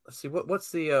 Let's see.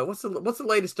 What's the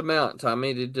latest amount,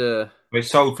 Tommy? It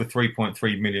sold for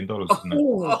 $3.3 million, isn't it?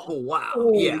 Oh wow!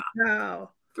 Holy cow.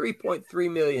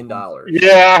 $3.3 million.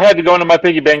 Yeah, I had to go into my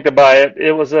piggy bank to buy it.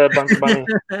 It was a bunch of money.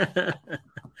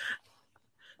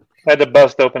 Had to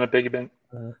bust open a piggy bank.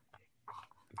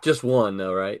 Just one,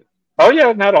 though, right? Oh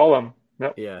yeah, not all of them.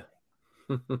 Nope. Yeah.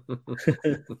 All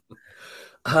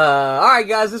right,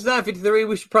 guys, it's 9:53.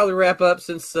 We should probably wrap up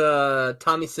since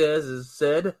Tommy is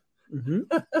said. Mm-hmm.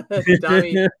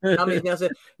 Tommy's now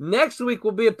said. Next week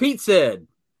will be a Pete said.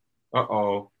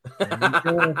 Uh-oh.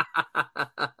 I'm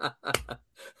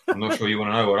not sure you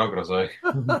want to know what I'm going to say.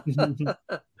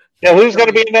 Yeah, who's going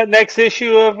to be in that next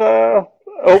issue of...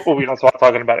 we don't start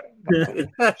talking about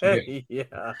it.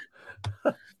 Yeah.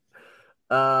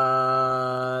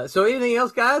 So anything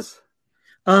else, guys?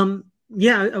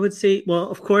 Yeah, I would say, well,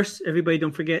 of course, everybody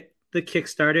don't forget the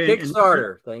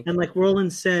Kickstarter. And like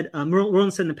Roland said,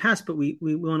 Roland said in the past, but we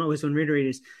won't always want to reiterate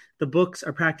is the books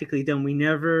are practically done.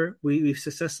 We've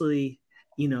successfully,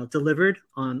 delivered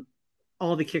on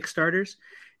all the Kickstarters.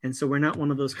 And so we're not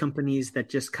one of those companies that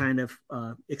just kind of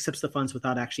accepts the funds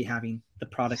without actually having the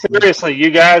product. Seriously, you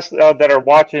guys that are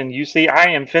watching, you see, I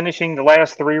am finishing the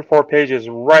last 3 or 4 pages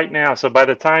right now. So by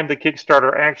the time the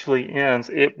Kickstarter actually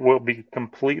ends, it will be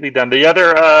completely done. The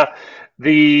other,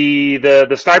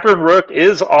 the Sniper and Rook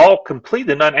is all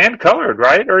completely done and colored,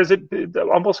 right? Or is it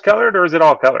almost colored, or is it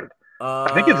all colored?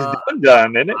 I think it's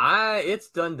done, isn't it? It's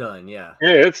done, yeah.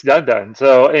 Yeah, it's done.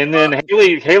 So, and then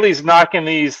Haley's knocking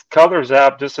these colors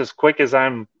out just as quick as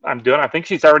I'm doing. I think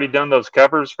she's already done those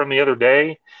covers from the other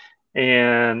day,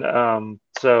 and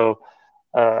so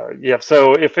Yeah.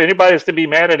 So if anybody's to be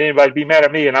mad at anybody, be mad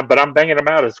at me. But I'm banging them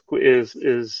out as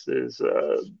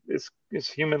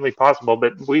humanly possible.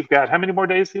 But we've got how many more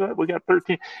days? We got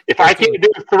 13. If 13. I can't do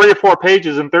 3 or 4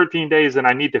 pages in 13 days, then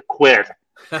I need to quit.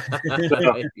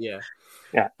 Yeah.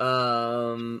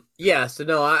 Yeah. So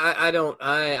no,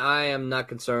 I am not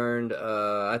concerned.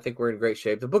 I think we're in great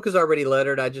shape. The book is already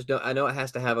lettered. I know it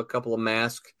has to have a couple of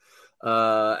masks.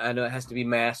 I know it has to be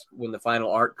masked when the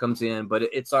final art comes in, but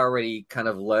it's already kind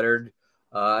of lettered.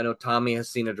 I know Tommy has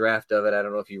seen a draft of it. I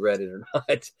don't know if you read it or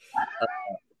not,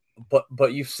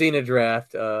 but you've seen a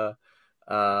draft. So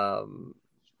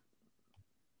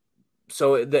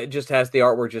that just has the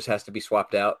artwork just has to be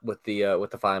swapped out with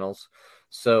the finals.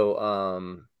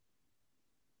 So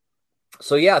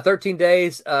 13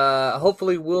 days.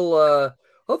 Hopefully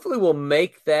we'll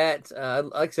make that.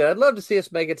 Like I said, I'd love to see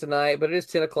us make it tonight, but it is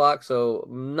 10 o'clock, so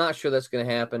I'm not sure that's going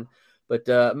to happen.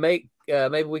 But maybe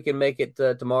we can make it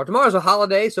tomorrow. Tomorrow's a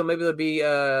holiday, so maybe there'll be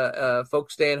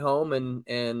folks staying home and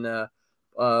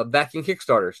backing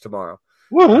Kickstarters tomorrow.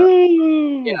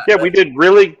 Woohoo! We did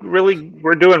really,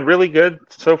 we're doing really good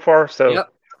so far. So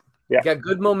yep. Yeah, got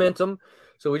good momentum.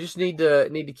 So we just need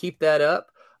to keep that up.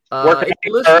 We're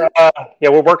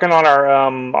working on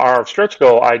our stretch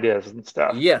goal ideas and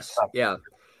stuff. Yes, yeah.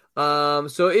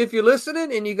 So if you're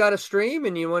listening and you got a stream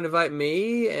and you want to invite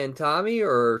me and Tommy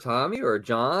or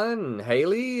John and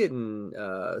Haley and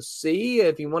C,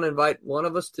 if you want to invite one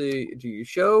of us to your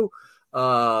show,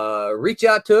 reach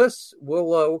out to us.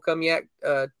 We'll come yak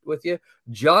with you.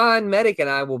 John Medic and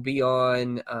I will be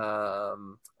on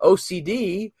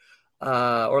OCD.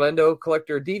 Orlando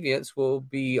Collector Deviants will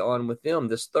be on with them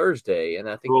this Thursday, and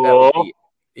I think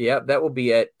that will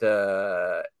be at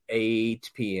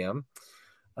 8 p.m.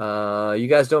 You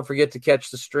guys don't forget to catch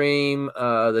the stream,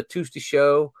 the Tuesday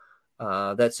show,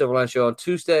 that Silverline show on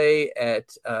Tuesday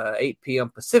at 8 p.m.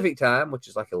 Pacific time, which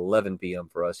is like 11 p.m.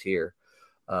 for us here.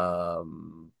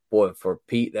 For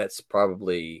Pete, that's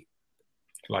probably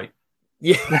like.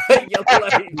 Yeah,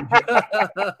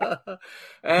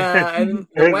 and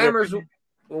the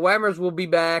Whammers will be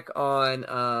back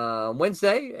on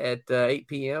Wednesday at 8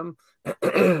 p.m.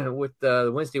 with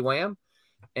the Wednesday Wham,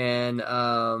 and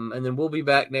then we'll be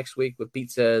back next week with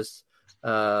Pete Says,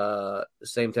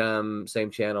 same time, same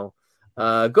channel.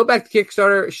 Go back to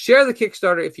Kickstarter, share the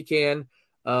Kickstarter if you can.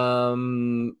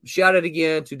 Shout it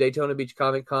again to Daytona Beach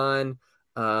Comic Con.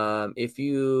 If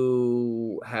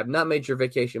you have not made your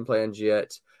vacation plans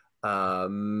yet,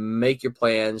 make your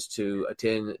plans to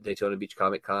attend Daytona Beach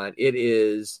Comic Con. It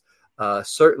is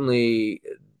certainly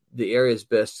the area's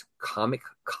best comic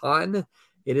con.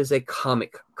 It is a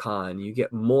comic con. You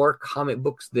get more comic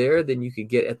books there than you could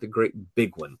get at the great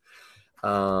big one.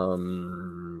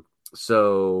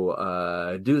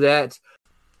 So do that.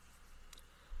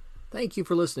 Thank you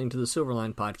for listening to the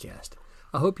Silverline Podcast.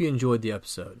 I hope you enjoyed the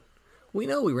episode. We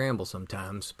know we ramble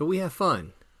sometimes, but we have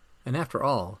fun. And after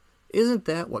all, isn't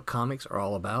that what comics are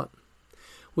all about?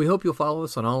 We hope you'll follow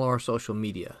us on all our social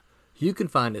media. You can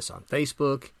find us on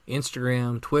Facebook,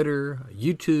 Instagram, Twitter,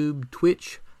 YouTube,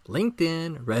 Twitch,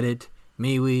 LinkedIn, Reddit,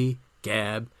 MeWe,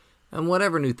 Gab, and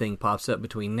whatever new thing pops up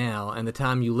between now and the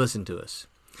time you listen to us.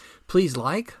 Please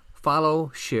like,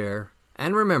 follow, share,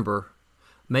 and remember,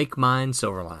 make mine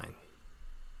Silverline.